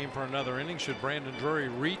ball game for another inning. Should Brandon Drury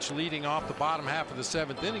reach leading off the bottom half of the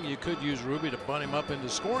 7th inning, you could use Ruby to bunt him up into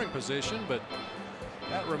scoring position, but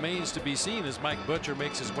that remains to be seen as Mike Butcher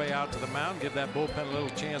makes his way out to the mound. Give that bullpen a little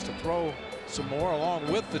chance to throw some more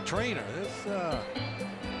along with the trainer. This, not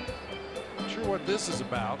sure what this is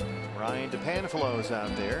about. Ryan DePanfillo's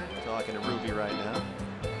out there talking to Ruby right now.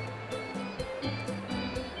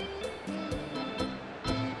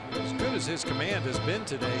 As good as his command has been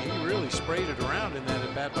today, he really sprayed it around in that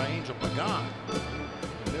at bat by Angel Pagan.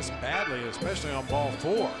 He missed badly, especially on ball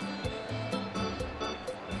 4.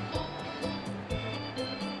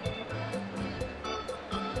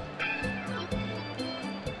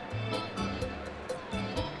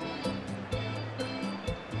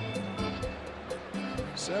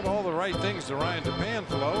 Said all the right things to Ryan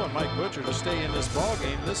DePanfillo and Mike Butcher to stay in this ball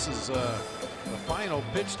game. This is the final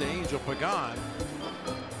pitch to Angel Pagan.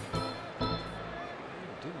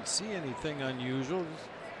 Didn't see anything unusual.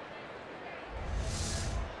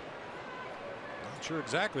 Not sure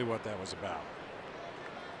exactly what that was about.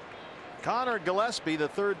 Connor Gillespie, the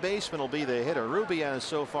 3rd baseman, will be the hitter. Ruby has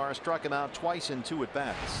so far struck him out twice in 2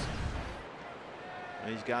 at-bats.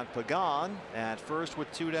 He's got Pagan at first with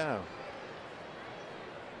 2 down.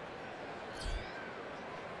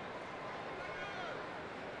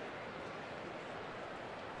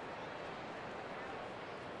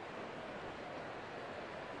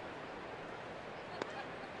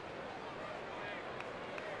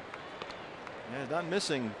 He's not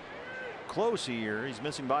missing close here. He's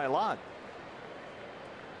missing by a lot.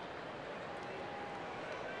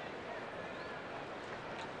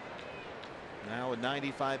 Now with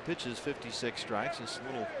 95 pitches, 56 strikes. This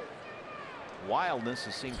little wildness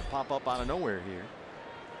has seemed to pop up out of nowhere here.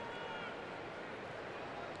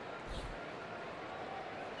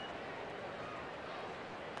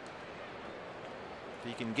 If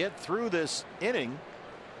he can get through this inning,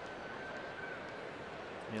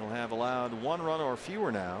 he'll have allowed 1 run or fewer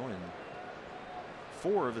now in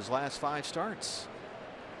 4 of his last 5 starts.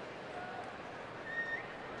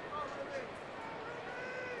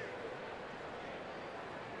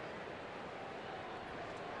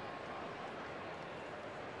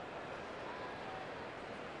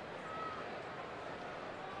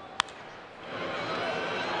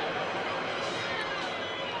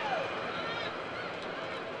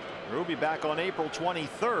 Ruby back on April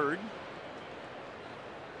 23rd.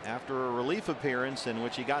 After a relief appearance in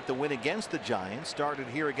which he got the win against the Giants. Started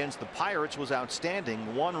here against the Pirates, was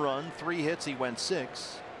outstanding. 1 run, 3 hits, he went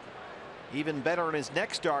 6. Even better in his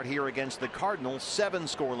next start here against the Cardinals. 7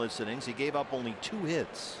 scoreless innings. He gave up only 2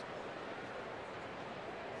 hits.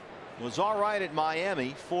 Was all right at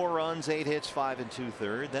Miami. 4 runs, 8 hits, 5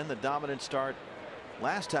 2/3. Then the dominant start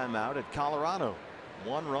last time out at Colorado.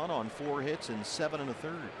 1 run on 4 hits and 7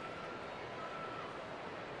 1/3.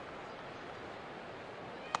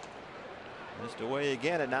 Missed away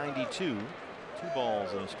again at 92. 2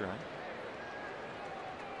 balls and a strike.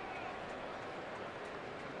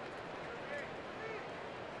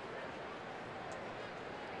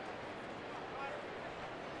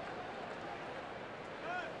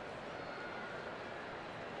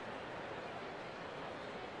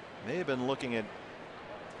 May have been looking at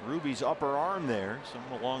Ruby's upper arm there,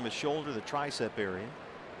 some along the shoulder, the tricep area.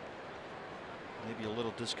 Maybe a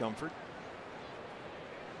little discomfort.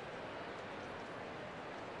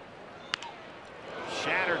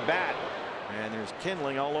 Shattered bat, and there's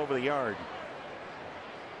kindling all over the yard.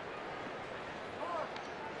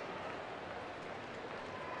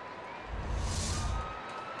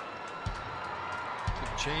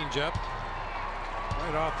 Change up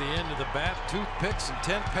right off the end of the bat. Toothpicks and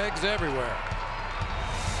tent pegs everywhere.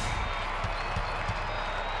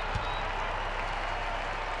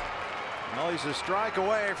 Well, he's a strike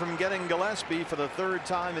away from getting Gillespie for the third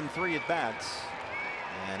time in 3 at-bats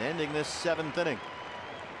and ending this 7th inning.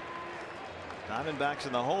 Diamondbacks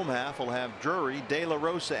in the home half will have Drury, De La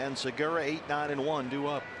Rosa, and Segura 8, 9, and 1 due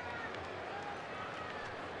up.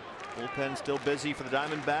 Bullpen still busy for the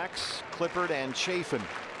Diamondbacks. Clippard and Chafin.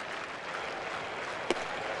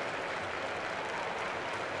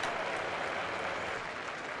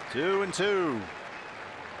 Two and two.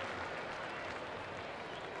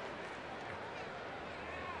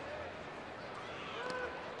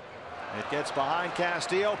 It gets behind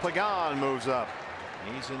Castillo. Pagan moves up.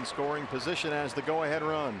 He's in scoring position as the go-ahead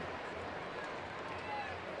run.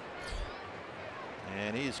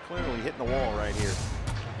 And he's clearly hitting the wall right here.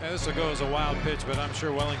 Yeah, this will go as a wild pitch, but I'm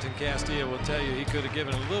sure Wellington Castillo will tell you he could have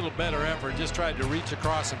given a little better effort. Just tried to reach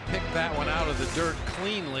across and pick that one out of the dirt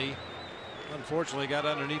cleanly. Unfortunately, got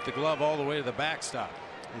underneath the glove all the way to the backstop.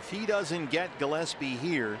 If he doesn't get Gillespie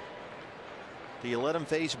here, do you let him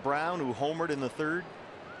face Brown, who homered in the 3rd?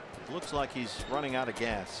 It looks like he's running out of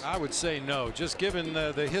gas. I would say no. Just given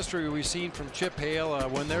the history we've seen from Chip Hale,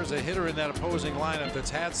 when there's a hitter in that opposing lineup that's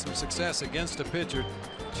had some success against a pitcher,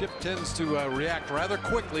 Chip tends to react rather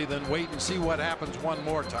quickly than wait and see what happens one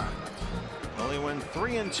more time. Well, he went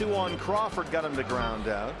 3 and 2 on Crawford, got him to ground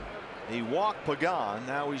out. He walked Pagan.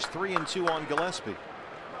 Now he's 3 and 2 on Gillespie.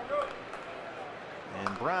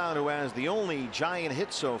 And Brown, who has the only giant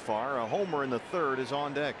hit so far, a homer in the 3rd, is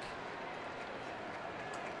on deck.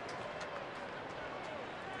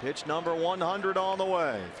 Pitch number 100 on the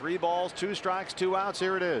way. 3 balls, 2 strikes, 2 outs.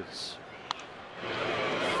 Here it is.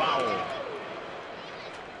 Foul.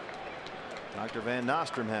 Dr. Van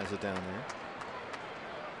Nostrum has it down there.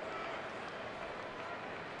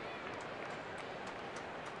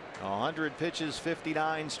 A 100 pitches,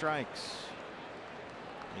 59 strikes.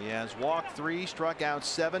 He has walked 3, struck out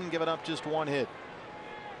 7, given up just 1 hit.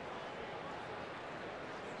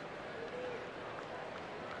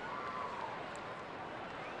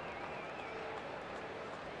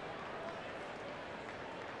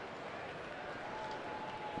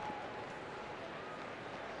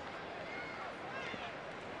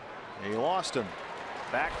 He lost him.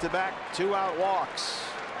 Back-to-back 2-out walks.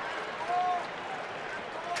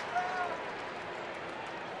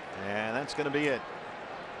 And that's going to be it.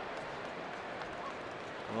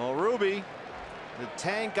 Well, Ruby, the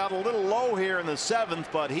tank got a little low here in the 7th,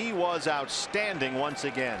 but he was outstanding once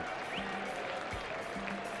again.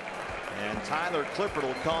 And Tyler Clippard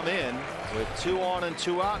will come in with 2 on and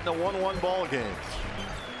 2 out in a 1-1 ball game.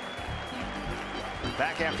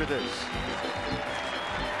 Back after this.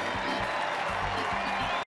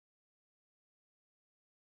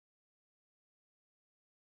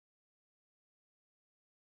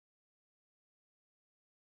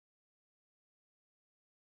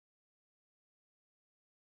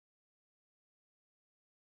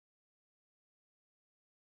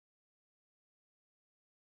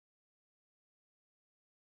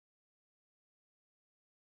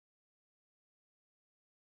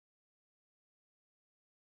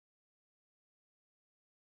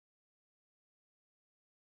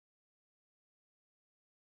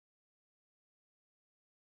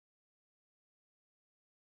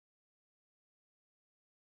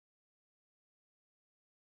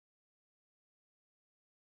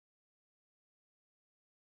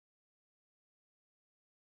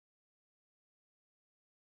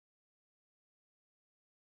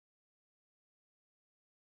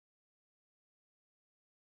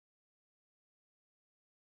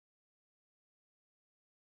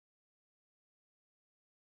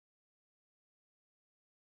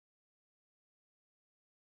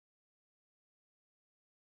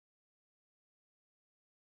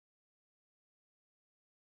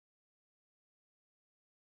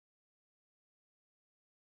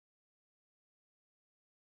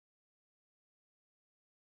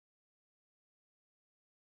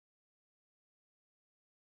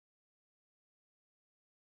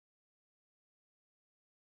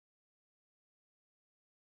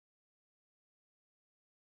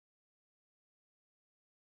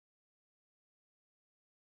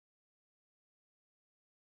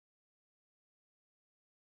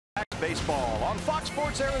 Baseball on Fox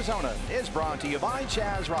Sports Arizona is brought to you by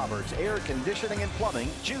Chaz Roberts, Air Conditioning and Plumbing.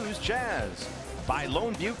 Choose Chaz. By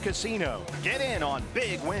Lone Butte Casino. Get in on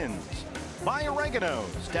big wins. By Oregano.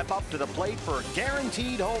 Step up to the plate for a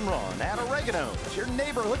guaranteed home run at Oregano's, your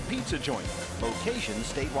neighborhood pizza joint. Location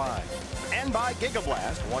statewide. And by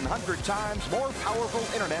Gigablast, 100 times more powerful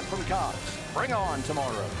internet from Cox. Bring on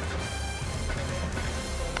tomorrow.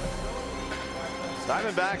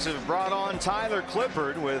 Diamondbacks have brought on Tyler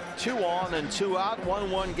Clippard with 2 on and 2 out,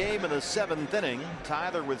 1-1 game in the 7th inning.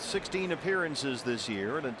 Tyler with 16 appearances this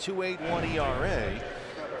year and a 2.81 ERA.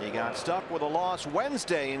 He got stuck with a loss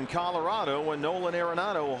Wednesday in Colorado when Nolan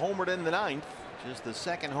Arenado homered in the 9th. Just the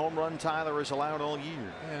 2nd home run Tyler has allowed all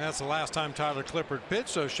year. And that's the last time Tyler Clippard pitched,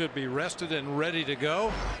 so should be rested and ready to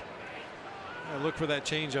go. Look for that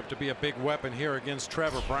changeup to be a big weapon here against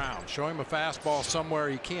Trevor Brown. Show him a fastball somewhere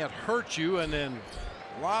he can't hurt you, and then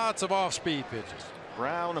lots of off-speed pitches.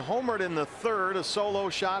 Brown homered in the 3rd, a solo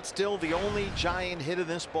shot, still the only Giant hit in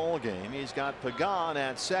this ball game. He's got Pagan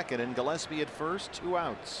at 2nd and Gillespie at 1st, 2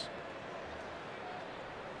 outs.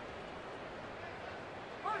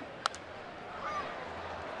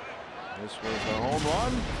 This was the home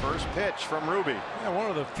run. First pitch from Ruby. Yeah,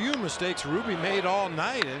 one of the few mistakes Ruby made all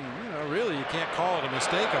night, and really you can't call it a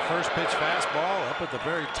mistake. A first pitch fastball up at the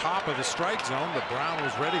very top of the strike zone, but Brown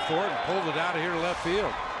was ready for it and pulled it out of here to left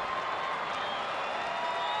field.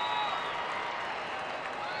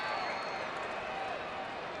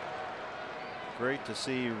 Great to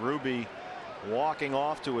see Ruby walking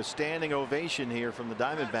off to a standing ovation here from the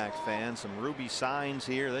Diamondback fans. Some Ruby signs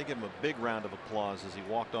here. They give him a big round of applause as he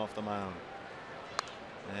walked off the mound.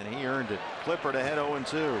 And he earned it. Clippard ahead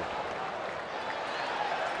 0-2.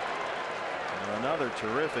 And another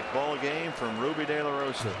terrific ball game from Ruby De La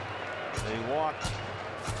Rosa. They walked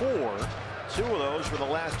 4. 2 of those were the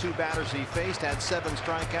last 2 batters he faced. Had 7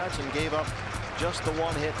 strikeouts and gave up just the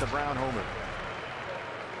 1 hit, the Brown homer.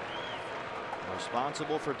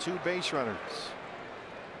 Responsible for 2 base runners.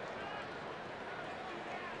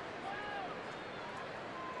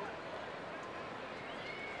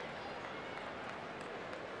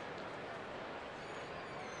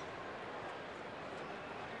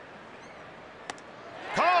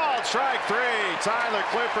 Called strike 3. Tyler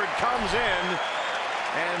Clippard comes in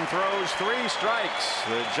and throws 3 strikes.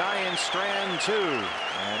 The Giants strand 2.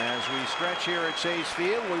 And as we stretch here at Chase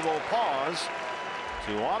Field, we will pause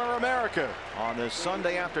to honor America on this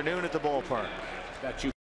Sunday afternoon at the ballpark. That you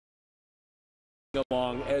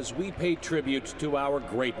along as we pay tribute to our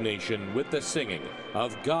great nation with the singing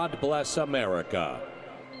of God Bless America.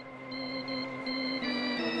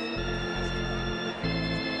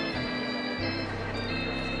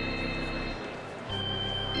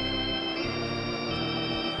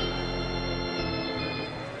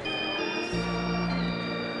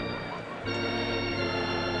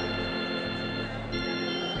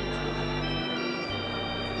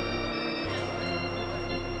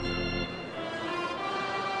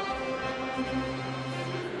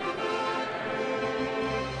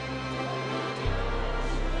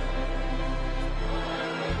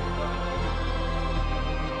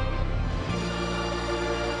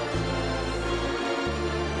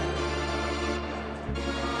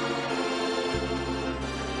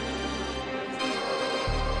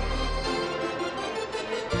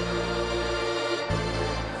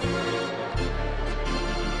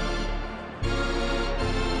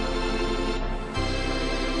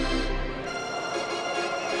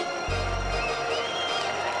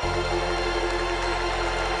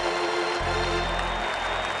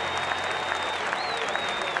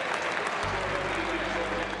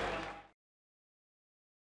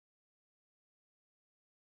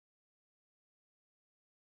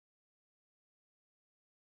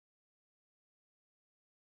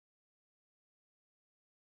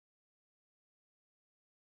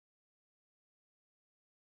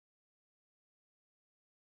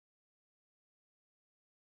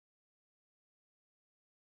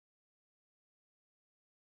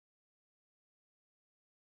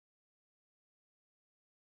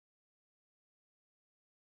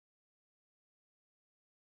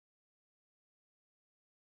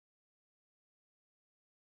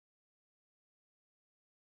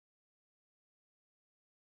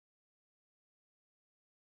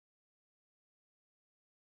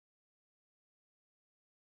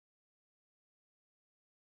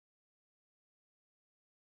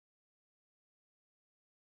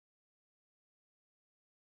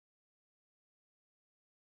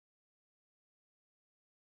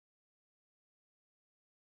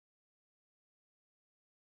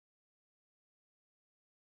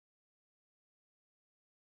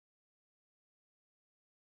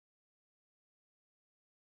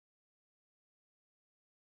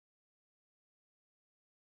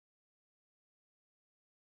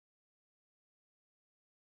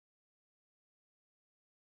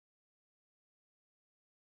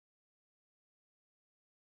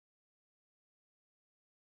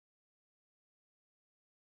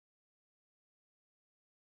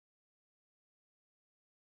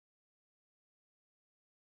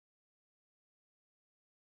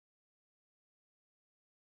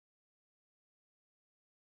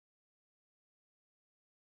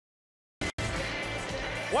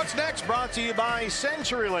 What's next? Brought to you by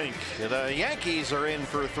CenturyLink. The Yankees are in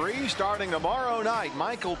for 3 starting tomorrow night.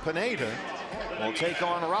 Michael Pineda will take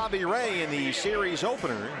on Robbie Ray in the series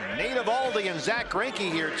opener. Nate Eovaldi and Zach Greinke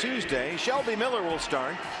here Tuesday. Shelby Miller will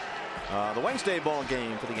start the Wednesday ball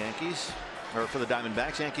game for the Yankees, or for the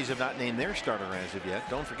Diamondbacks. Yankees have not named their starter as of yet.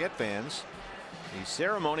 Don't forget, fans, the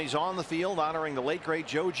ceremonies on the field honoring the late great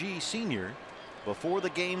Joe G. Sr. before the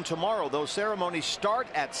game tomorrow. Those ceremonies start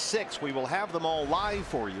at 6. We will have them all live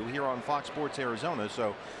for you here on Fox Sports Arizona.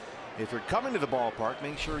 So if you're coming to the ballpark,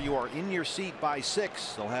 make sure you are in your seat by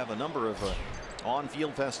 6. They'll have a number of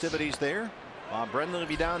on-field festivities there. Bob Brendan will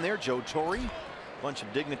be down there. Joe Torre, a bunch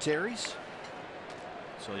of dignitaries.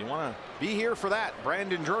 So you want to be here for that.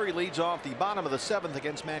 Brandon Drury leads off the bottom of the 7th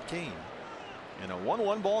against Matt Cain in a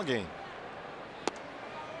 1-1 ball game.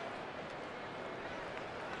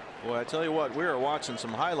 Boy, I tell you what, we are watching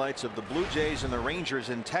some highlights of the Blue Jays and the Rangers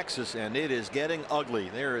in Texas, and it is getting ugly.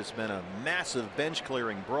 There has been a massive bench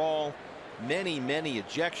clearing brawl, many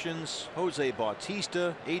ejections. Jose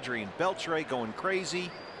Bautista, Adrian Beltre going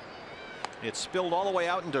crazy. It spilled all the way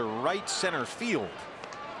out into right center field,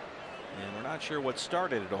 and we're not sure what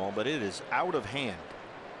started it all, but it is out of hand.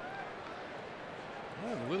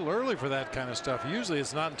 Well, a little early for that kind of stuff. Usually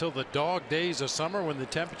it's not until the dog days of summer when the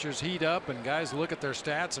temperatures heat up and guys look at their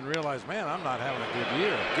stats and realize, man, I'm not having a good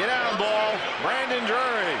year. Get down ball. Brandon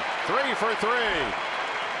Drury, 3 for 3.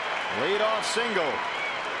 Leadoff single.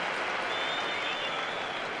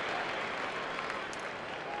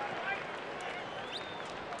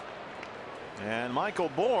 And Michael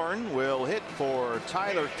Bourne will hit for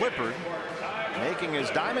Tyler Clippard, making his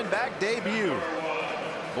Diamondback debut.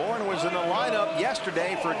 Bourne was in the lineup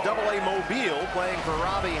yesterday for AA Mobile, playing for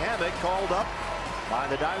Robbie Hammock, called up by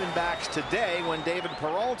the Diamondbacks today when David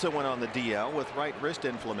Peralta went on the DL with right wrist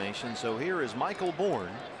inflammation. So here is Michael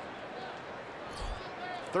Bourne,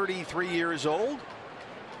 33 years old,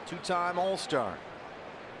 2-time All-Star.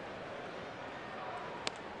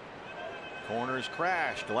 Corners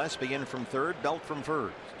crashed. Gillespie in from third, Belt from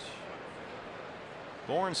first.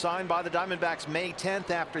 Bourne signed by the Diamondbacks May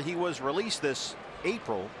 10th after he was released this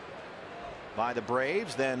April by the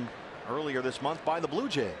Braves, then earlier this month by the Blue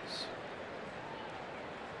Jays.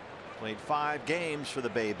 Played 5 games for the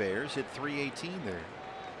Bay Bears, hit .318 there.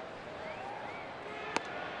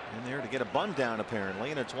 In there to get a bunt down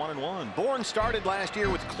apparently, and it's 1-1. Bourne started last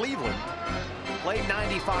year with Cleveland, played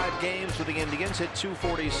 95 games with the Indians, hit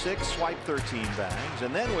 .246, swiped 13 bags,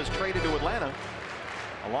 and then was traded to Atlanta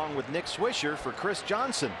along with Nick Swisher for Chris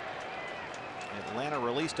Johnson. Atlanta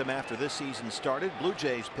released him after this season started. Blue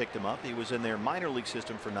Jays picked him up. He was in their minor league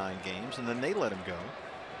system for 9 games, and then they let him go.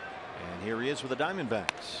 And here he is with the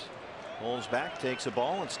Diamondbacks. Pulls back, takes a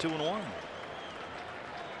ball. It's 2-1.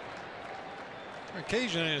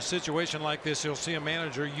 Occasionally in a situation like this, you'll see a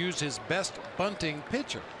manager use his best bunting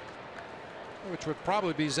pitcher, which would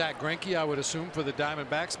probably be Zach Greinke, I would assume, for the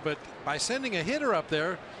Diamondbacks. But by sending a hitter up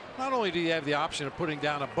there, not only do you have the option of putting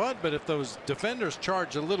down a bunt, but if those defenders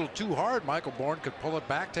charge a little too hard, Michael Bourne could pull it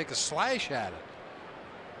back, take a slash at it.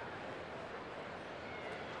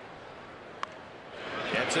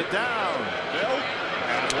 Gets it down. Bill.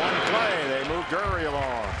 And one play. They move Drury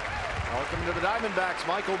along. Welcome to the Diamondbacks,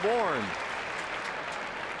 Michael Bourne.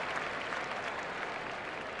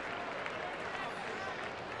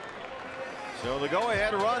 So the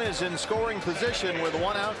go-ahead run is in scoring position with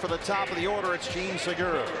 1 out for the top of the order. It's Gene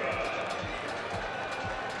Segura.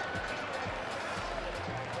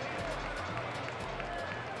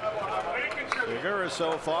 Segura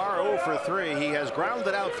so far 0 for 3. He has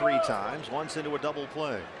grounded out 3 times, once into a double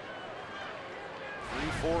play.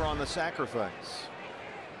 3-4 on the sacrifice.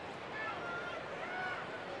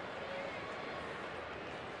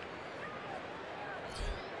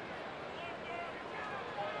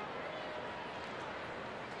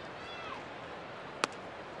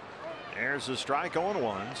 There's a strike,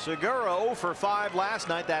 0-1. Segura 0 for 5 last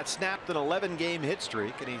night. That snapped an 11-game hit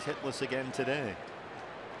streak, and he's hitless again today.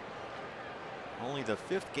 Only the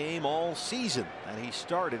 5th game all season that he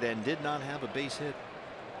started and did not have a base hit.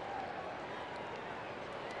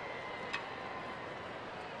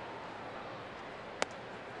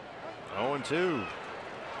 Oh, 0-2.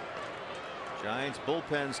 Giants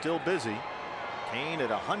bullpen still busy. Kane at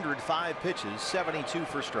 105 pitches, 72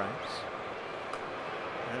 for strikes.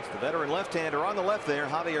 That's the veteran left-hander on the left there,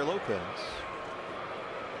 Javier Lopez.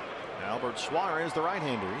 Albert Suarez, the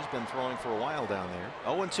right-hander. He's been throwing for a while down there.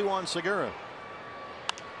 0-2 on Segura.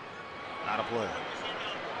 Not a play.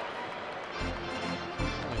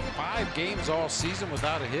 5 games all season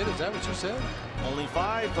without a hit. Is that what you said? Only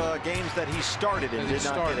 5 games that he started and did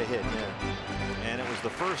not get a hit. Yeah. And it was the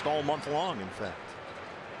first all month long, in fact.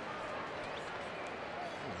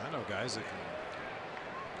 know guys that can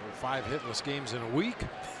go 5 hitless games in a week.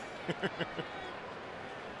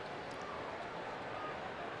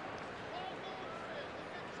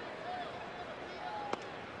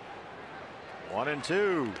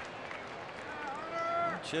 1-2.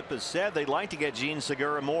 Chip has said they'd like to get Gene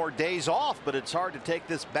Segura more days off, but it's hard to take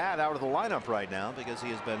this bat out of the lineup right now because he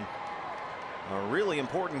has been a really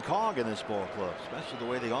important cog in this ball club, especially the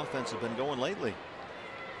way the offense has been going lately.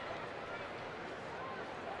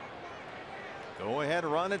 Go ahead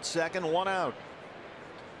run at second, 1 out.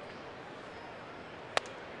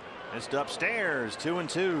 Missed upstairs,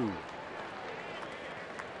 2-2.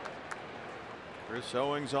 Chris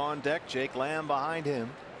Owings on deck, Jake Lamb behind him.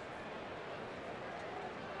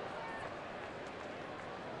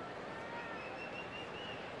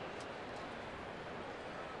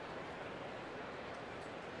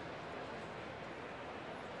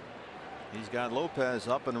 He's got Lopez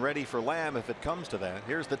up and ready for Lamb if it comes to that.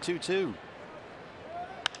 Here's the 2-2.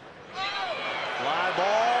 Fly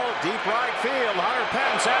ball, deep right field. Hunter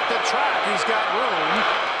Pence at the track. He's got room.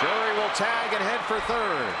 Drury will tag and head for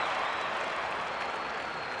third.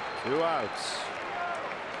 2 outs.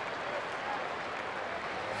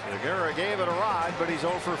 Segura gave it a ride, but he's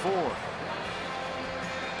 0 for 4.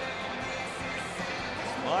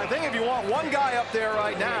 Well, I think if you want one guy up there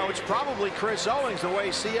right now, it's probably Chris Owings. The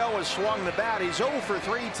way CO has swung the bat, he's 0 for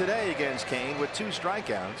 3 today against Kane with 2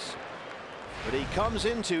 strikeouts. But he comes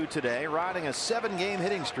into today riding a 7-game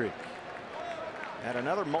hitting streak. Had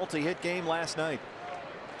another multi-hit game last night.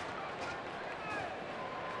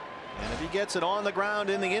 And if he gets it on the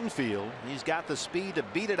ground in the infield, he's got the speed to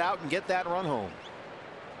beat it out and get that run home.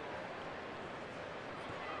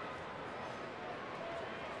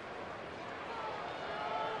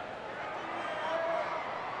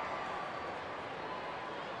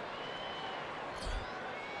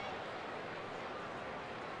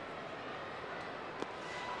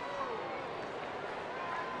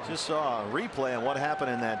 Just saw a replay on what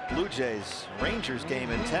happened in that Blue Jays Rangers game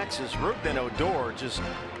in Texas. Rougned Odor just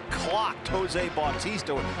clocked Jose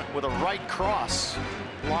Bautista with a right cross.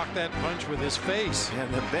 Blocked that punch with his face.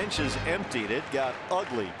 And the bench is emptied. It got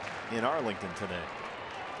ugly in Arlington today.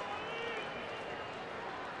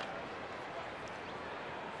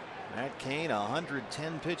 Matt Cain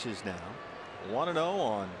 110 pitches now. 1-0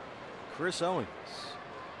 on Chris Owings.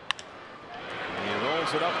 He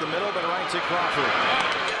rolls it up the middle but right to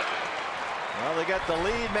Crawford. Well, they got the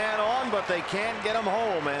lead man on, but they can't get him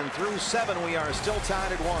home. And through 7, we are still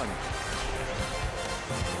tied at 1.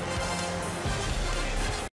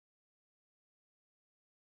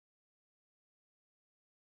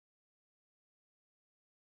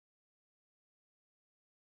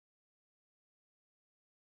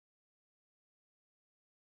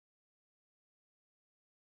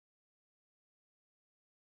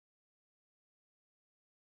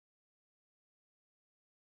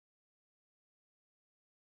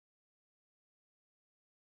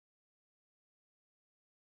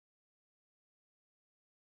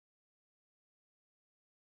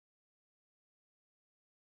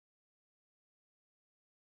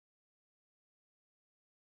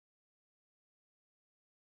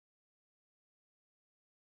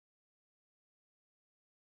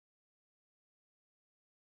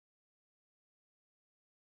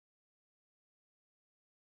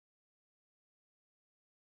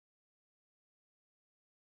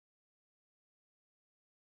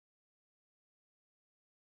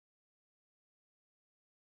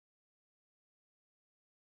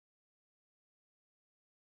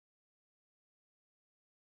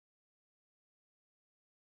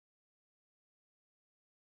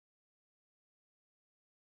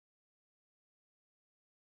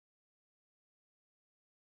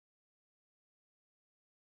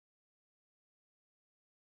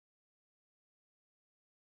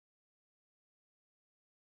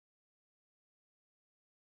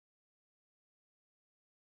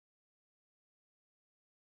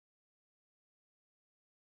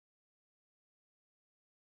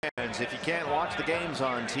 If you can't watch the games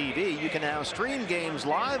on TV, you can now stream games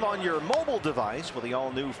live on your mobile device with the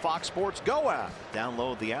all-new Fox Sports Go app.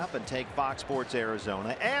 Download the app and take Fox Sports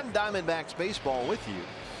Arizona and Diamondbacks baseball with you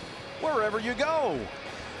wherever you go.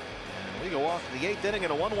 And we go off to the 8th inning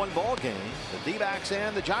in a 1-1 ball game. The D-backs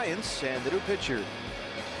and the Giants, and the new pitcher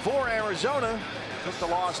for Arizona took the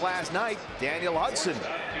loss last night, Daniel Hudson.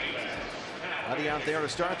 Huddy out there to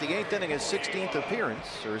start the 8th inning, his 16th appearance,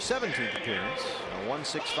 or 17th appearance, a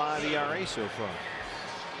 1.65 ERA so far.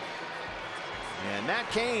 And Matt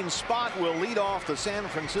Cain's spot will lead off the San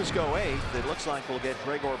Francisco 8th. It looks like we'll get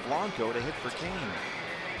Gregor Blanco to hit for Cain.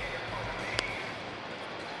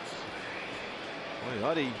 Boy,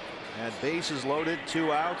 Huddy had bases loaded,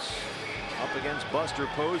 2 outs up against Buster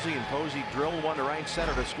Posey, and Posey drilled one to right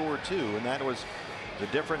center to score 2, and that was the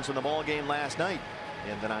difference in the ball game last night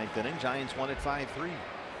in the 9th inning. Giants won it 5-3.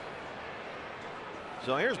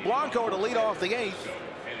 So here's Blanco to lead off the 8th.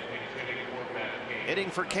 Hitting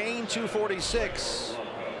for Kane, 246.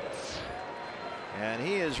 And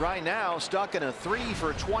he is right now stuck in a 3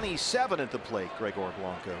 for 27 at the plate. Gregor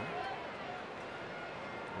Blanco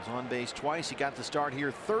was on base twice. He got the start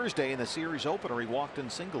here Thursday in the series opener. He walked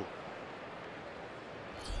and singled.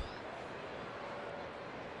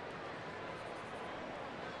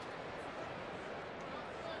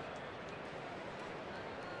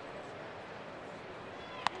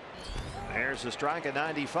 There's a strike at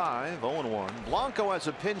 95, 0-1. Blanco as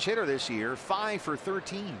a pinch hitter this year, 5 for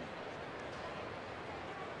 13.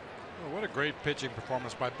 Well, what a great pitching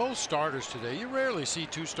performance by both starters today. You rarely see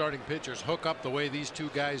 2 starting pitchers hook up the way these 2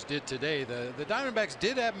 guys did today. The Diamondbacks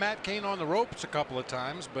did have Matt Cain on the ropes a couple of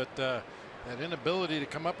times, but that inability to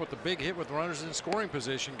come up with a big hit with runners in scoring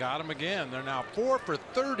position got him again. They're now 4 for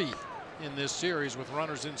 30 in this series with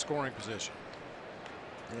runners in scoring position.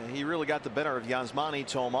 Yeah, he really got the better of Yasmani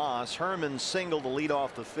Tomas. Herman singled to lead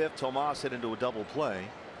off the 5th. Tomas hit into a double play.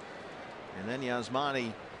 And then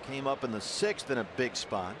Yasmani came up in the 6th in a big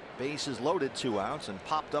spot. Bases loaded, 2 outs, and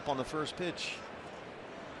popped up on the first pitch.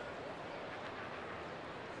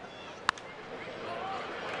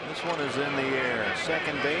 This one is in the air.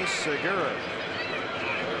 Second base, Segura.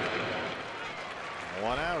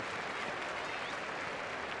 1 out.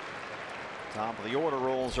 Top of the order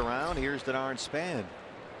rolls around. Here's Denard Span.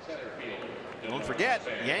 Don't forget,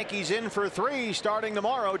 Yankees in for 3 starting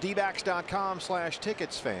tomorrow.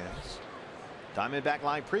 dbacks.com/tickets, fans. Diamondback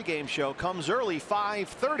Live pregame show comes early,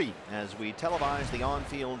 5:30, as we televise the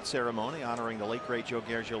on-field ceremony honoring the late great Joe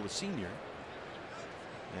Garagiola Sr.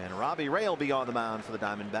 And Robbie Ray will be on the mound for the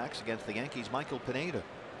Diamondbacks against the Yankees' Michael Pineda.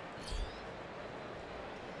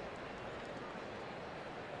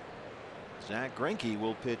 Zach Greinke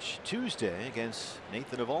will pitch Tuesday against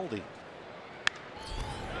Nathan Eovaldi.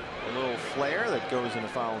 A little flare that goes into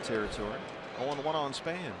foul territory. 0-1 on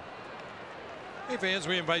Span. Hey fans,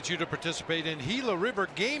 we invite you to participate in Gila River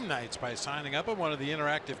game nights by signing up at one of the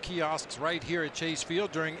interactive kiosks right here at Chase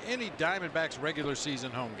Field during any Diamondbacks regular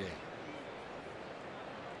season home game.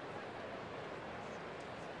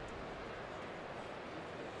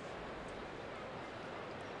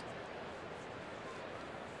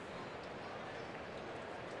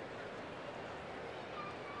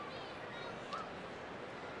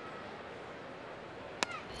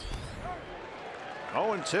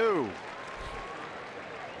 Oh, 0-2.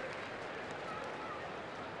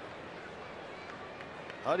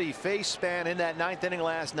 Huddy face Span in that 9th inning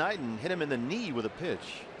last night and hit him in the knee with a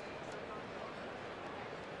pitch.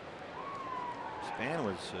 Span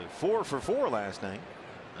was 4 for 4 last night.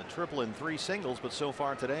 A triple and 3 singles, but so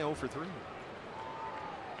far today 0 for 3.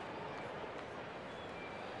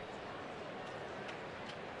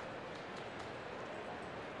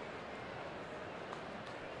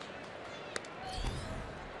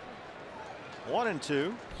 One and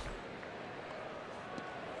 2.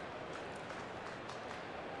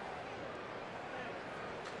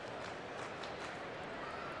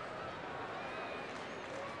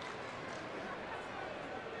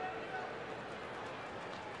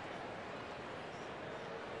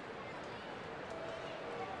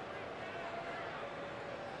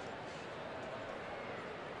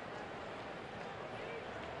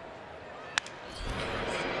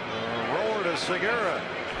 Roller to Segura.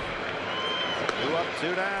 2 up,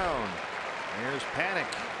 2 down. Here's Panic.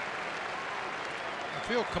 I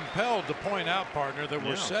feel compelled to point out, partner, that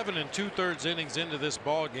we're 7 2/3 innings into this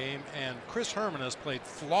ball game, and Chris Herman has played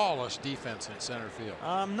flawless defense in center field.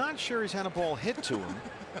 I'm not sure he's had a ball hit to him,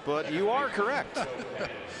 but you are correct. In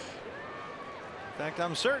fact,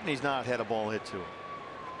 I'm certain he's not had a ball hit to him.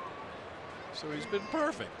 So he's been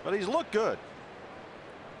perfect. But he's looked good.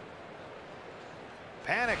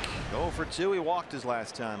 Panic, 0 for 2. He walked his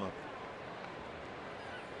last time up.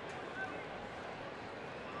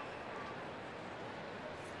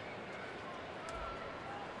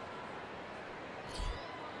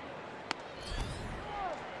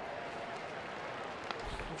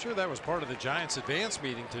 I'm sure that was part of the Giants advance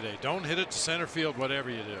meeting today. Don't hit it to center field, whatever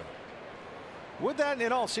you do. Would that,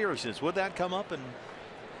 in all seriousness, would that come up? And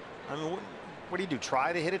I mean, what do you do?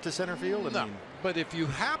 Try to hit it to center field? No, but if you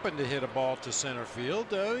happen to hit a ball to center field,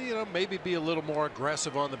 you know, maybe be a little more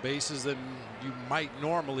aggressive on the bases than you might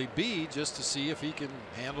normally be, just to see if he can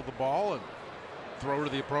handle the ball and throw to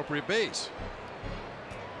the appropriate base.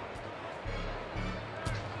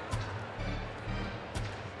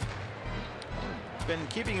 Been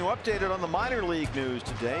keeping you updated on the minor league news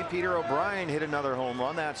today. Peter O'Brien hit another home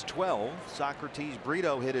run. That's 12. Socrates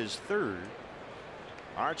Brito hit his third.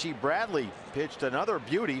 Archie Bradley pitched another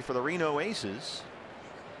beauty for the Reno Aces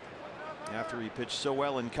after he pitched so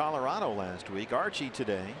well in Colorado last week. Archie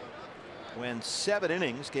today went 7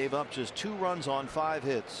 innings, gave up just 2 runs on 5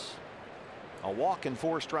 hits. A walk and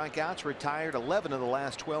 4 strikeouts, retired 11 of the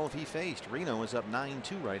last 12 he faced. Reno is up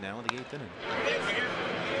 9-2 right now in the 8th inning.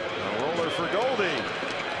 A roller for Goldie.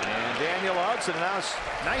 And Daniel Hudson. Now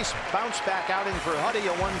nice bounce back outing for Huddy.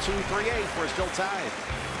 A 1-2-3-8. We're still tied.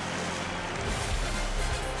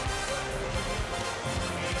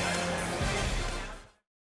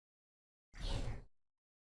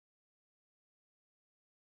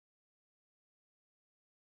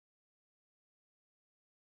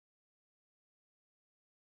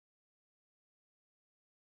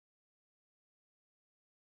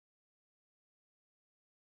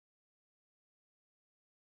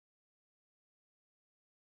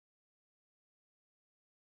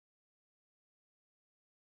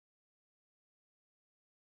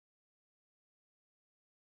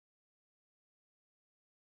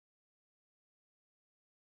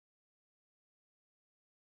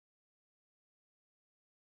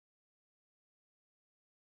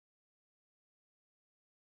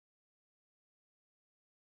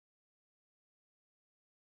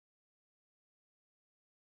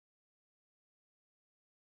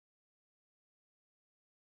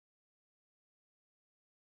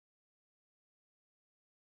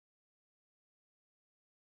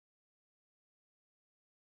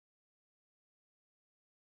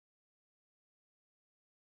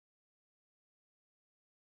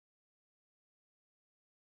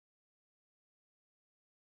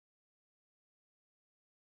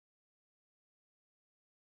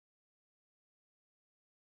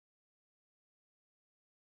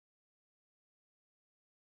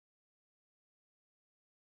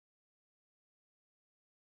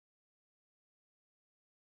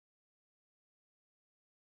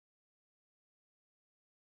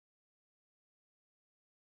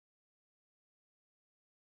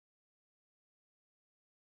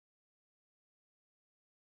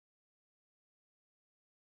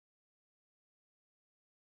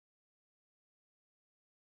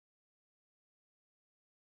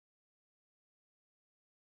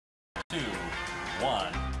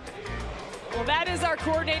 Well, that is our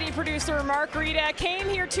coordinating producer, Mark Rita. Came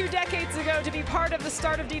here 2 decades ago to be part of the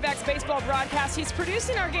start of D-backs baseball broadcast. He's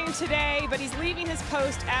producing our game today, but he's leaving his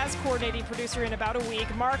post as coordinating producer in about a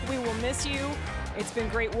week. Mark, we will miss you. It's been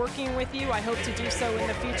great working with you. I hope to do so in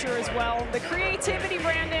the future as well. The creativity,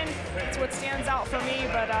 Brandon, it's what stands out for me,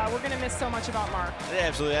 but we're going to miss so much about Mark. Yeah,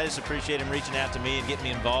 absolutely. I just appreciate him reaching out to me and getting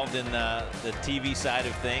me involved in the TV side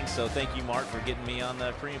of things. So thank you, Mark, for getting me on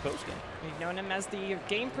the pre and post game. We've known him as the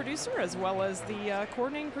game producer as well as the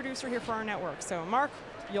coordinating producer here for our network. So, Mark,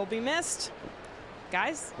 you'll be missed.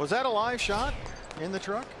 Guys? Was that a live shot in the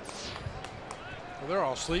truck? Well, they're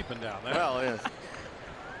all sleeping down there. Well, yeah.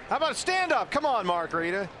 How about stand up? Come on, Mark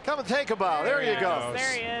Rita. Come and take a bow. There you go.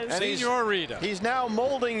 There he is. And Senior Rita. He's now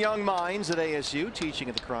molding young minds at ASU, teaching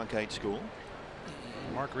at the Cronkite School.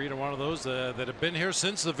 Mark Rita, one of those that have been here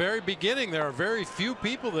since the very beginning. There are very few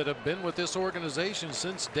people that have been with this organization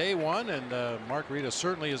since day one, and Mark Rita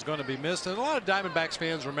certainly is going to be missed. And a lot of Diamondbacks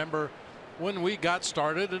fans remember when we got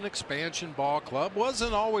started, an expansion ball club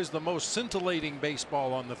wasn't always the most scintillating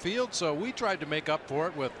baseball on the field, so we tried to make up for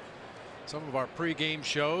it with some of our pregame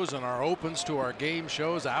shows and our opens to our game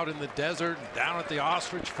shows out in the desert and down at the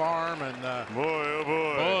ostrich farm, and Boy, oh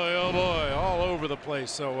boy. boy, oh boy, all over the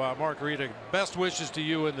place. So Mark Rita, best wishes to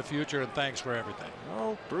you in the future, and thanks for everything.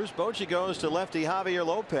 Well, Bruce Bochy goes to lefty Javier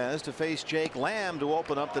Lopez to face Jake Lamb to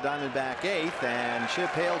open up the Diamondback 8th, and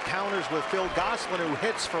Chip Hale counters with Phil Gosselin, who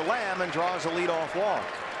hits for Lamb and draws a leadoff walk.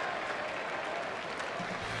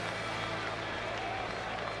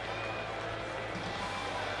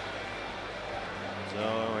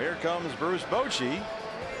 So here comes Bruce Bochy.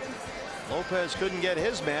 Lopez couldn't get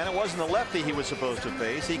his man. It wasn't the lefty he was supposed to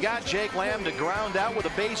face. He got Jake Lamb to ground out with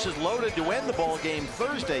the bases loaded to end the ball game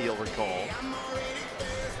Thursday, you'll recall.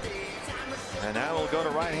 And now we'll go to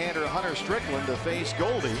right-hander Hunter Strickland to face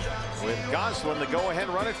Goldie, with Gosselin the go-ahead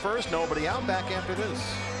run at first. Nobody out. Back after this.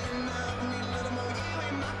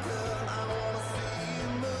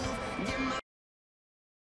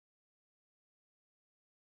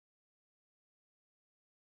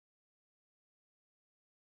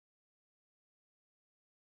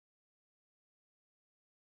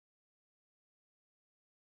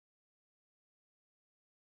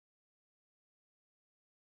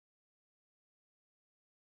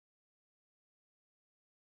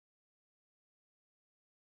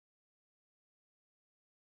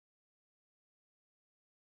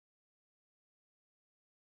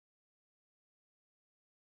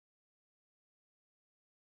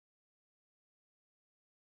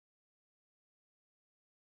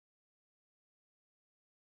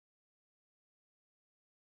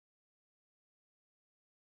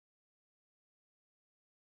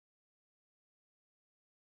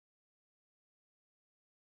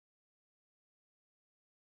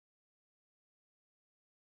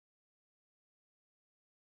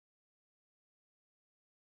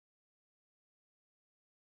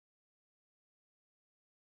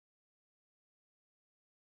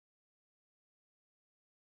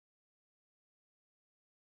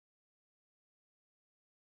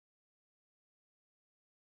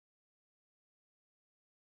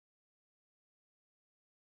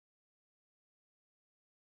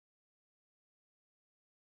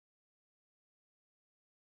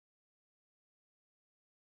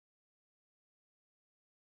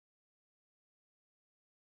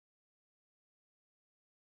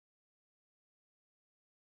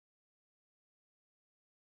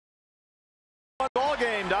 Ball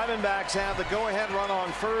game. Diamondbacks have the go-ahead run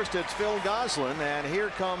on first. It's Phil Gosselin, and here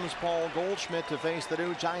comes Paul Goldschmidt to face the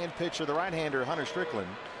new Giant pitcher, the right-hander Hunter Strickland,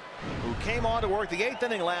 who came on to work the 8th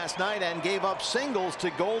inning last night and gave up singles to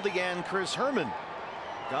Goldie and Chris Herman.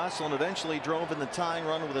 Gosselin eventually drove in the tying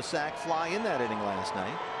run with a sac fly in that inning last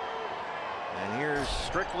night. And here's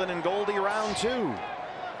Strickland and Goldie, round 2.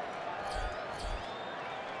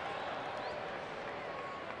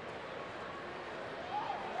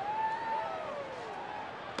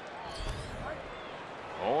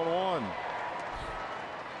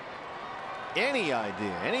 Any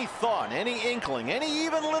idea, any thought, any inkling, any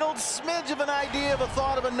even little smidge of an idea, of a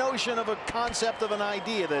thought, of a notion, of a concept, of an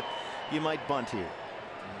idea that you might bunt here?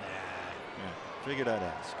 Yeah, figured I'd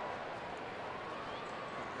ask.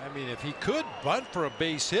 I mean, if he could bunt for a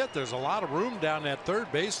base hit, there's a lot of room down that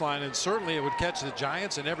third baseline, and certainly it would catch the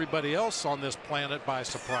Giants and everybody else on this planet by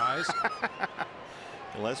surprise.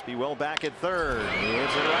 Gillespie well back at third. He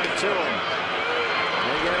hits it right to him.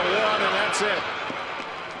 They get a 1, and that's it.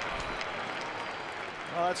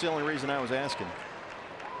 Well, that's the only reason I was asking.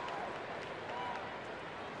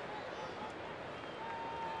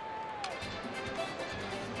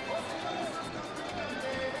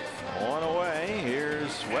 On away.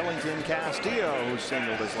 Here's Wellington Castillo, who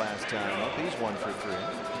singled his last time up. He's 1 for 3.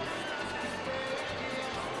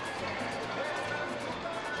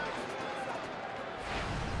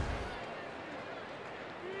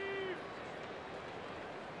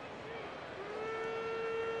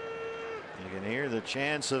 You can hear the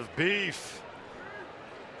chants of beef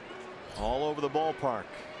all over the ballpark.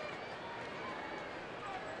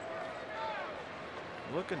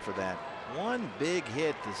 Looking for that one big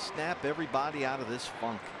hit to snap everybody out of this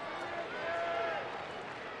funk.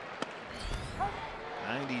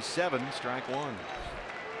 97, strike 1.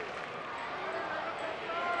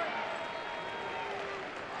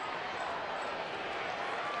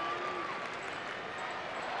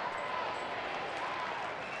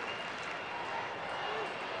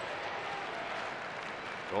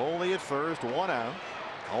 Goldie at first, 1 out.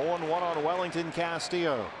 0-1 on Wellington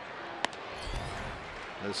Castillo.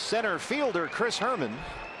 The center fielder, Chris Herman,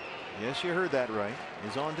 yes, you heard that right,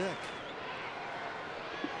 is on deck.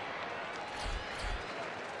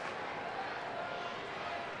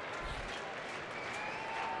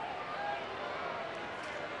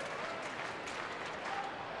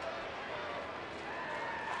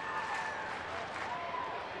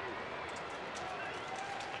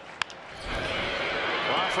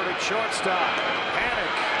 Crawford at shortstop.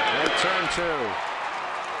 Panic. They turn 2.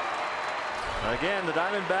 Again, the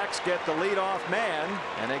Diamondbacks get the leadoff man,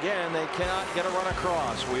 and again, they cannot get a run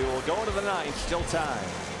across. We will go to the 9th, still tied.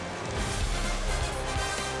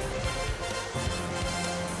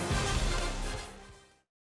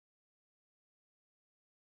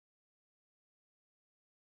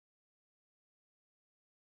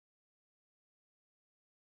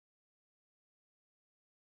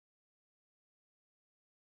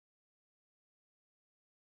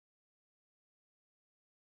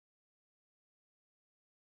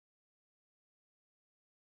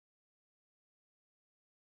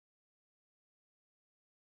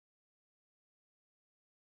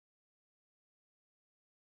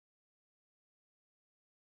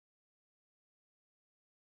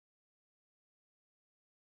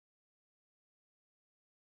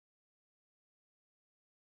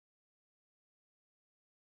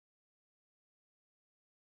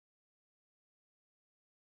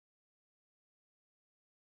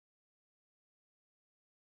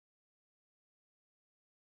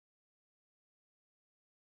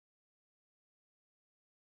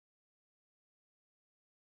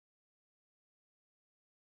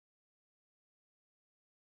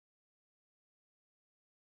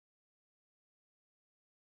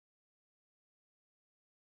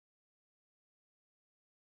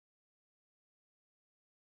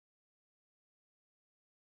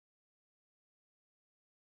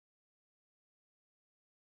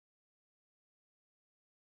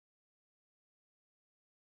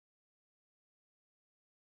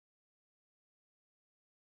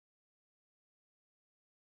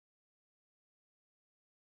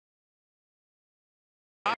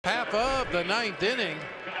 Top half of the 9th inning.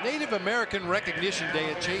 Native American Recognition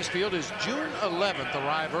Day at Chase Field is June 11th.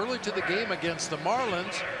 Arrive early to the game against the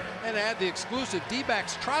Marlins and add the exclusive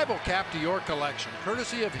D-backs tribal cap to your collection,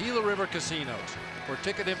 courtesy of Gila River Casinos. For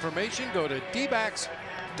ticket information, go to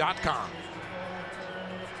dbacks.com.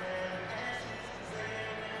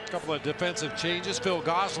 A couple of defensive changes. Phil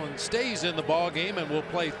Gosselin stays in the ball game and will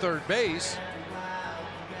play third base.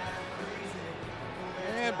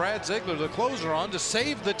 And Brad Ziegler, the closer, on to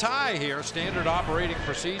save the tie here. Standard operating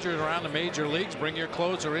procedures around the major leagues. Bring your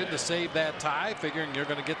closer in to save that tie, figuring you're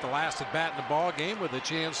going to get the last at bat in the ball game with a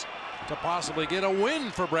chance to possibly get a win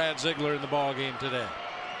for Brad Ziegler in the ball game today.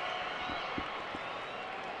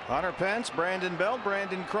 Hunter Pence, Brandon Belt,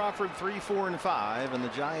 Brandon Crawford 3, 4, and 5, and the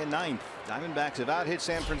Giant ninth. Diamondbacks have out-hit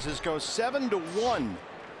San Francisco 7-1.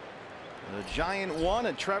 The Giant won,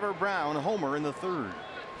 a Trevor Brown homer in the third.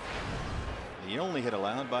 The only hit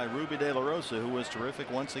allowed by Ruby De La Rosa, who was terrific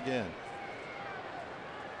once again.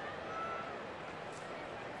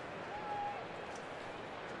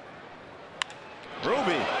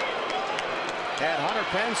 Ruby had Hunter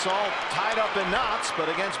Pence all tied up in knots, but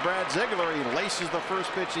against Brad Ziegler, he laces the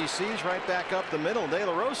first pitch he sees right back up the middle. De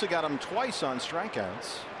La Rosa got him twice on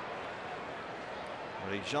strikeouts.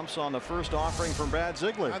 But he jumps on the first offering from Brad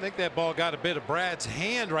Ziegler. I think that ball got a bit of Brad's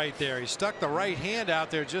hand right there. He stuck the right hand out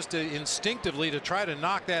there just instinctively to try to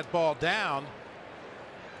knock that ball down.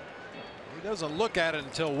 He doesn't look at it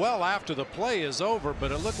until well after the play is over,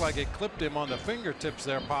 but it looked like it clipped him on the fingertips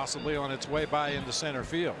there, possibly on its way by into center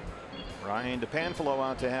field. Ryan DePanfilo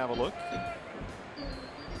out to have a look.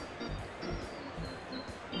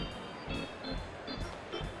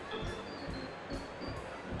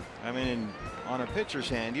 I mean, on a pitcher's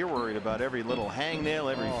hand, you're worried about every little hangnail,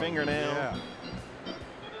 every fingernail. Yeah.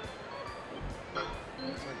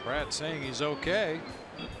 Looks like Brad's saying he's okay.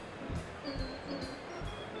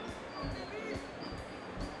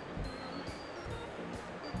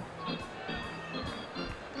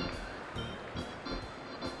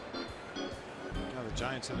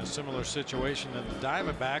 Giants in a similar situation than the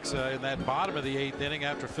Diamondbacks in that bottom of the 8th inning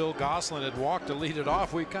after Phil Gosselin had walked to lead it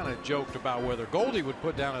off. We kind of joked about whether Goldie would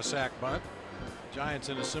put down a sac bunt. Giants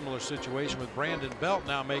in a similar situation with Brandon Belt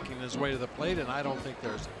now making his way to the plate, and I don't think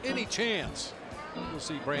there's any chance we'll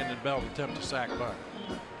see Brandon Belt attempt a sac bunt.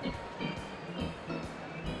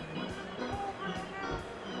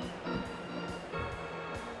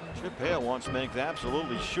 Chip Hale wants to make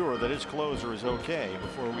absolutely sure that his closer is okay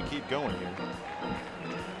before we keep going here.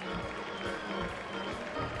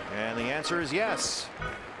 And the answer is yes.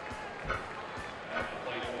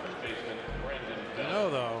 You know,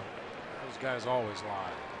 though, those guys always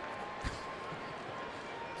lie.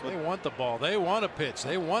 They want the ball. They want to pitch.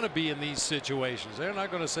 They want to be in these situations. They're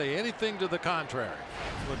not going to say anything to the contrary.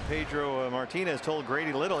 What Pedro Martinez told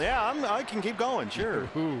Grady Little. Yeah, I can keep going. Sure.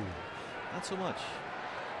 Ooh. Not so much.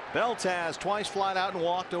 Belt has twice flied out and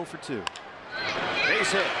walked 0 for 2.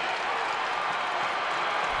 Base hit.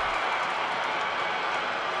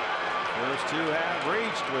 First two have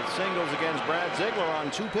reached with singles against Brad Ziegler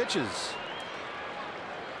on 2 pitches.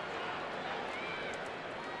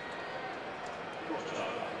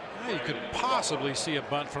 You could possibly see a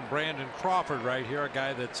bunt from Brandon Crawford right here, a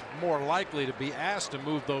guy that's more likely to be asked to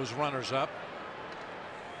move those runners up.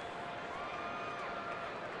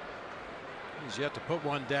 He's yet to put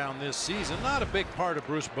one down this season. Not a big part of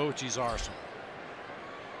Bruce Bochy's arsenal.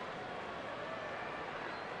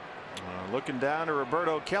 Looking down to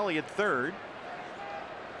Roberto Kelly at third.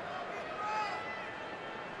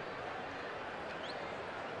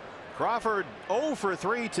 Crawford 0 for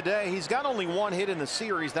 3 today. He's got only 1 hit in the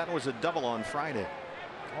series. That was a double on Friday.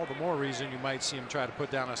 All the more reason you might see him try to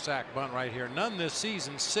put down a sac bunt right here. None this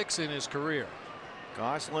season, 6 in his career.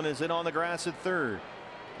 Gosselin is in on the grass at third.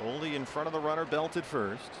 Goldie in front of the runner, Belt at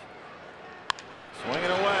first.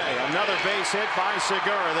 Swinging away. Another base hit by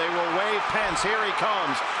Segura. They will wave Pence. Here he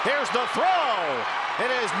comes. Here's the throw.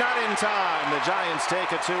 It is not in time. The Giants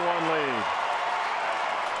take a 2-1 lead.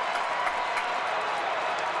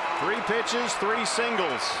 3 pitches, 3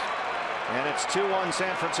 singles. And it's 2-1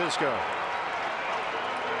 San Francisco.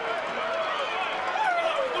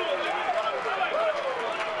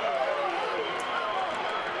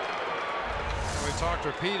 Talked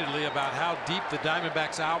repeatedly about how deep the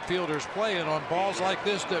Diamondbacks outfielders play, and on balls like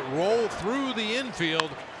this that roll through the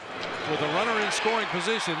infield with a runner in scoring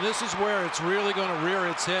position, this is where it's really going to rear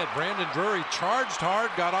its head. Brandon Drury charged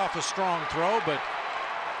hard, got off a strong throw, but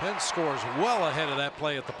Pence scores well ahead of that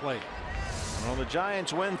play at the plate. Well, the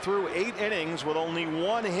Giants went through 8 innings with only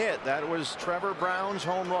 1 hit. That was Trevor Brown's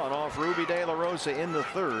home run off Ruby De La Rosa in the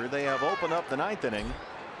third. They have opened up the 9th inning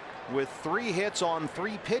with 3 hits on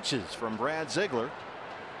 3 pitches from Brad Ziegler.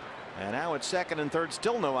 And now it's second and third,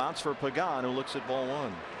 still no outs for Pagan, who looks at ball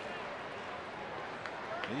 1.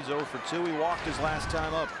 He's 0 for 2. He walked his last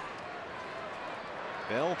time up.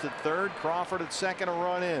 Belt at third, Crawford at second, a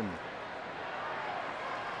run in.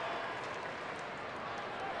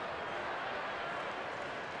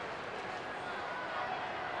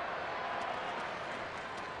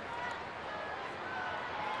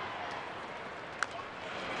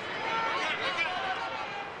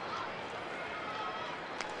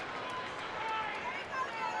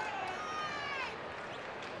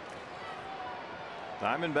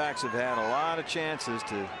 Diamondbacks have had a lot of chances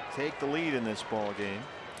to take the lead in this ball game.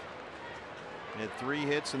 Had 3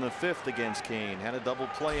 hits in the 5th against Kane. Had a double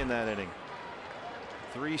play in that inning.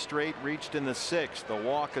 3 straight reached in the 6th. A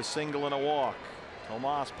walk, a single, and a walk.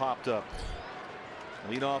 Tomas popped up.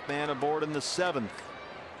 Leadoff man aboard in the 7th.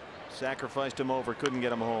 Sacrificed him over, couldn't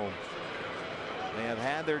get him home. They have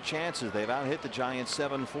had their chances. They've out hit the Giants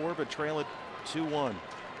 7-4, but trail it 2-1.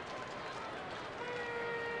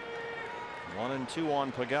 1-2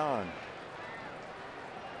 on Pagan.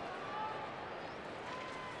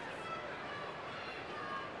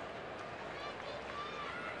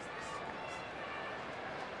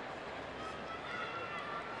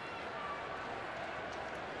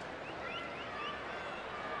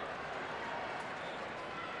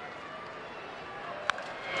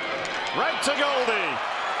 Right to Goldie.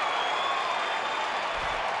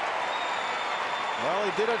 Well,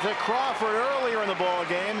 he did it to Crawford earlier in the ball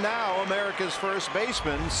game. Now America's first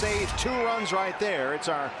baseman saves 2 runs right there. It's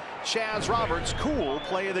our Chaz Roberts cool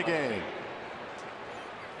play of the game.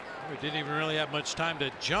 We didn't even really have much time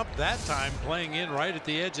to jump that time, playing in right at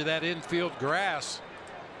the edge of that infield grass.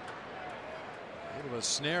 Able to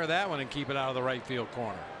snare that one and keep it out of the right field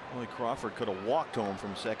corner. Only Crawford could have walked home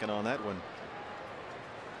from second on that one.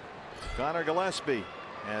 Connor Gillespie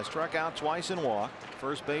has struck out twice and walked.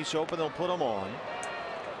 First base open, they'll put him on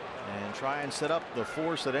and try and set up the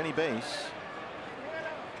force at any base.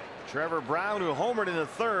 Trevor Brown, who homered in the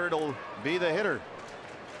 3rd, will be the hitter.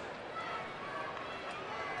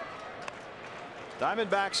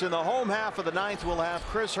 Diamondbacks in the home half of the 9th will have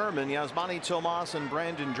Chris Herman, Yasmani Tomas, and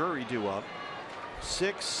Brandon Drury due up.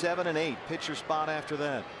 6, 7, and 8 pitcher spot after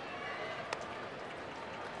that.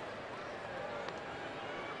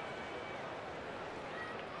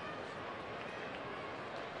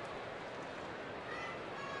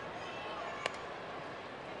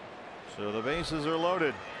 So the bases are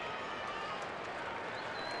loaded.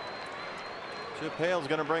 Chip Hale's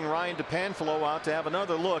going to bring Ryan DePanfilo out to have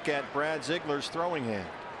another look at Brad Ziegler's throwing hand.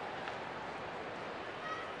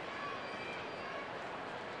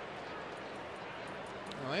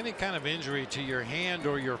 Well, any kind of injury to your hand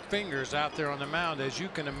or your fingers out there on the mound, as you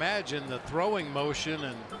can imagine, the throwing motion,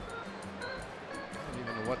 and I don't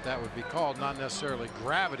even know what that would be called, not necessarily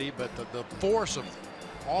gravity, but the force of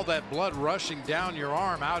all that blood rushing down your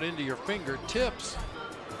arm out into your fingertips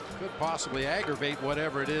could possibly aggravate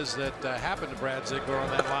whatever it is that happened to Brad Ziegler on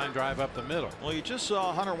that line drive up the middle. Well, you just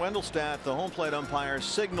saw Hunter Wendelstadt, the home plate umpire,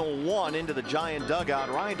 signal 1 into the Giant dugout.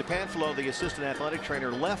 Ryan DePanfilo, the assistant athletic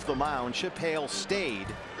trainer, left the mound. Chip Hale stayed.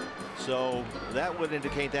 So that would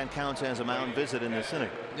indicate that counts as a mound visit in this inning.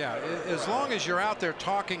 Yeah, as long as you're out there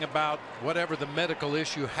talking about whatever the medical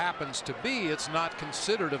issue happens to be, it's not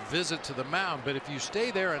considered a visit to the mound. But if you stay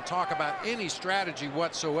there and talk about any strategy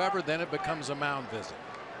whatsoever, then it becomes a mound visit.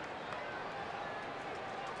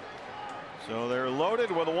 So they're loaded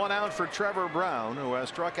with 1 out for Trevor Brown, who has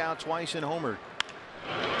struck out twice and homered.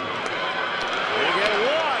 They get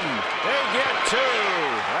 1. They get 2.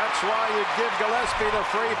 That's why you give Gillespie the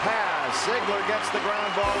free pass. Ziegler gets the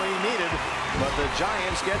ground ball he needed, but the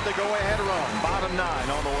Giants get the go-ahead run. Bottom 9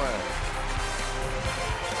 on the way.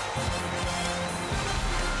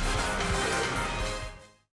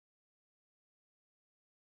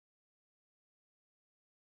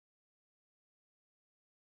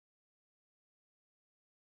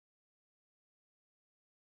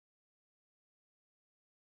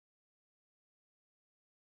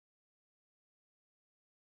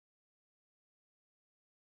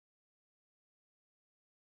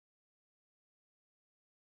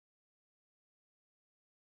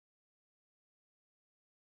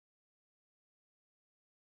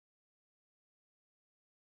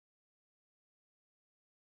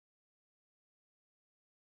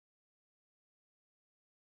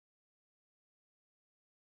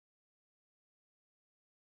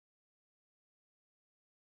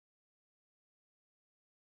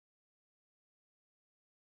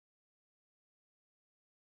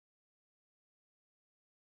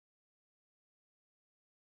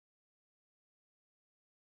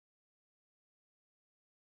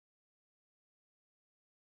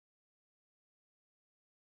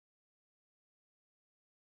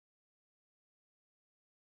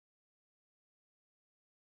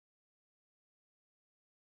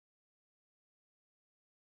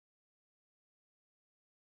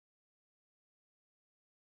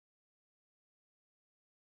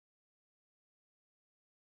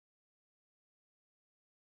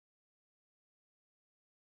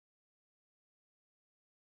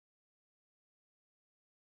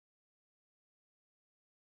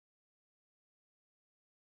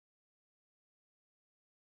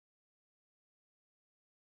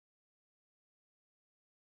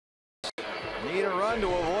 Need a run to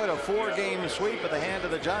avoid a 4-game sweep at the hand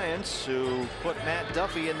of the Giants, who put Matt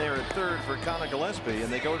Duffy in there at third for Connor Gillespie,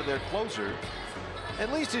 and they go to their closer.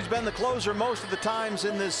 At least he's been the closer most of the times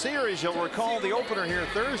in this series. You'll recall the opener here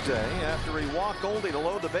Thursday after he walked Goldie to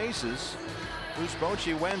load the bases. Bruce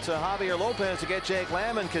Bochy went to Javier Lopez to get Jake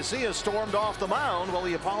Lamb, and Casillas stormed off the mound. Well,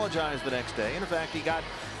 he apologized the next day. In fact, he got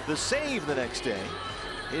the save the next day.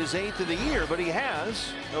 His 8th of the year, but he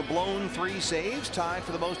has blown 3 saves, tied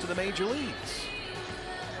for the most of the major leagues.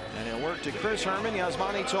 And he'll work to Chris Herman,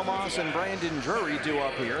 Yasmani Tomas, and Brandon Drury due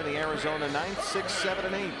up here. The Arizona 9th, 6, 7,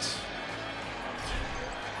 and 8.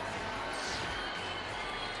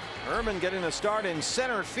 Herman getting a start in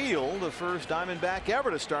center field, the first Diamondback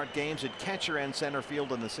ever to start games at catcher and center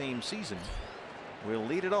field in the same season. Will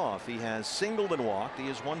lead it off. He has singled and walked. He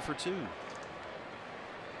is 1 for 2.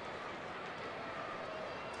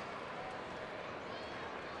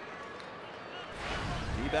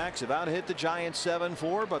 D-backs have out-hit the Giants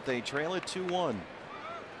 7-4, but they trail it 2-1. And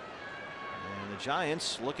the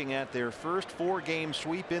Giants looking at their first 4-game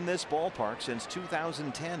sweep in this ballpark since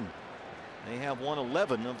 2010. They have won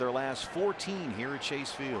 11 of their last 14 here at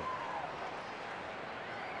Chase Field.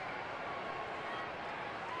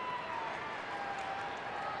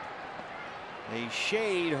 They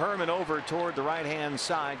shade Herman over toward the right-hand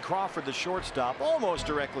side. Crawford, the shortstop, almost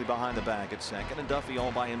directly behind the bag at second, and Duffy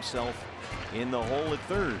all by himself in the hole at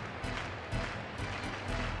third.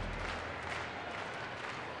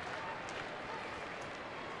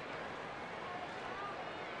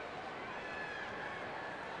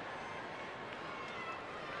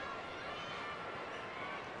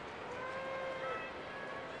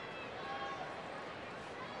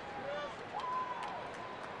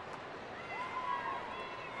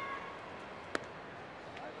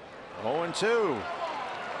 Oh, 2.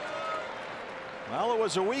 Well, it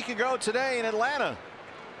was a week ago today in Atlanta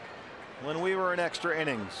when we were in extra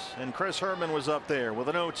innings, and Chris Herman was up there with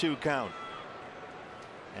an 0-2 count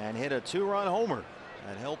and hit a 2-run homer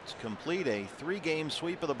that helped complete a 3-game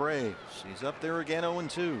sweep of the Braves. He's up there again,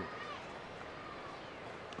 0-2.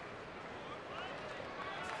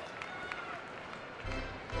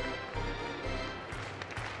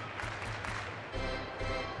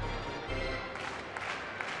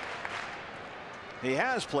 He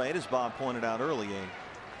has played, as Bob pointed out early,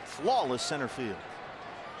 a flawless center field.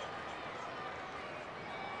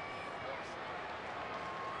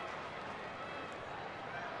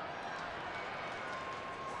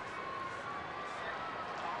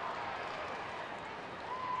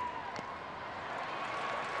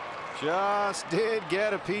 Just did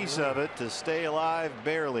get a piece of it to stay alive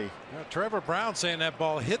barely. Trevor Brown saying that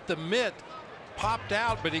ball hit the mitt, popped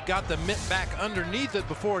out, but he got the mitt back underneath it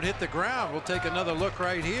before it hit the ground. We'll take another look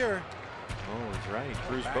right here. Oh, he's right.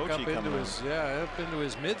 Bruce Bochy coming his, yeah, up into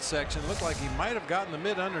his midsection. Looked like he might have gotten the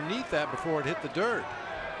mitt underneath that before it hit the dirt.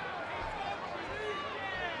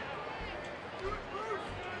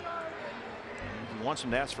 He wants him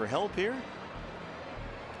to ask for help here.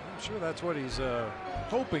 I'm sure that's what he's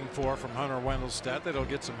hoping for from Hunter Wendelstedt, that he'll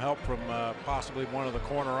get some help from possibly one of the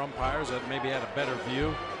corner umpires that maybe had a better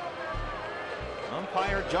view.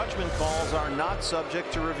 Umpire judgment calls are not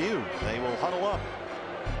subject to review. They will huddle up.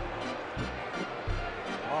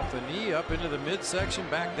 Off the knee, up into the midsection,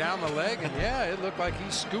 back down the leg, and yeah, it looked like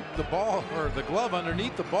he scooped the ball, or the glove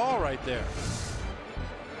underneath the ball right there.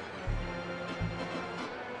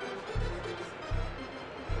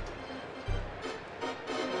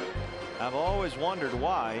 I've always wondered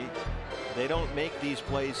why they don't make these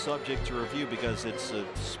plays subject to review, because it's a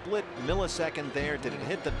split millisecond there. Did it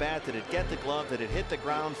hit the bat? Did it get the glove? Did it hit the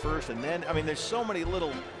ground first? And then, I mean, there's so many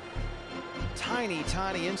little tiny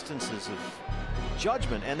instances of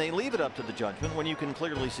judgment, and they leave it up to the judgment when you can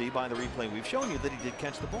clearly see by the replay we've shown you that he did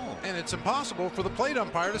catch the ball. And it's impossible for the plate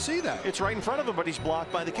umpire to see that. It's right in front of him, but he's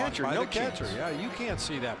blocked by the catcher. By no the catcher, chance. yeah, you can't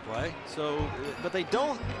see that play. So, but they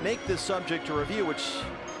don't make this subject to review, which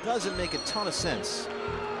doesn't make a ton of sense,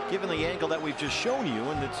 given the angle that we've just shown you,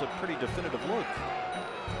 and it's a pretty definitive look.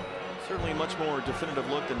 Certainly a much more definitive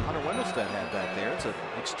look than Hunter Wendelstedt had back there. It's an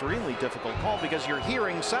extremely difficult call because you're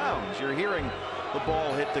hearing sounds. You're hearing the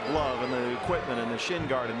ball hit the glove and the equipment and the shin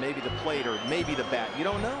guard and maybe the plate or maybe the bat. You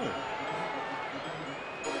don't know.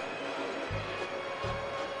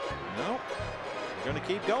 No, we're going to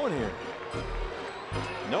keep going here.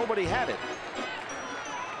 Nobody had it.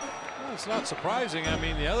 It's not surprising. I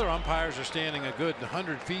mean, the other umpires are standing a good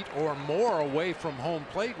 100 feet or more away from home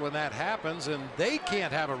plate when that happens, and they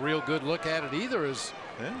can't have a real good look at it either, as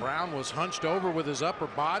Brown was hunched over with his upper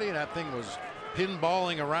body, and that thing was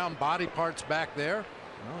pinballing around body parts back there.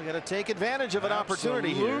 Well, we got to take advantage of an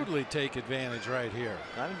opportunity here. Absolutely take advantage right here.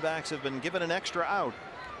 Diamondbacks have been given an extra out.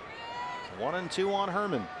 1-2 on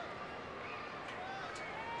Herman.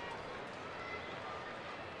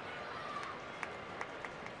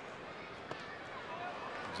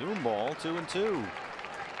 Zoom ball, 2-2.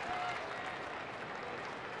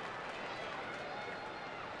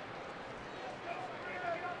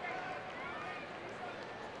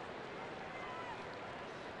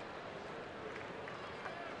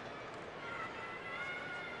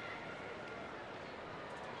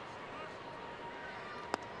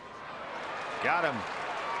 Got him.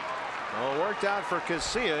 Well, it worked out for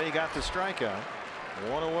Casilla. He got the strikeout.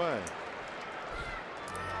 1 away.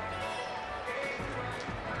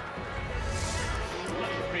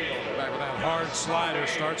 Back with that hard slider,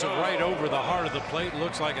 starts it right over the heart of the plate.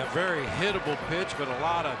 Looks like a very hittable pitch, but a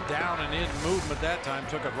lot of down and in movement that time.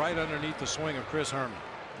 Took it right underneath the swing of Chris Herman.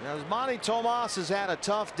 Yasmani Tomas has had a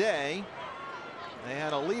tough day. They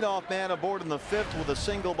had a leadoff man aboard in the 5th with a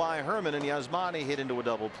single by Herman, and Yasmani hit into a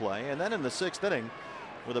double play. And then in the 6th inning,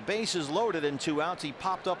 with the bases loaded and 2 outs, he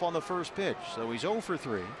popped up on the first pitch. So he's 0 for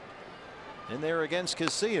 3 in there against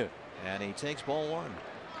Casilla, and he takes ball 1.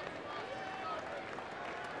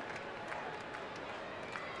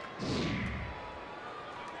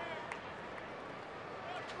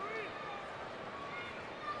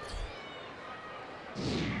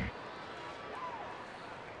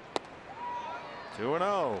 Two and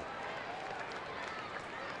 0.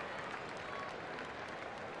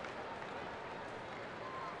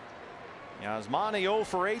 Yasmani 0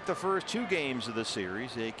 for 8 the first 2 games of the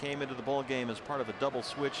series. They came into the ball game as part of a double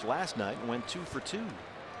switch last night and went 2 for 2.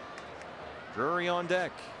 Drury on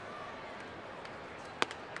deck.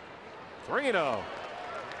 3-0.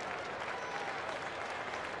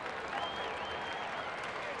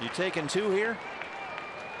 You taking 2 here?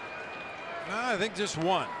 No, I think just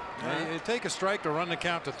 1. You take a strike to run the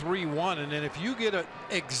count to 3-1, and then if you get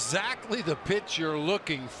exactly the pitch you're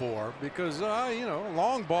looking for, because you know,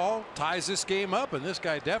 long ball ties this game up, and this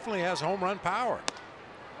guy definitely has home run power.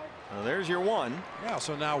 Well, there's your 1. Yeah,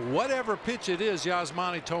 so now whatever pitch it is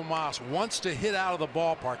Yasmani Tomas wants to hit out of the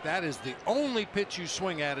ballpark, that is the only pitch you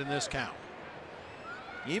swing at in this count.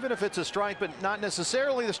 Even if it's a strike, but not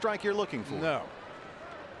necessarily the strike you're looking for. No.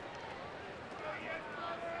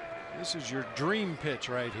 This is your dream pitch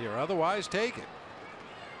right here. Otherwise, take it.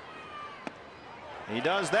 He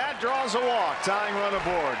does that, draws a walk, tying run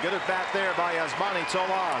aboard. Good at bat there by Yasmani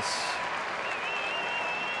Tomas.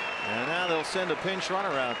 And now they'll send a pinch runner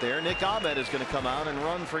out there. Nick Ahmed is going to come out and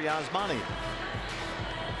run for Yasmani.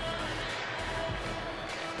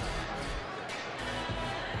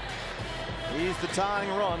 He's the tying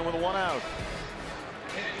run with 1 out.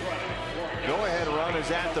 Go-ahead run is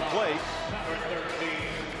at the plate.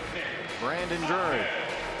 Brandon Drury.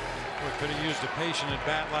 We could have used a patient at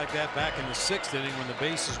bat like that back in the 6th inning when the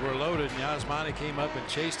bases were loaded, and Yasmani came up and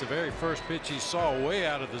chased the very first pitch he saw way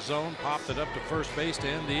out of the zone, popped it up to first base to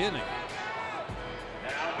end the inning.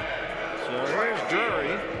 So here's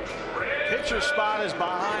Drury. Pitcher spot is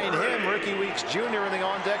behind him. Ricky Weeks Jr. in the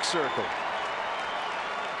on-deck circle.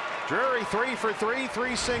 Drury 3 for 3,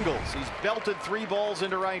 3 singles. He's belted 3 balls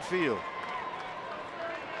into right field.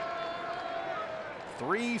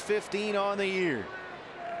 315 on the year.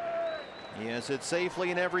 He has hit safely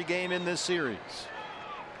in every game in this series.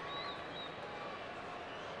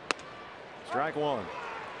 Strike 1.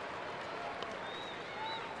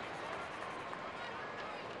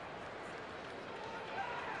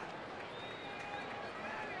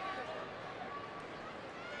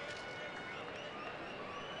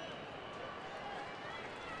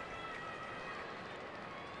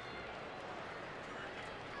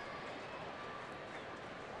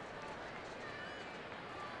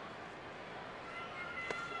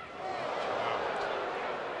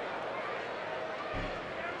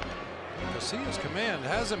 His command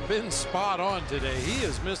hasn't been spot on today. He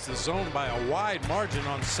has missed the zone by a wide margin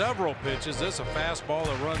on several pitches. This is a fastball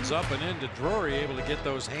that runs up and into Drury, able to get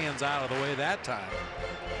those hands out of the way that time.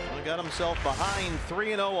 Well, he got himself behind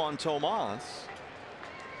 3-0 on Tomas.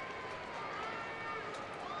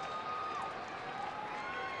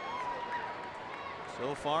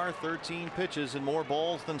 So far 13 pitches and more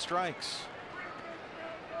balls than strikes.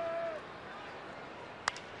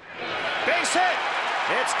 Base hit.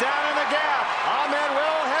 It's down in the gap. Ahmed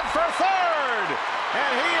will head for third.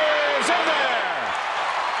 And he is in there.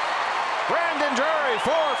 Brandon Drury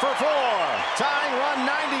 4 for 4. Tying run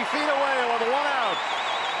 90 feet away with 1 out.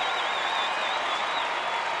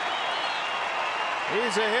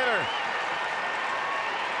 He's a hitter.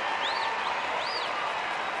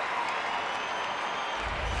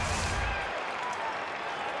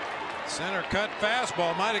 Center cut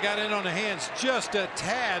fastball might have got in on the hands just a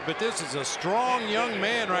tad, but this is a strong young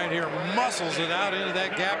man right here. Muscles it out into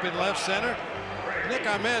that gap in left center. Nick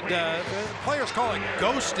Ahmed, players call it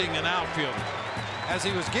ghosting an outfielder. As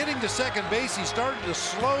he was getting to second base, he started to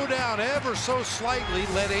slow down ever so slightly,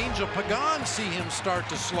 let Angel Pagan see him start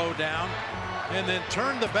to slow down, and then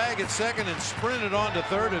turned the bag at second and sprinted on to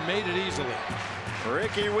third and made it easily.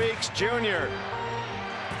 Ricky Weeks Jr.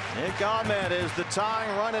 Nick Ahmed is the tying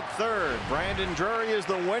run at third. Brandon Drury is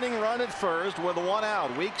the winning run at first with one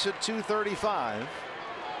out. Weeks at 235.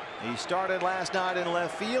 He started last night in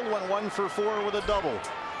left field, went 1 for 4 with a double.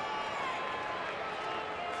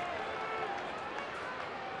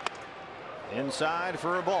 Inside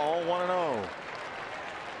for a ball, 1-0.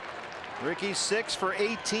 Ricky 6 for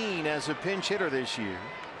 18 as a pinch hitter this year.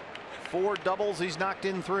 4 doubles, he's knocked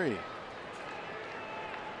in 3.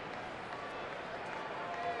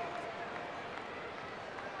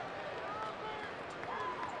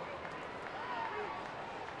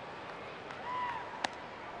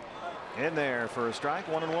 In there for a strike,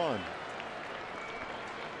 1-1.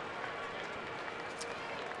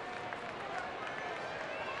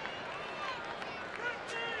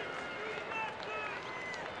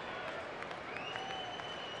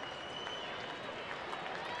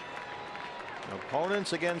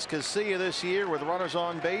 Opponents against Casilla this year with runners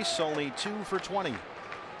on base, only 2 for 20.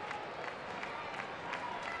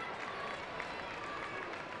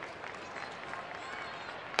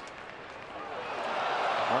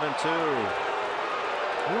 One and 2. Ooh,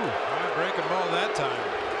 high breaking ball that time.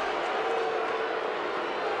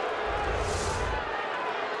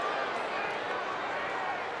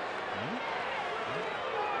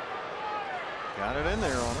 Got it in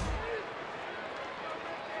there on him.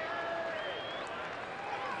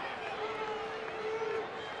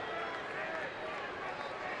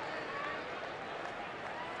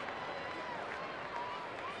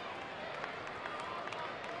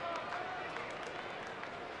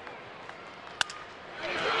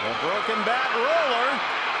 Broken bat roller.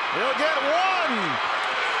 He'll get 1.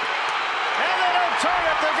 And they don't turn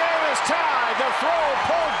it. The game is tied. The throw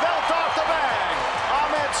pulled Belt off the bag.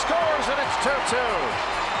 Ahmed scores and it's 2-2.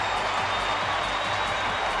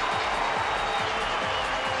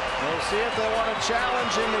 We'll see if they want to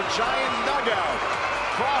challenge in the giant dugout.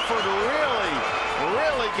 Crawford really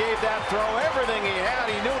gave that throw everything he had.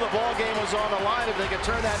 He knew the ball game was on the line if they could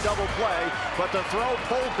turn that double play, but the throw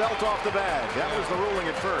pulled Belt off the bag. That was the ruling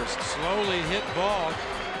at first. Slowly hit ball.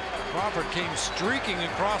 Crawford came streaking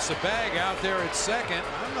across the bag out there at second.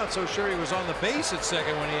 I'm not so sure he was on the base at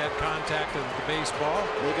second when he had contact with the baseball.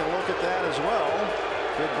 We can look at that as well.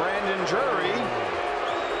 Did Brandon Drury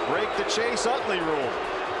break the Chase Utley rule?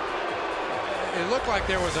 It looked like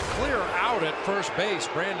there was a clear out at first base.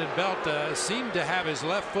 Brandon Belt seemed to have his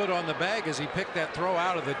left foot on the bag as he picked that throw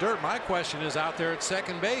out of the dirt. My question is out there at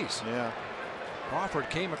second base. Yeah. Crawford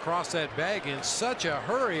came across that bag in such a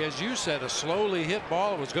hurry, as you said, a slowly hit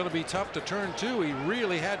ball. It was going to be tough to turn to. He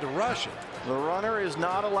really had to rush it. The runner is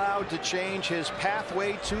not allowed to change his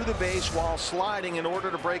pathway to the base while sliding in order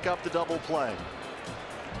to break up the double play.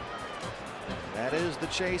 That is the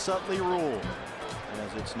Chase Utley rule,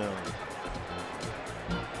 as it's known.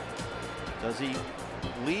 Does he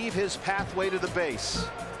leave his pathway to the base?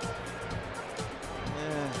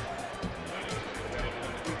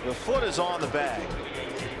 The foot is on the bag.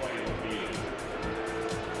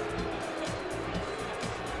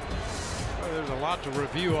 Well, there's a lot to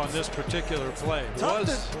review on this particular play.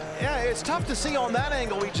 Yeah, it's tough to see on that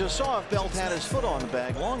angle we just saw if Belt had his foot on the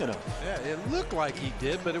bag long enough. Yeah, it looked like he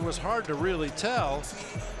did, but it was hard to really tell.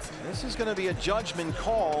 This is going to be a judgment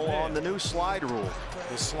call on the new slide rule.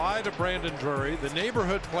 The slide of Brandon Drury, the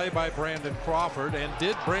neighborhood play by Brandon Crawford, and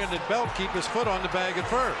did Brandon Belt keep his foot on the bag at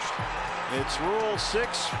first? It's Rule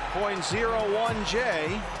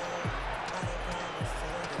 6.01J.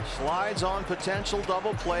 Slides on potential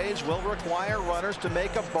double plays will require runners to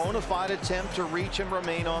make a bona fide attempt to reach and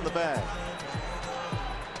remain on the bag.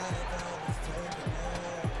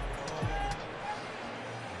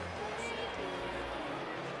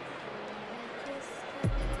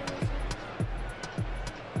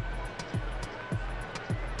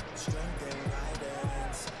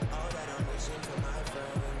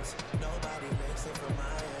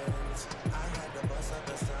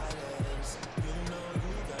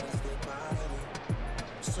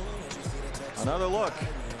 Another look.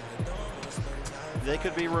 They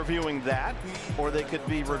could be reviewing that, or they could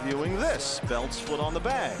be reviewing this. Belt's foot on the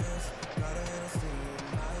bag.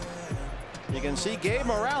 You can see Gabe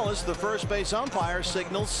Morales, the first base umpire,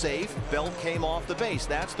 signals safe. Belt came off the base.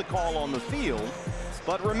 That's the call on the field.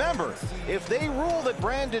 But remember, if they rule that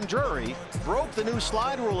Brandon Drury broke the new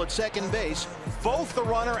slide rule at second base, both the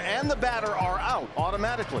runner and the batter are out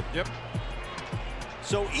automatically. Yep.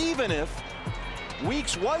 So even if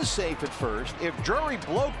Weeks was safe at first, if Drury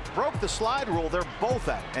broke the slide rule, they're both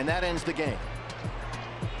out, and that ends the game.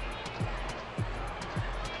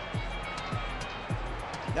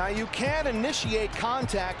 Now, you can initiate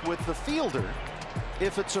contact with the fielder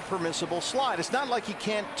if it's a permissible slide. It's not like he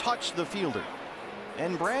can't touch the fielder.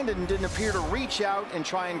 And Brandon didn't appear to reach out and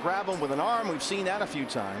try and grab him with an arm. We've seen that a few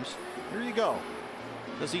times. Here you go.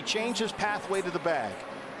 Does he change his pathway to the bag?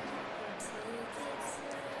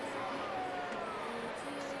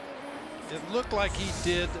 It looked like he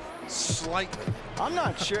did slightly. I'm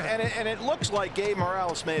not sure. And it looks like Gabe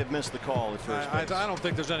Morales may have missed the call at first base. I don't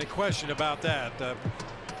think there's any question about that.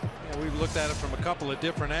 We've looked at it from a couple of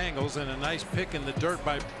different angles, and a nice pick in the dirt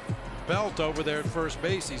by Belt over there at first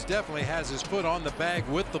base. He definitely has his foot on the bag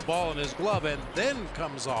with the ball in his glove and then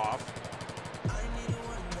comes off. I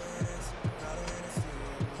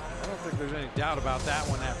don't think there's any doubt about that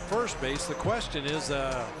one at first base. The question is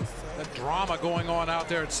the drama going on out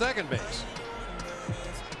there at second base.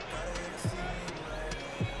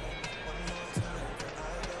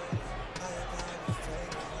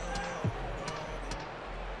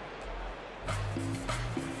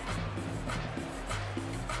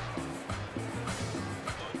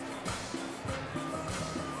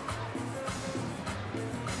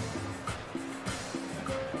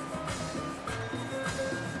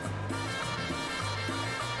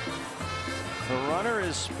 The runner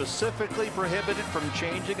is specifically prohibited from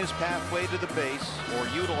changing his pathway to the base or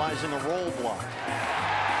utilizing a roll block.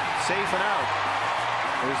 Safe and out.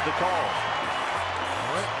 Here's the call.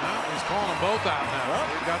 Well, he's calling them both out now. Well,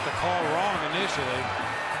 he got the call wrong initially.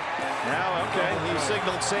 Now, okay, he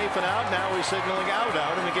signaled safe and out. Now he's signaling out,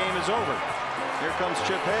 and the game is over. Here comes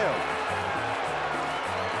Chip Hale.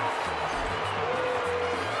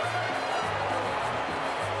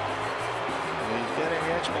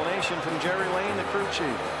 Explanation from Jerry Lane, the crew chief.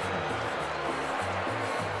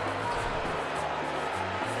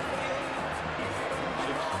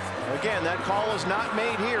 Again, that call is not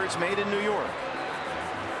made here. It's made in New York.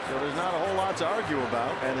 So there's not a whole lot to argue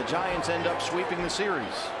about. And the Giants end up sweeping the series.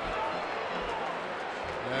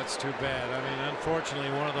 That's too bad. I mean,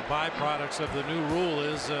 unfortunately, one of the byproducts of the new rule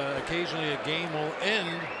is occasionally a game will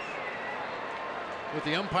end with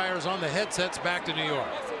the umpires on the headsets back to New York.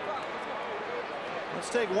 Let's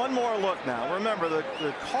take one more look now. Remember, the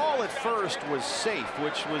call at first was safe,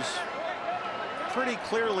 which was pretty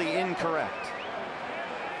clearly incorrect.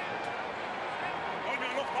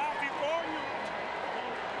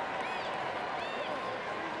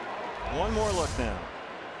 One more look now.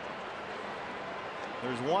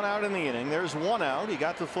 There's one out in the inning. There's one out. He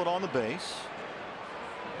got the foot on the base.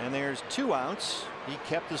 And there's two outs. He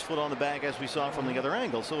kept his foot on the bag, as we saw from the other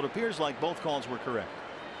angle. So it appears like both calls were correct.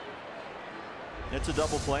 It's a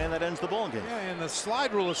double play, and that ends the ball game. Yeah, and the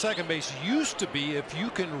slide rule at second base used to be if you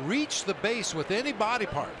can reach the base with any body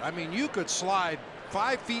part. I mean, you could slide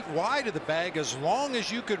 5 feet wide of the bag as long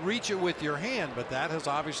as you could reach it with your hand, but that has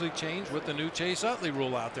obviously changed with the new Chase Utley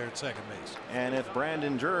rule out there at second base. And if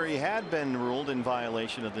Brandon Drury had been ruled in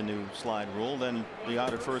violation of the new slide rule, then the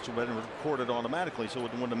out at first would have been recorded automatically, so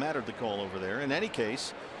it wouldn't have mattered the call over there. In any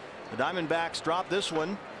case, the Diamondbacks dropped this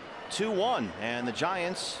one 2-1, and the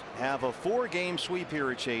Giants have a 4-game sweep here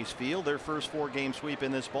at Chase Field, their first 4-game sweep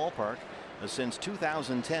in this ballpark since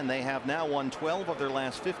 2010. They have now won 12 of their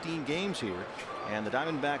last 15 games here, and the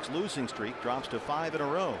Diamondbacks losing streak drops to 5 in a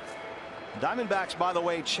row. Diamondbacks, by the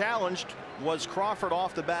way, challenged was Crawford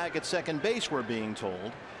off the bag at second base, we're being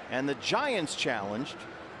told, and the Giants challenged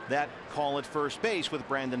that call at first base with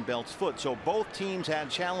Brandon Belt's foot. So both teams had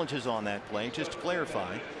challenges on that play, just to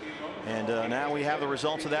clarify. And now we have the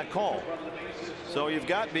results of that call. So you've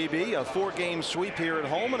got, BB, a 4-game sweep here at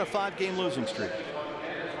home and a 5-game losing streak.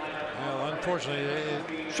 Well, unfortunately,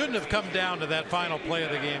 it shouldn't have come down to that final play of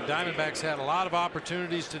the game. Diamondbacks had a lot of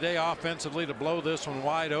opportunities today offensively to blow this one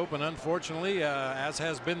wide open. Unfortunately, as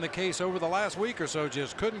has been the case over the last week or so,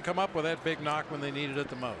 just couldn't come up with that big knock when they needed it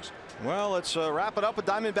the most. Well, let's wrap it up with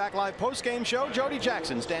Diamondback Live postgame show. Jody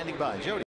Jackson standing by. Jody.